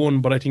fight, he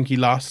won, but I think he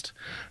lost.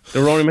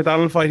 The Rory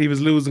McDonald fight, he was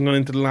losing going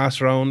into the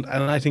last round,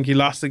 and I think he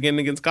lost again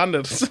against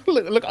Condit.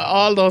 Look at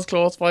all those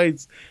close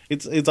fights.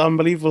 It's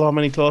unbelievable how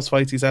many close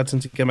fights he's had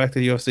since he came back to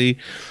the UFC.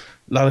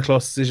 A lot of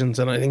close decisions,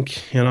 and I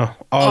think,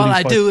 all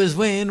I do is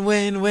win,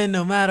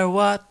 no matter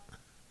what.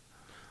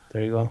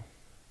 There you go.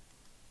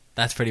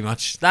 That's pretty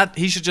much that.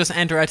 He should just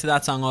enter out to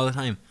that song all the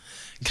time.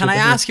 Can I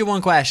ask you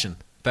one question?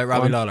 about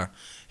Robbie Lawler.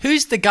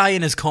 Who's the guy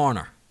in his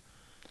corner?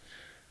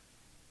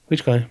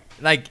 Which guy?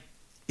 Like,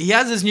 he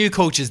has his new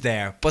coaches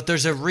there, but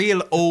there's a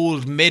real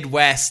old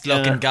Midwest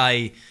looking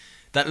guy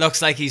that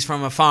looks like he's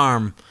from a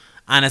farm,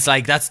 and it's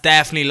like that's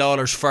definitely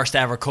Lawler's first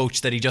ever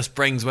coach that he just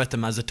brings with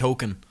him as a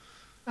token.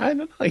 I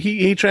don't know.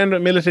 He trained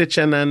with Militic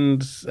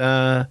and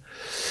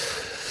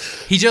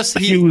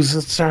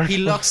he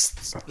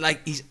looks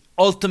like he's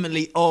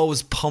ultimately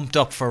always pumped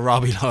up for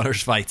Robbie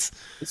Lawler's fights.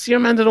 Is he a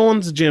man that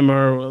owns a gym,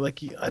 or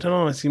like, I don't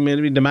know, is he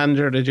maybe the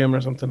manager of the gym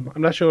or something?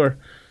 I'm not sure.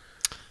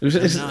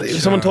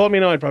 If someone told me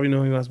now, I'd probably know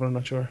who he was, but I'm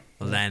not sure.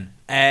 Well then,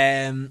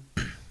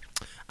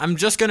 I'm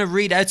just going to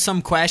read out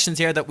some questions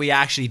here that we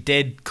actually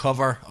did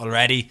cover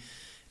already.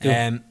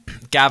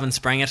 Gavin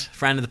Springett,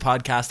 friend of the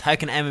podcast: how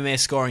can MMA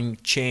scoring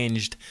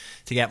changed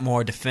to get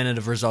more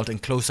definitive result in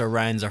closer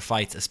rounds or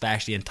fights,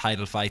 especially in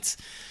title fights?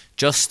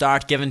 Just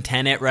start giving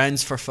 10-8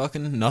 rounds for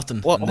fucking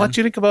nothing. What do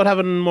you think about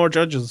having more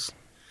judges?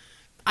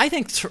 I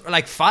think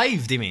like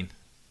 5. Do you mean?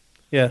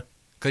 Yeah,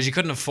 because you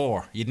couldn't have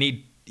 4.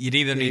 You'd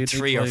either need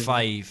 3 or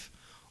 5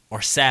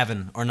 or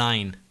 7 or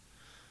 9.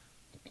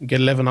 Get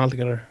 11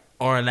 altogether.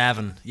 Or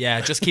 11. Yeah,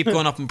 just keep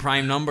going up in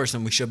prime numbers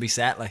and we should be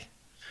set. Like,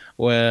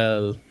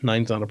 well,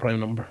 9's not a prime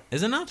number.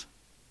 Is it not?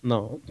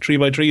 No, 3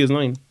 by 3 is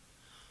 9.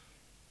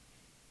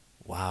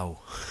 Wow.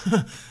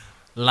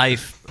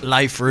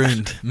 Life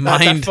ruined.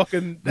 Mind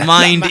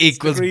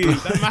equals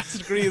that maths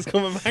degree is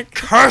coming back.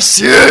 Curse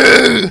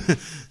you.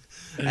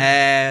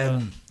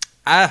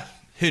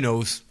 Who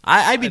knows?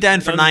 I'd be down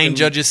for 9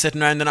 judges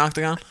sitting around an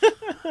octagon.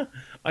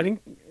 I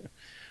think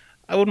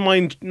I wouldn't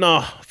mind.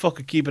 No, fuck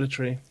it, keep it at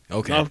 3.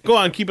 Okay. No, go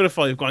on, keep it at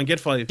 5. Go on, get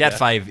 5. Get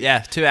 5. Yeah,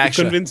 2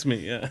 extra. Convince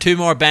me. Yeah. 2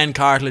 more Ben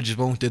cartilages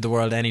won't do the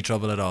world any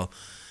trouble at all.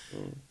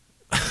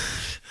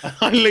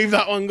 I'll leave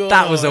that one go.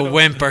 That was a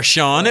whimper,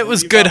 Sean. It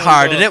was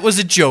good-hearted. It was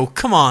a joke.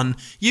 Come on.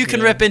 You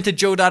can rip into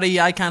Joe.e.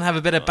 I can't have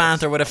a bit of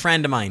banter with a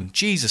friend of mine.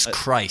 Jesus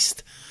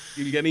Christ.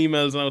 You'll get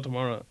emails now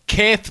tomorrow.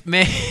 Cape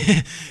May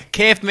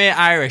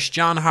Irish,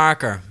 John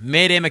Harker.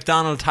 Mayday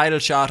McDonald title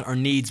shot or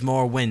needs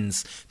more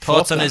wins?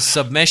 Thoughts on his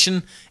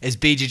submission? Is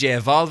BJJ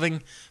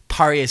evolving?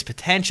 Poirier's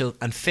potential?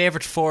 And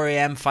favourite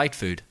 4am fight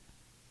food?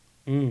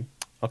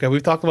 Okay,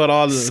 we've talked about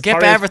all the...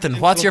 Skip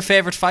everything. What's your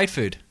favourite fight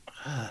food?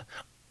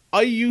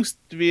 I used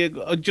to be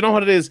do you know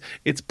what it is?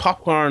 It's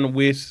popcorn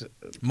with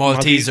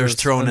Maltesers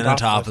thrown in on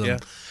top of them. Yeah.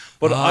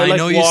 But I like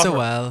know water. you so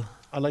well.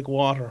 I like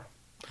water.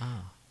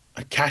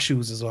 And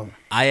cashews as well.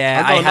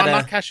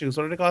 Not cashews.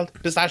 What are they called?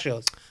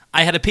 Pistachios.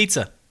 I had a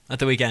pizza at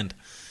the weekend.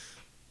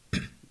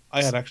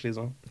 I had actually as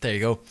well. There you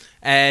go.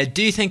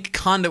 Do you think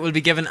Condit will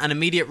be given an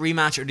immediate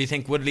rematch, or do you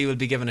think Woodley will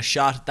be given a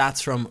shot? That's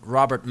from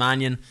Robert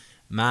Mannion.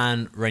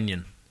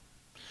 Runyon.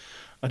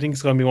 I think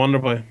it's going to be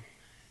Wonderboy.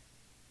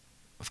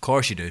 Of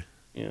course you do.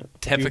 Yeah.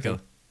 Typical.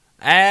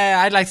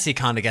 I'd like to see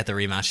Condit get the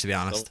rematch, to be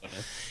honest.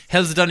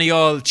 Hills of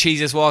Donegal,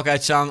 cheesiest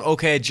walkout song.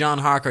 Okay, John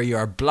Harker, you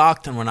are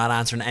blocked and we're not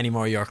answering any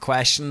more of your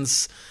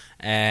questions.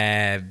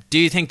 Do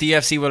you think the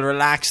UFC will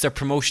relax their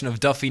promotion of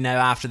Duffy now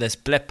after this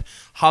blip?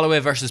 Holloway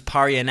versus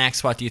Poirier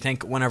next. What do you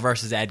think? Winner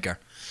versus Edgar.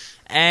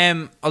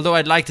 Although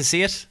I'd like to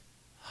see it.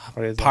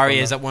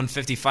 Poirier is at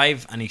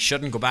 155 and he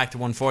shouldn't go back to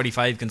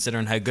 145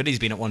 considering how good he's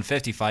been at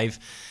 155.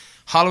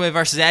 Holloway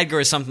versus Edgar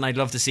is something I'd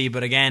love to see,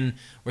 but again,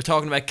 we're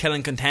talking about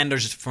killing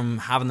contenders from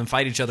having them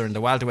fight each other in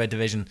the welterweight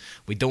division.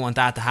 We don't want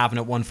that to happen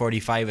at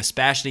 145,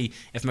 especially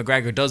if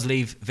McGregor does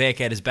leave,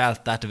 vacate his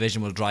belt. That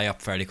division will dry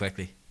up fairly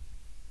quickly.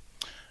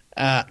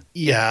 I'd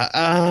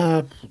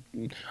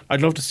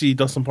love to see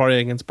Dustin Poirier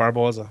against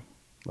Barboza.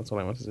 That's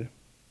what I want to see.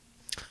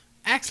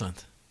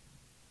 Excellent.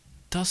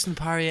 Dustin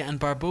Poirier and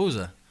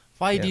Barboza.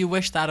 Why do you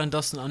wish that on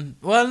Dustin?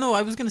 Well, no,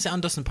 I was going to say on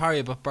Dustin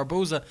Poirier, but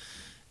Barboza,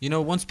 you know,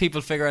 once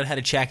people figure out how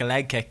to check a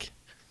leg kick.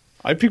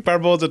 I pick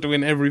Barboza to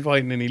win every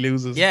fight and then he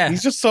loses. Yeah.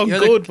 He's just so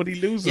good, but he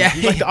loses. Yeah.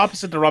 He's like the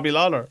opposite of Robbie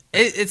Lawler.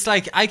 It's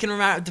like, I can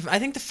remember, I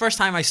think the first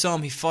time I saw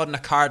him, he fought in a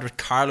card with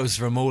Carlos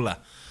Vermola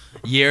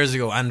years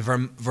ago, and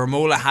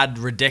Vermola had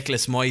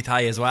ridiculous Muay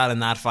Thai as well in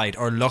that fight,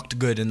 or looked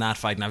good in that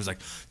fight, and I was like,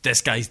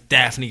 this guy's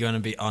definitely going to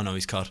be... Oh no,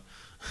 he's cut.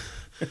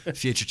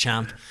 Future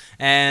champ.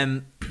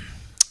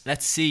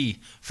 Let's see.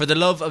 For the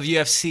love of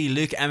UFC,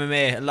 Luke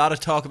MMA, a lot of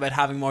talk about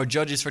having more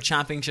judges for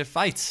championship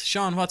fights.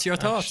 Sean, what's your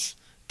thoughts?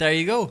 There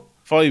you go.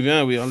 5,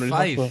 yeah, we already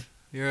talked about.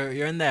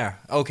 You're in there.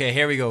 Okay,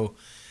 here we go.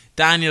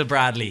 Daniel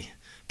Bradley,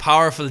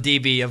 powerful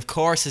DB. Of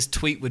course his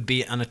tweet would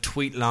be on a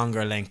tweet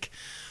longer link.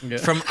 Yeah.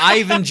 From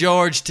Ivan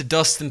George to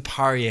Dustin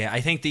Poirier, I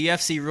think the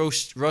UFC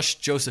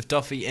rushed Joseph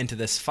Duffy into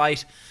this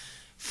fight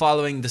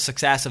following the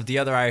success of the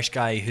other Irish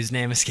guy whose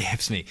name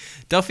escapes me.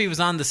 Duffy was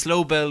on the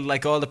slow build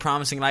like all the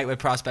promising lightweight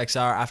prospects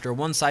are. After a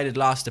one-sided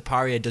loss to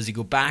Poirier, does he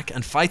go back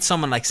and fight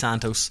someone like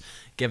Santos,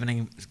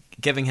 giving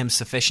him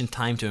sufficient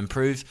time to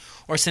improve?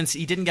 Or since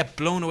he didn't get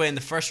blown away in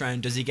the first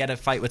round, does he get a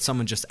fight with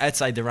someone just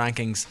outside the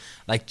rankings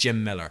like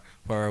Jim Miller,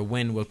 where a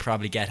win will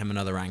probably get him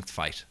another ranked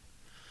fight?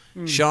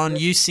 Sean,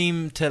 you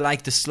seem to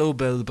like the slow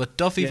build, but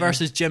Duffy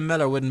versus Jim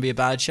Miller wouldn't be a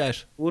bad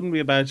shout. Wouldn't be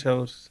a bad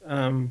shout.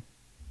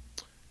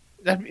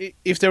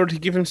 if they were to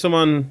give him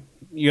someone,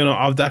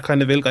 of that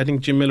kind of ilk, I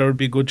think Jim Miller would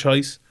be a good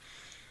choice.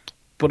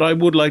 But I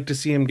would like to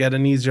see him get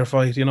an easier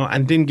fight,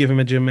 and then give him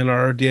a Jim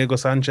Miller or Diego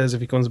Sanchez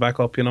if he comes back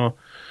up,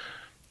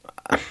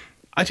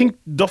 I think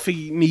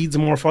Duffy needs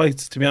more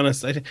fights, to be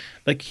honest. I think,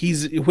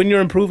 when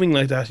you're improving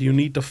like that, you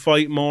need to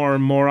fight more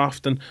and more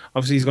often.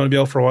 Obviously, he's going to be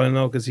out for a while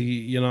now because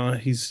he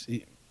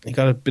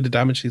got a bit of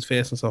damage to his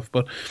face and stuff.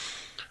 But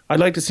I'd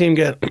like to see him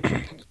get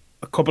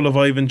a couple of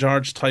Ivan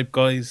George type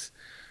guys,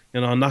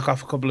 knock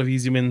off a couple of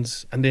easy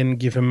wins, and then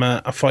give him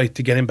a fight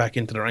to get him back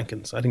into the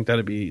rankings. I think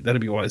that'd be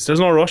wise.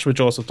 There's no rush with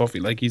Joseph Duffy.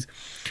 Like he's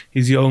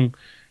young.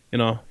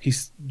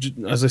 He's,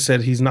 as I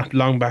said, he's not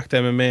long back to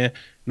MMA,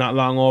 not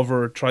long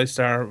over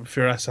TriStar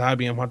Firas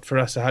Zahabi, and what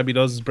Firas Zahabi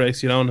does is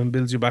breaks you down and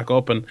builds you back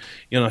up, and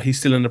he's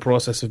still in the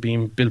process of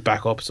being built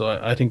back up. So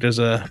I think there's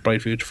a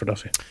bright future for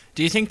Duffy.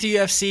 Do you think the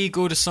UFC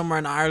go to somewhere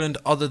in Ireland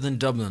other than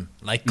Dublin,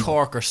 like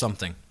Cork or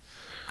something?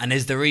 And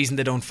is the reason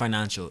they don't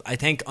financial? I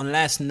think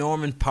unless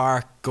Norman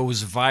Park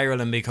goes viral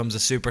and becomes a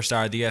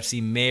superstar, the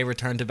UFC may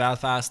return to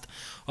Belfast.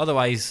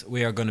 Otherwise,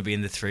 we are going to be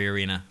in the 3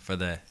 Arena for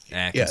the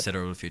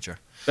considerable future.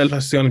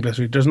 Belfast is the only place.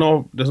 There's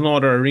no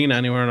other arena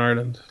anywhere in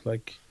Ireland.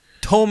 Like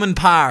Thomond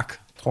Park.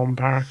 Thomond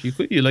Park. You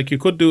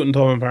could do it in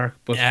Thomond Park,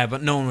 but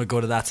but no one would go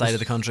to that side of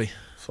the country.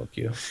 Fuck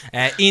you.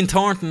 Ian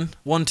Thornton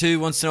 1-2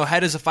 wants to know, how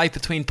does a fight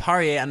between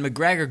Poirier and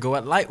McGregor go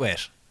at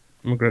lightweight?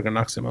 McGregor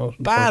knocks him out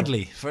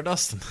badly for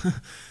Dustin.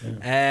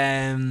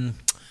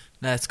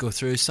 Let's go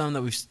through some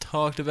that we've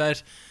talked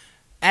about.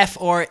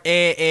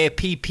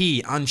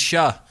 FRAAPP on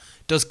Shaw.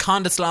 Does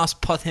Condit's loss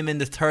put him in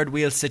the third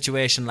wheel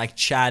situation like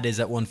Chad is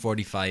at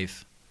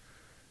 145?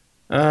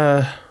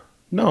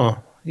 No.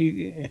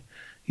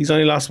 He's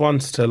only lost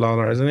once to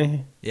Lawler, hasn't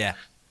he? Yeah.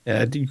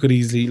 Yeah, you could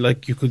easily,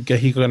 he could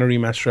get a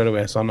rematch straight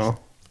away, so no.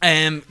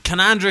 Can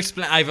Andrew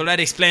explain? I've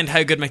already explained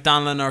how good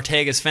McDonald and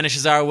Ortega's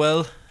finishes are,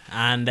 Will.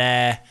 And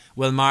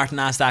Will Martin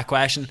asked that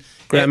question.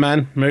 Great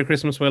man. Merry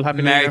Christmas, Will. Happy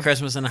New Year. Merry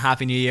Christmas and a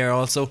Happy New Year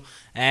also.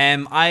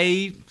 Am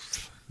I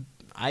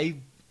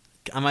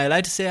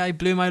allowed to say I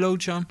blew my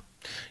load, Sean?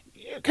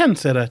 You can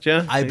say that,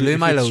 yeah. I blew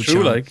my load,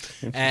 true,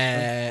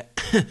 Sean.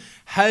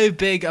 How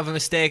big of a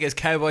mistake is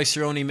Cowboy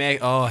Cerrone make?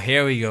 Oh,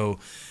 here we go.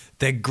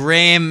 The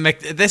Graham...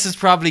 This is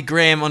probably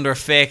Graham under a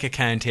fake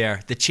account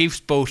here. The Chiefs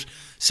boat.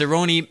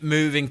 Cerrone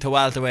moving to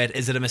welterweight.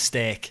 Is it a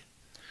mistake?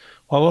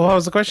 What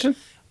was the question?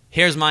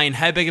 Here's mine.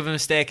 How big of a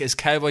mistake is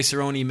Cowboy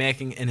Cerrone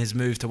making in his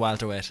move to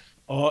welterweight?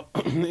 Oh,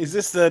 is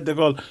this the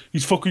goal?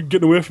 He's fucking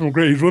getting away from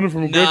McGregor. He's running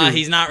from McGregor. No,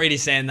 he's not really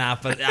saying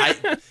that, but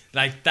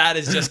that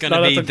is just going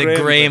to be the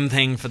Graham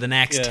thing for the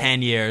next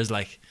 10 years.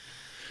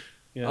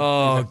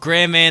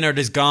 Graham Maynard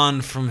is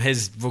gone from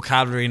his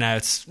vocabulary now.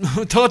 It's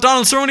thought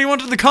Donald Cerrone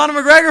wanted the Conor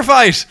McGregor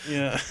fight.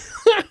 Yeah.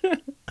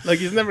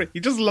 He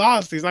just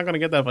lost. He's not going to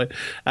get that fight.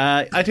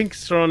 I think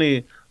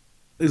Cerrone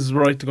is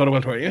right to go to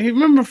welterweight. You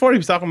remember before he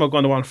was talking about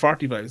going to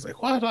 145? He's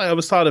like, what? I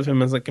always thought of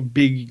him as like a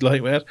big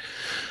lightweight.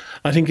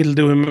 I think it'll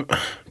do him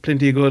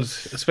plenty of good,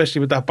 especially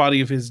with that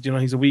body of his.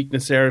 He's a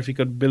weakness there. If he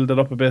could build it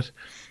up a bit,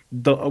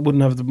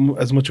 wouldn't have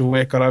as much of a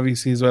weight cut,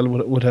 obviously, as well,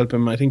 would help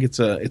him. I think it's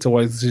a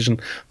wise decision.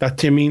 That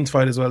Tim Means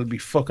fight as well would be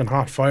fucking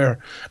hot fire.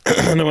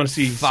 And I want to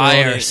see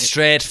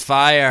straight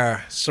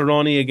fire.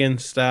 Cerrone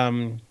against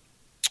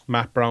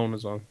Matt Brown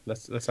as well.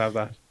 Let's have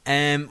that.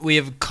 We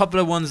have a couple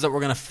of ones that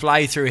we're going to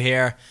fly through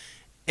here.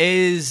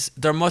 Is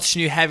there much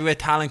new heavyweight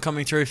talent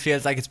coming through? It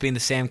feels like it's been the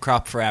same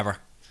crop forever.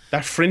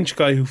 That French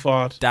guy who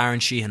fought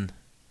Darren Sheehan.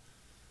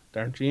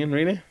 Darren Sheehan,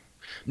 really?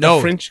 No,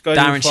 French guy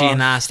Darren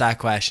Sheehan asked that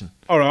question.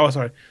 Oh,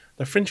 sorry.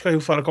 The French guy who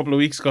fought a couple of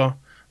weeks ago,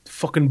 the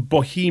fucking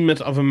behemoth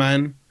of a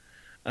man,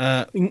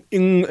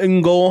 Ingon,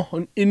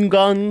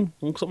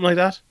 something like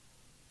that.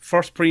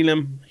 First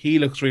prelim, he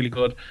looks really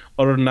good.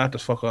 Other than that,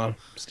 just fuck all.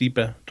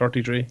 Stipe,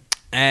 33.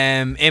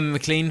 Eamon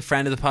McLean,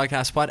 friend of the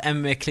podcast. What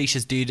MMA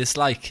cliches do you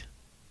dislike?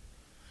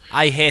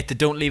 I hate the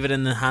don't leave it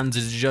in the hands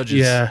of the judges.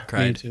 Yeah,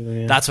 crowd. Me too,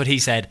 yeah. That's what he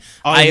said.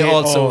 I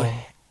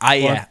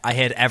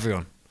hate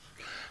everyone.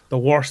 The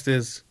worst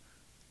is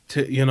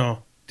to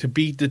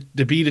beat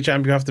the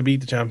champ. You have to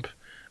beat the champ.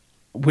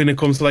 When it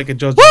comes to like a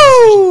judge,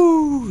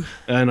 woo!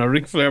 I know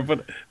Ric Flair,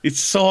 but it's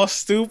so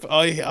stupid.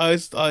 I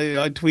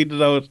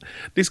tweeted out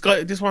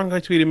this one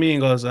guy tweeted me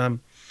and goes,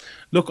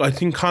 "Look, I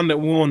think Condit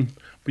won."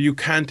 But you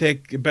can't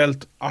take a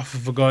belt off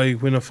of a guy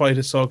when a fight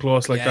is so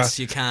close like that. Yes,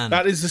 you can.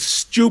 That is the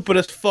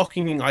stupidest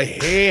fucking thing. I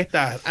hate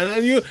that.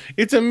 And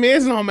it's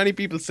amazing how many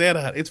people say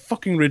that. It's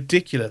fucking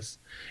ridiculous.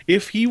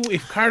 If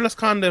Carlos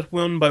Condit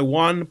won by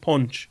one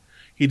punch,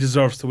 he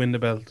deserves to win the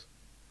belt.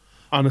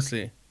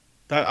 Honestly.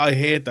 I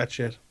hate that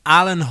shit.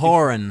 Alan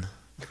Horan.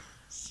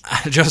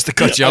 Just to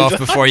cut you off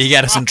before you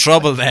get us in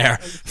trouble there,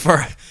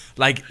 for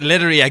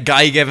literally a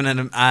guy giving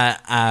an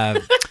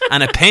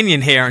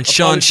opinion here, and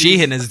Sean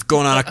Sheehan is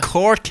going on a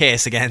court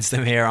case against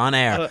him here on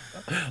air.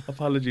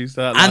 Apologies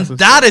to that. And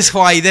that is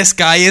why this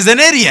guy is an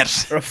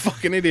idiot. You're a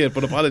fucking idiot,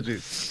 but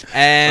apologies.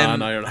 You're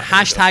not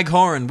hashtag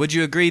Horan. Would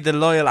you agree the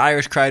loyal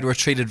Irish crowd were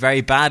treated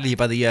very badly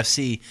by the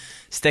UFC,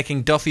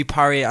 sticking Duffy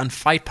Poirier on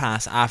Fight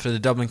Pass after the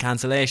Dublin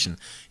cancellation?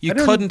 You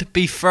couldn't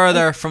be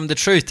further from the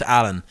truth,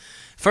 Alan.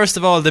 First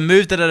of all, they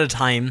moved it at a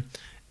time.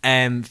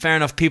 Fair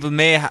enough, people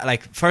may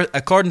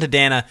according to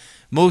Dana,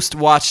 most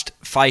watched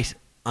fight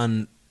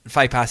on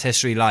Fight Pass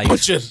history live.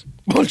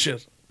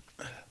 Bullshit.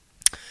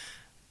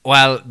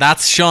 Well,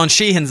 that's Sean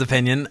Sheehan's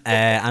opinion.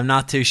 I'm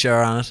not too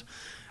sure on it.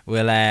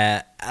 We'll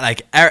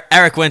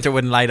Eric Winter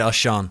wouldn't lie to us,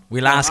 Sean.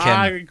 We'll ask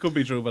him. It could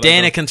be true, but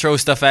Dana can throw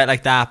stuff out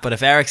like that, but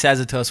if Eric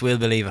says it to us, we'll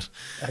believe it.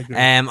 I agree.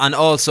 And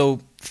also,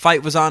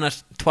 fight was on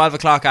at 12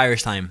 o'clock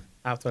Irish time.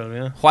 Half 12,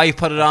 yeah. Why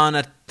put it on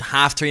at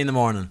 3:30 in the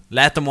morning?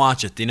 Let them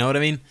watch it. Do you know what I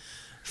mean?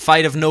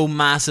 Fight of no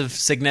massive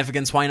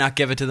significance. Why not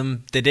give it to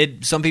them? They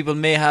did. Some people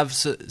may have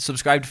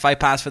subscribed to Fight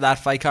Pass for that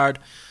fight card.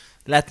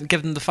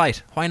 Give them the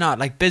fight. Why not?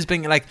 Like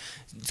Bisping,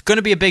 it's going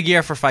to be a big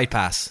year for Fight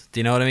Pass. Do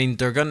you know what I mean?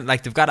 They're going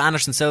they've got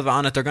Anderson Silva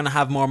on it. They're going to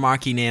have more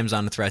marquee names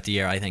on it throughout the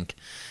year, I think.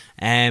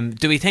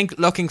 Do we think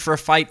looking for a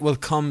fight will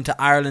come to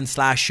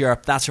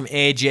Ireland/Europe? That's from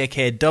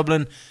AJK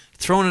Dublin.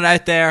 Throwing it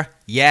out there.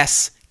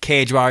 Yes.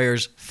 Cage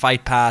Warriors,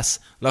 Fight Pass.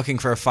 Looking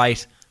for a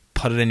fight.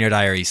 Put it in your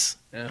diaries.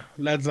 Yeah,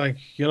 lads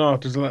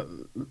there's a lot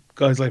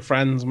guys like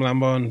Franz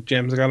Malambo and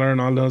James Gallagher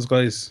and all those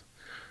guys.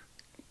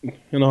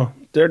 They'll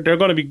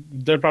probably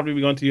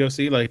be going to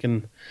UFC,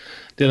 and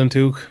Dylan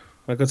Tuke.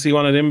 I could see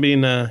one of them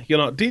being,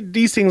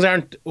 these things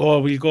aren't,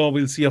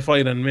 we'll see a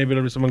fight and maybe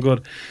there'll be someone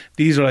good.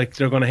 These are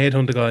they're going to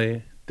headhunt a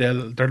guy.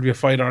 There'll be a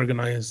fight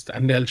organised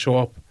and they'll show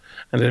up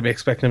and they'll be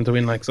expecting him to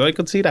win. So I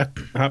could see that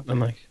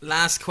happening.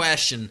 Last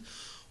question.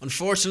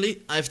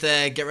 Unfortunately, I have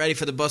to get ready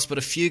for the bus, but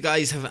a few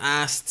guys have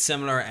asked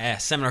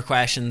similar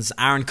questions.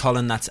 Aaron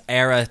Cullen, that's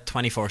Era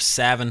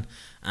 24/7,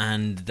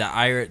 and the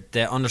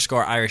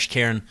 _ Irish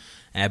Kieran,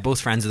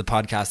 both friends of the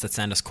podcast that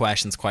send us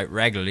questions quite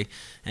regularly.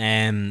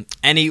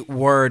 Any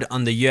word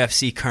on the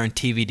UFC current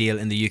TV deal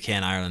in the UK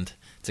and Ireland?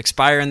 It's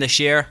expiring this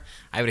year.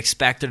 I would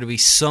expect there to be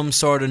some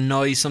sort of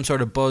noise, some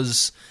sort of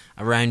buzz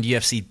around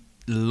UFC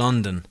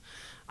London.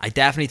 I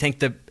definitely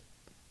think that...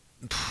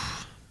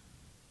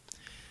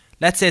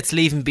 Let's say it's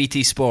leaving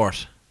BT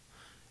Sport.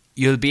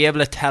 You'll be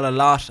able to tell a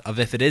lot of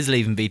if it is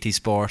leaving BT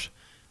Sport,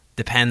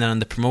 depending on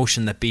the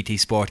promotion that BT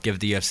Sport give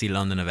the UFC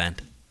London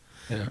event.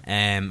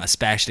 Yeah.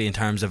 Especially in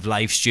terms of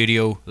live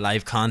studio,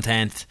 live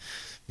content.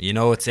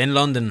 It's in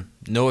London.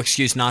 No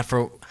excuse not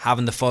for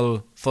having the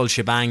full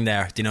shebang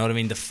there. Do you know what I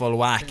mean? The full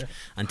whack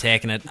and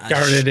taking it.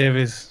 Gareth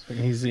Davies,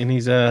 he's in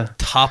his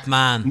top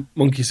man,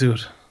 monkey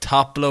suit,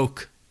 top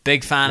bloke.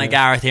 Big fan of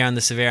Gareth here on the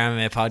Severe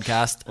MMA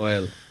podcast.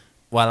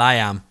 Well, I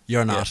am.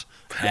 You're not.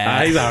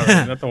 He's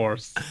alright, not the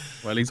worst.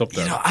 Well, he's up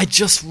there. I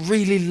just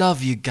really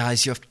love you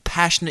guys. You're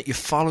passionate. You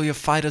follow your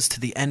fighters to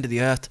the end of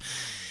the earth.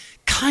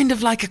 Kind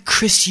of like a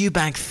Chris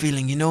Eubank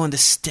feeling, in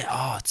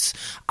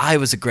the I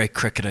was a great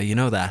cricketer, you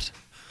know that.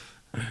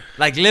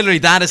 Literally,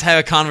 that is how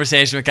a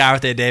conversation with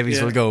Gareth A.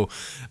 Davies will go.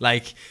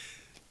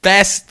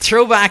 Best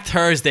Throwback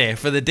Thursday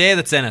for the day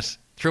that's in it.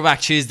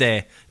 Throwback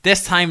Tuesday.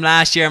 This time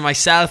last year,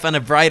 myself and a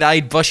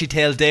bright-eyed,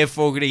 bushy-tailed Dave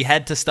Fogarty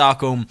head to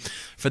Stockholm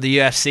for the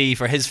UFC,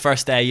 for his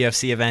first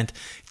UFC event.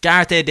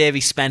 Gareth A.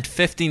 Davies spent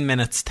 15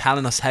 minutes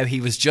telling us how he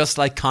was just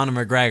like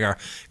Conor McGregor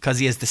because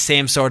he has the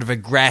same sort of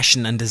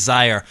aggression and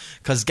desire,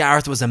 because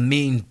Gareth was a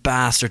mean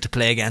bastard to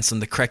play against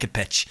on the cricket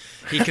pitch.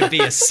 He could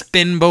be a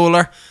spin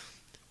bowler,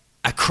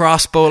 a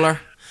cross bowler,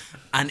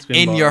 and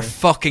your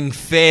fucking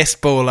face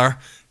bowler.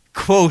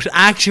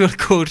 Actual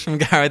quote from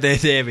Gareth A.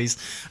 Davies.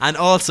 And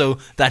also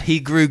that he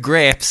grew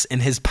grapes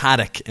in his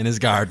paddock in his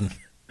garden.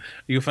 Are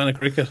you a fan of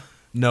cricket?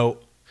 No.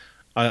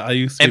 I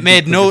used to. It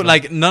made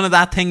none of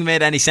that thing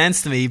made any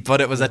sense to me,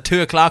 but it was at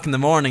 2 o'clock in the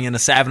morning in a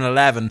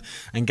 7-Eleven,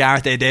 and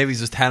Gareth A. Davies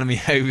was telling me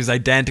how he was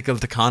identical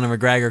to Conor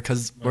McGregor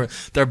because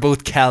they're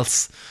both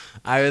Celts.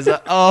 I was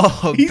like,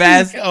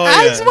 Bez. He's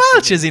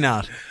Welsh, is he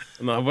not?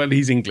 No, well,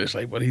 he's English,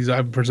 but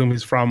I presume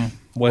he's from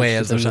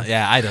Wales or something.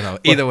 Yeah, I don't know.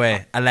 Either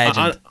way, a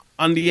legend.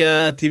 On the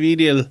TV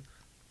deal,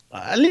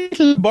 a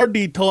little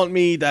birdie told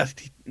me that,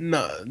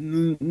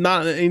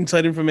 not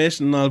inside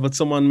information and all, but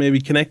someone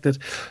maybe connected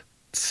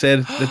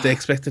said that they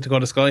expected to go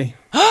to Sky.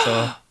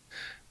 So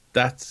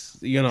that's,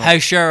 How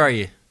sure are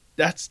you?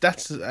 That's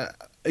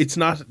it's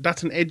not.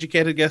 That's an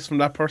educated guess from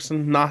that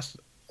person, not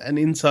an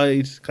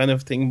inside kind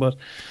of thing. But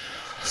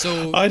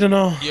so I don't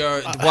know.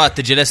 What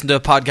did you listen to a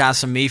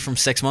podcast from me from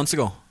 6 months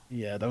ago?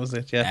 Yeah, that was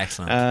it. Yeah,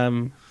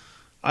 excellent.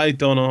 I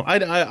don't know.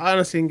 I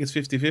honestly think it's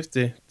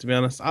 50-50, to be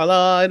honest.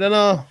 I don't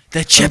know.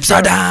 The chips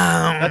are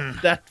down.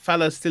 That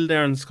fella's still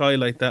there in Sky,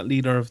 that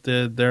leader of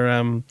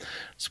their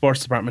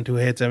sports department who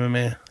hates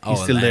MMA.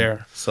 He's still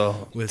there.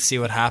 So we'll see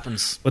what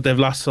happens. But they've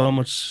lost so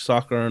much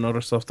soccer and other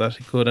stuff that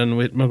he could, and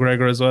with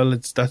McGregor as well.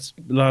 That's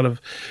a lot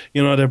of,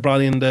 they brought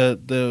in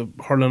the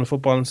hurling and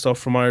football and stuff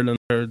from Ireland.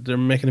 They're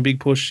making a big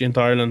push into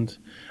Ireland,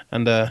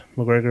 and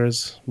McGregor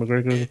is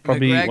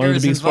probably one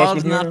of the big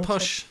sportsmen involved in that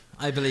push,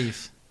 I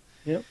believe.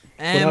 Yep.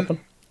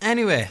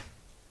 Anyway,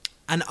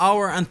 An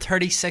hour and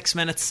 36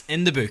 minutes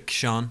in the book,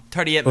 Sean.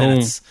 38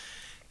 minutes.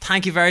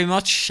 Thank you very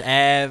much.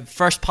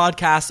 First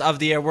podcast of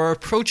the year. We're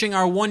approaching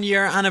our 1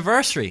 year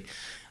anniversary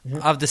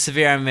of the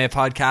Severe MMA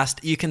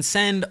podcast. You can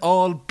send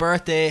all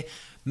birthday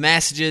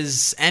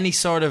messages, any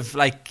sort of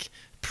like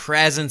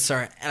presents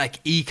or like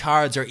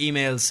e-cards or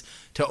emails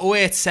to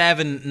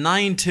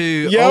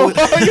 08792. Yo, you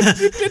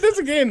did this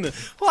again.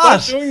 What?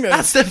 Stop doing this.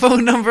 That's the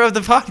phone number of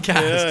the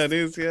podcast. Yeah, it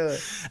is, yeah.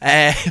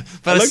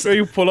 But I like where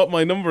you pull up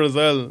my number as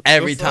well.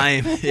 every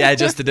time. Yeah,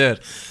 just to do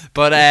it.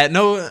 But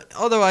no,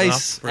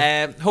 otherwise,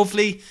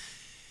 hopefully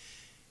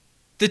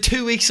the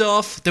 2 weeks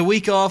off, the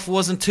week off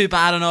wasn't too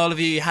bad on all of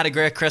you. You had a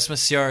great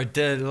Christmas. You're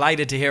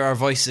delighted to hear our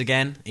voices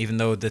again, even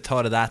though the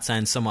thought of that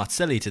sounds somewhat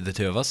silly to the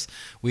two of us.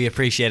 We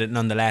appreciate it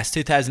nonetheless.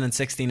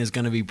 2016 is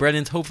going to be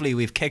brilliant. Hopefully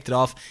we've kicked it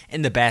off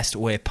in the best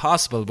way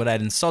possible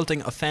without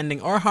insulting, offending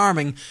or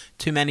harming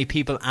too many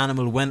people,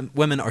 animal,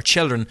 women or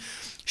children.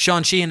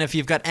 Sean Sheehan, if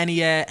you've got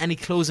any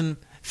closing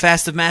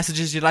festive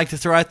messages you'd like to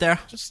throw out there?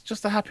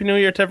 Just a happy new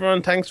year to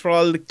everyone. Thanks for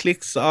all the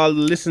clicks, all the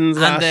listens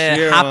and last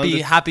year.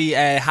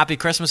 happy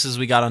Christmases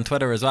we got on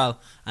Twitter as well,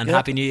 and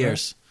happy New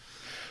Year's.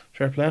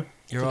 Fair play.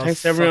 You're all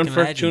thanks to everyone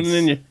for legends.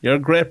 tuning in. You're a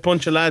great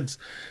bunch of lads.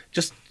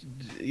 Just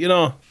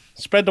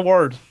spread the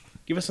word.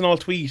 Give us an all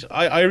tweet.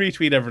 I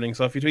retweet everything,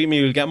 so if you tweet me,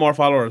 you'll get more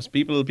followers.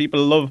 People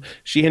love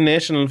Sheehan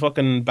Nation and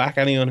fucking back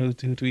anyone who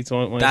tweets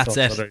my That's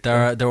stuff. it.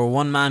 They're a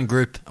one-man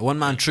group, a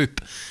one-man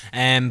troupe.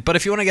 But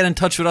if you want to get in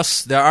touch with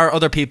us, there are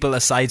other people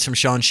aside from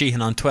Sean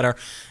Sheehan on Twitter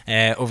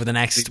over the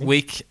next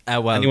week.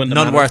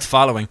 None worth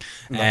following.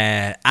 No.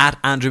 At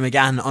Andrew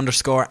McGahan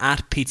 _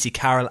 at Pete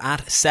Carroll,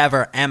 at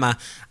Sever Emma,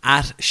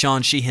 at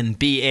Sean Sheehan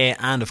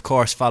BA, and of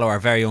course follow our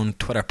very own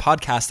Twitter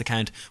podcast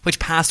account, which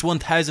passed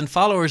 1,000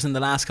 followers in the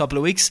last couple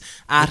of weeks,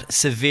 at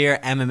Severe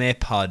MMA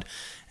Pod.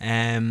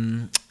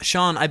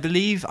 Sean,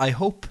 I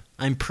hope,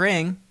 I'm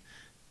praying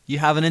you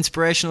have an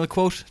inspirational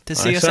quote to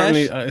see us out.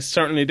 I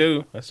certainly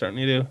do.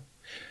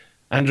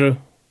 Andrew,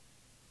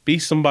 be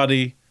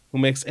somebody who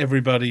makes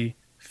everybody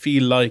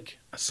feel like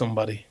a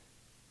somebody.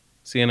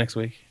 See you next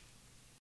week.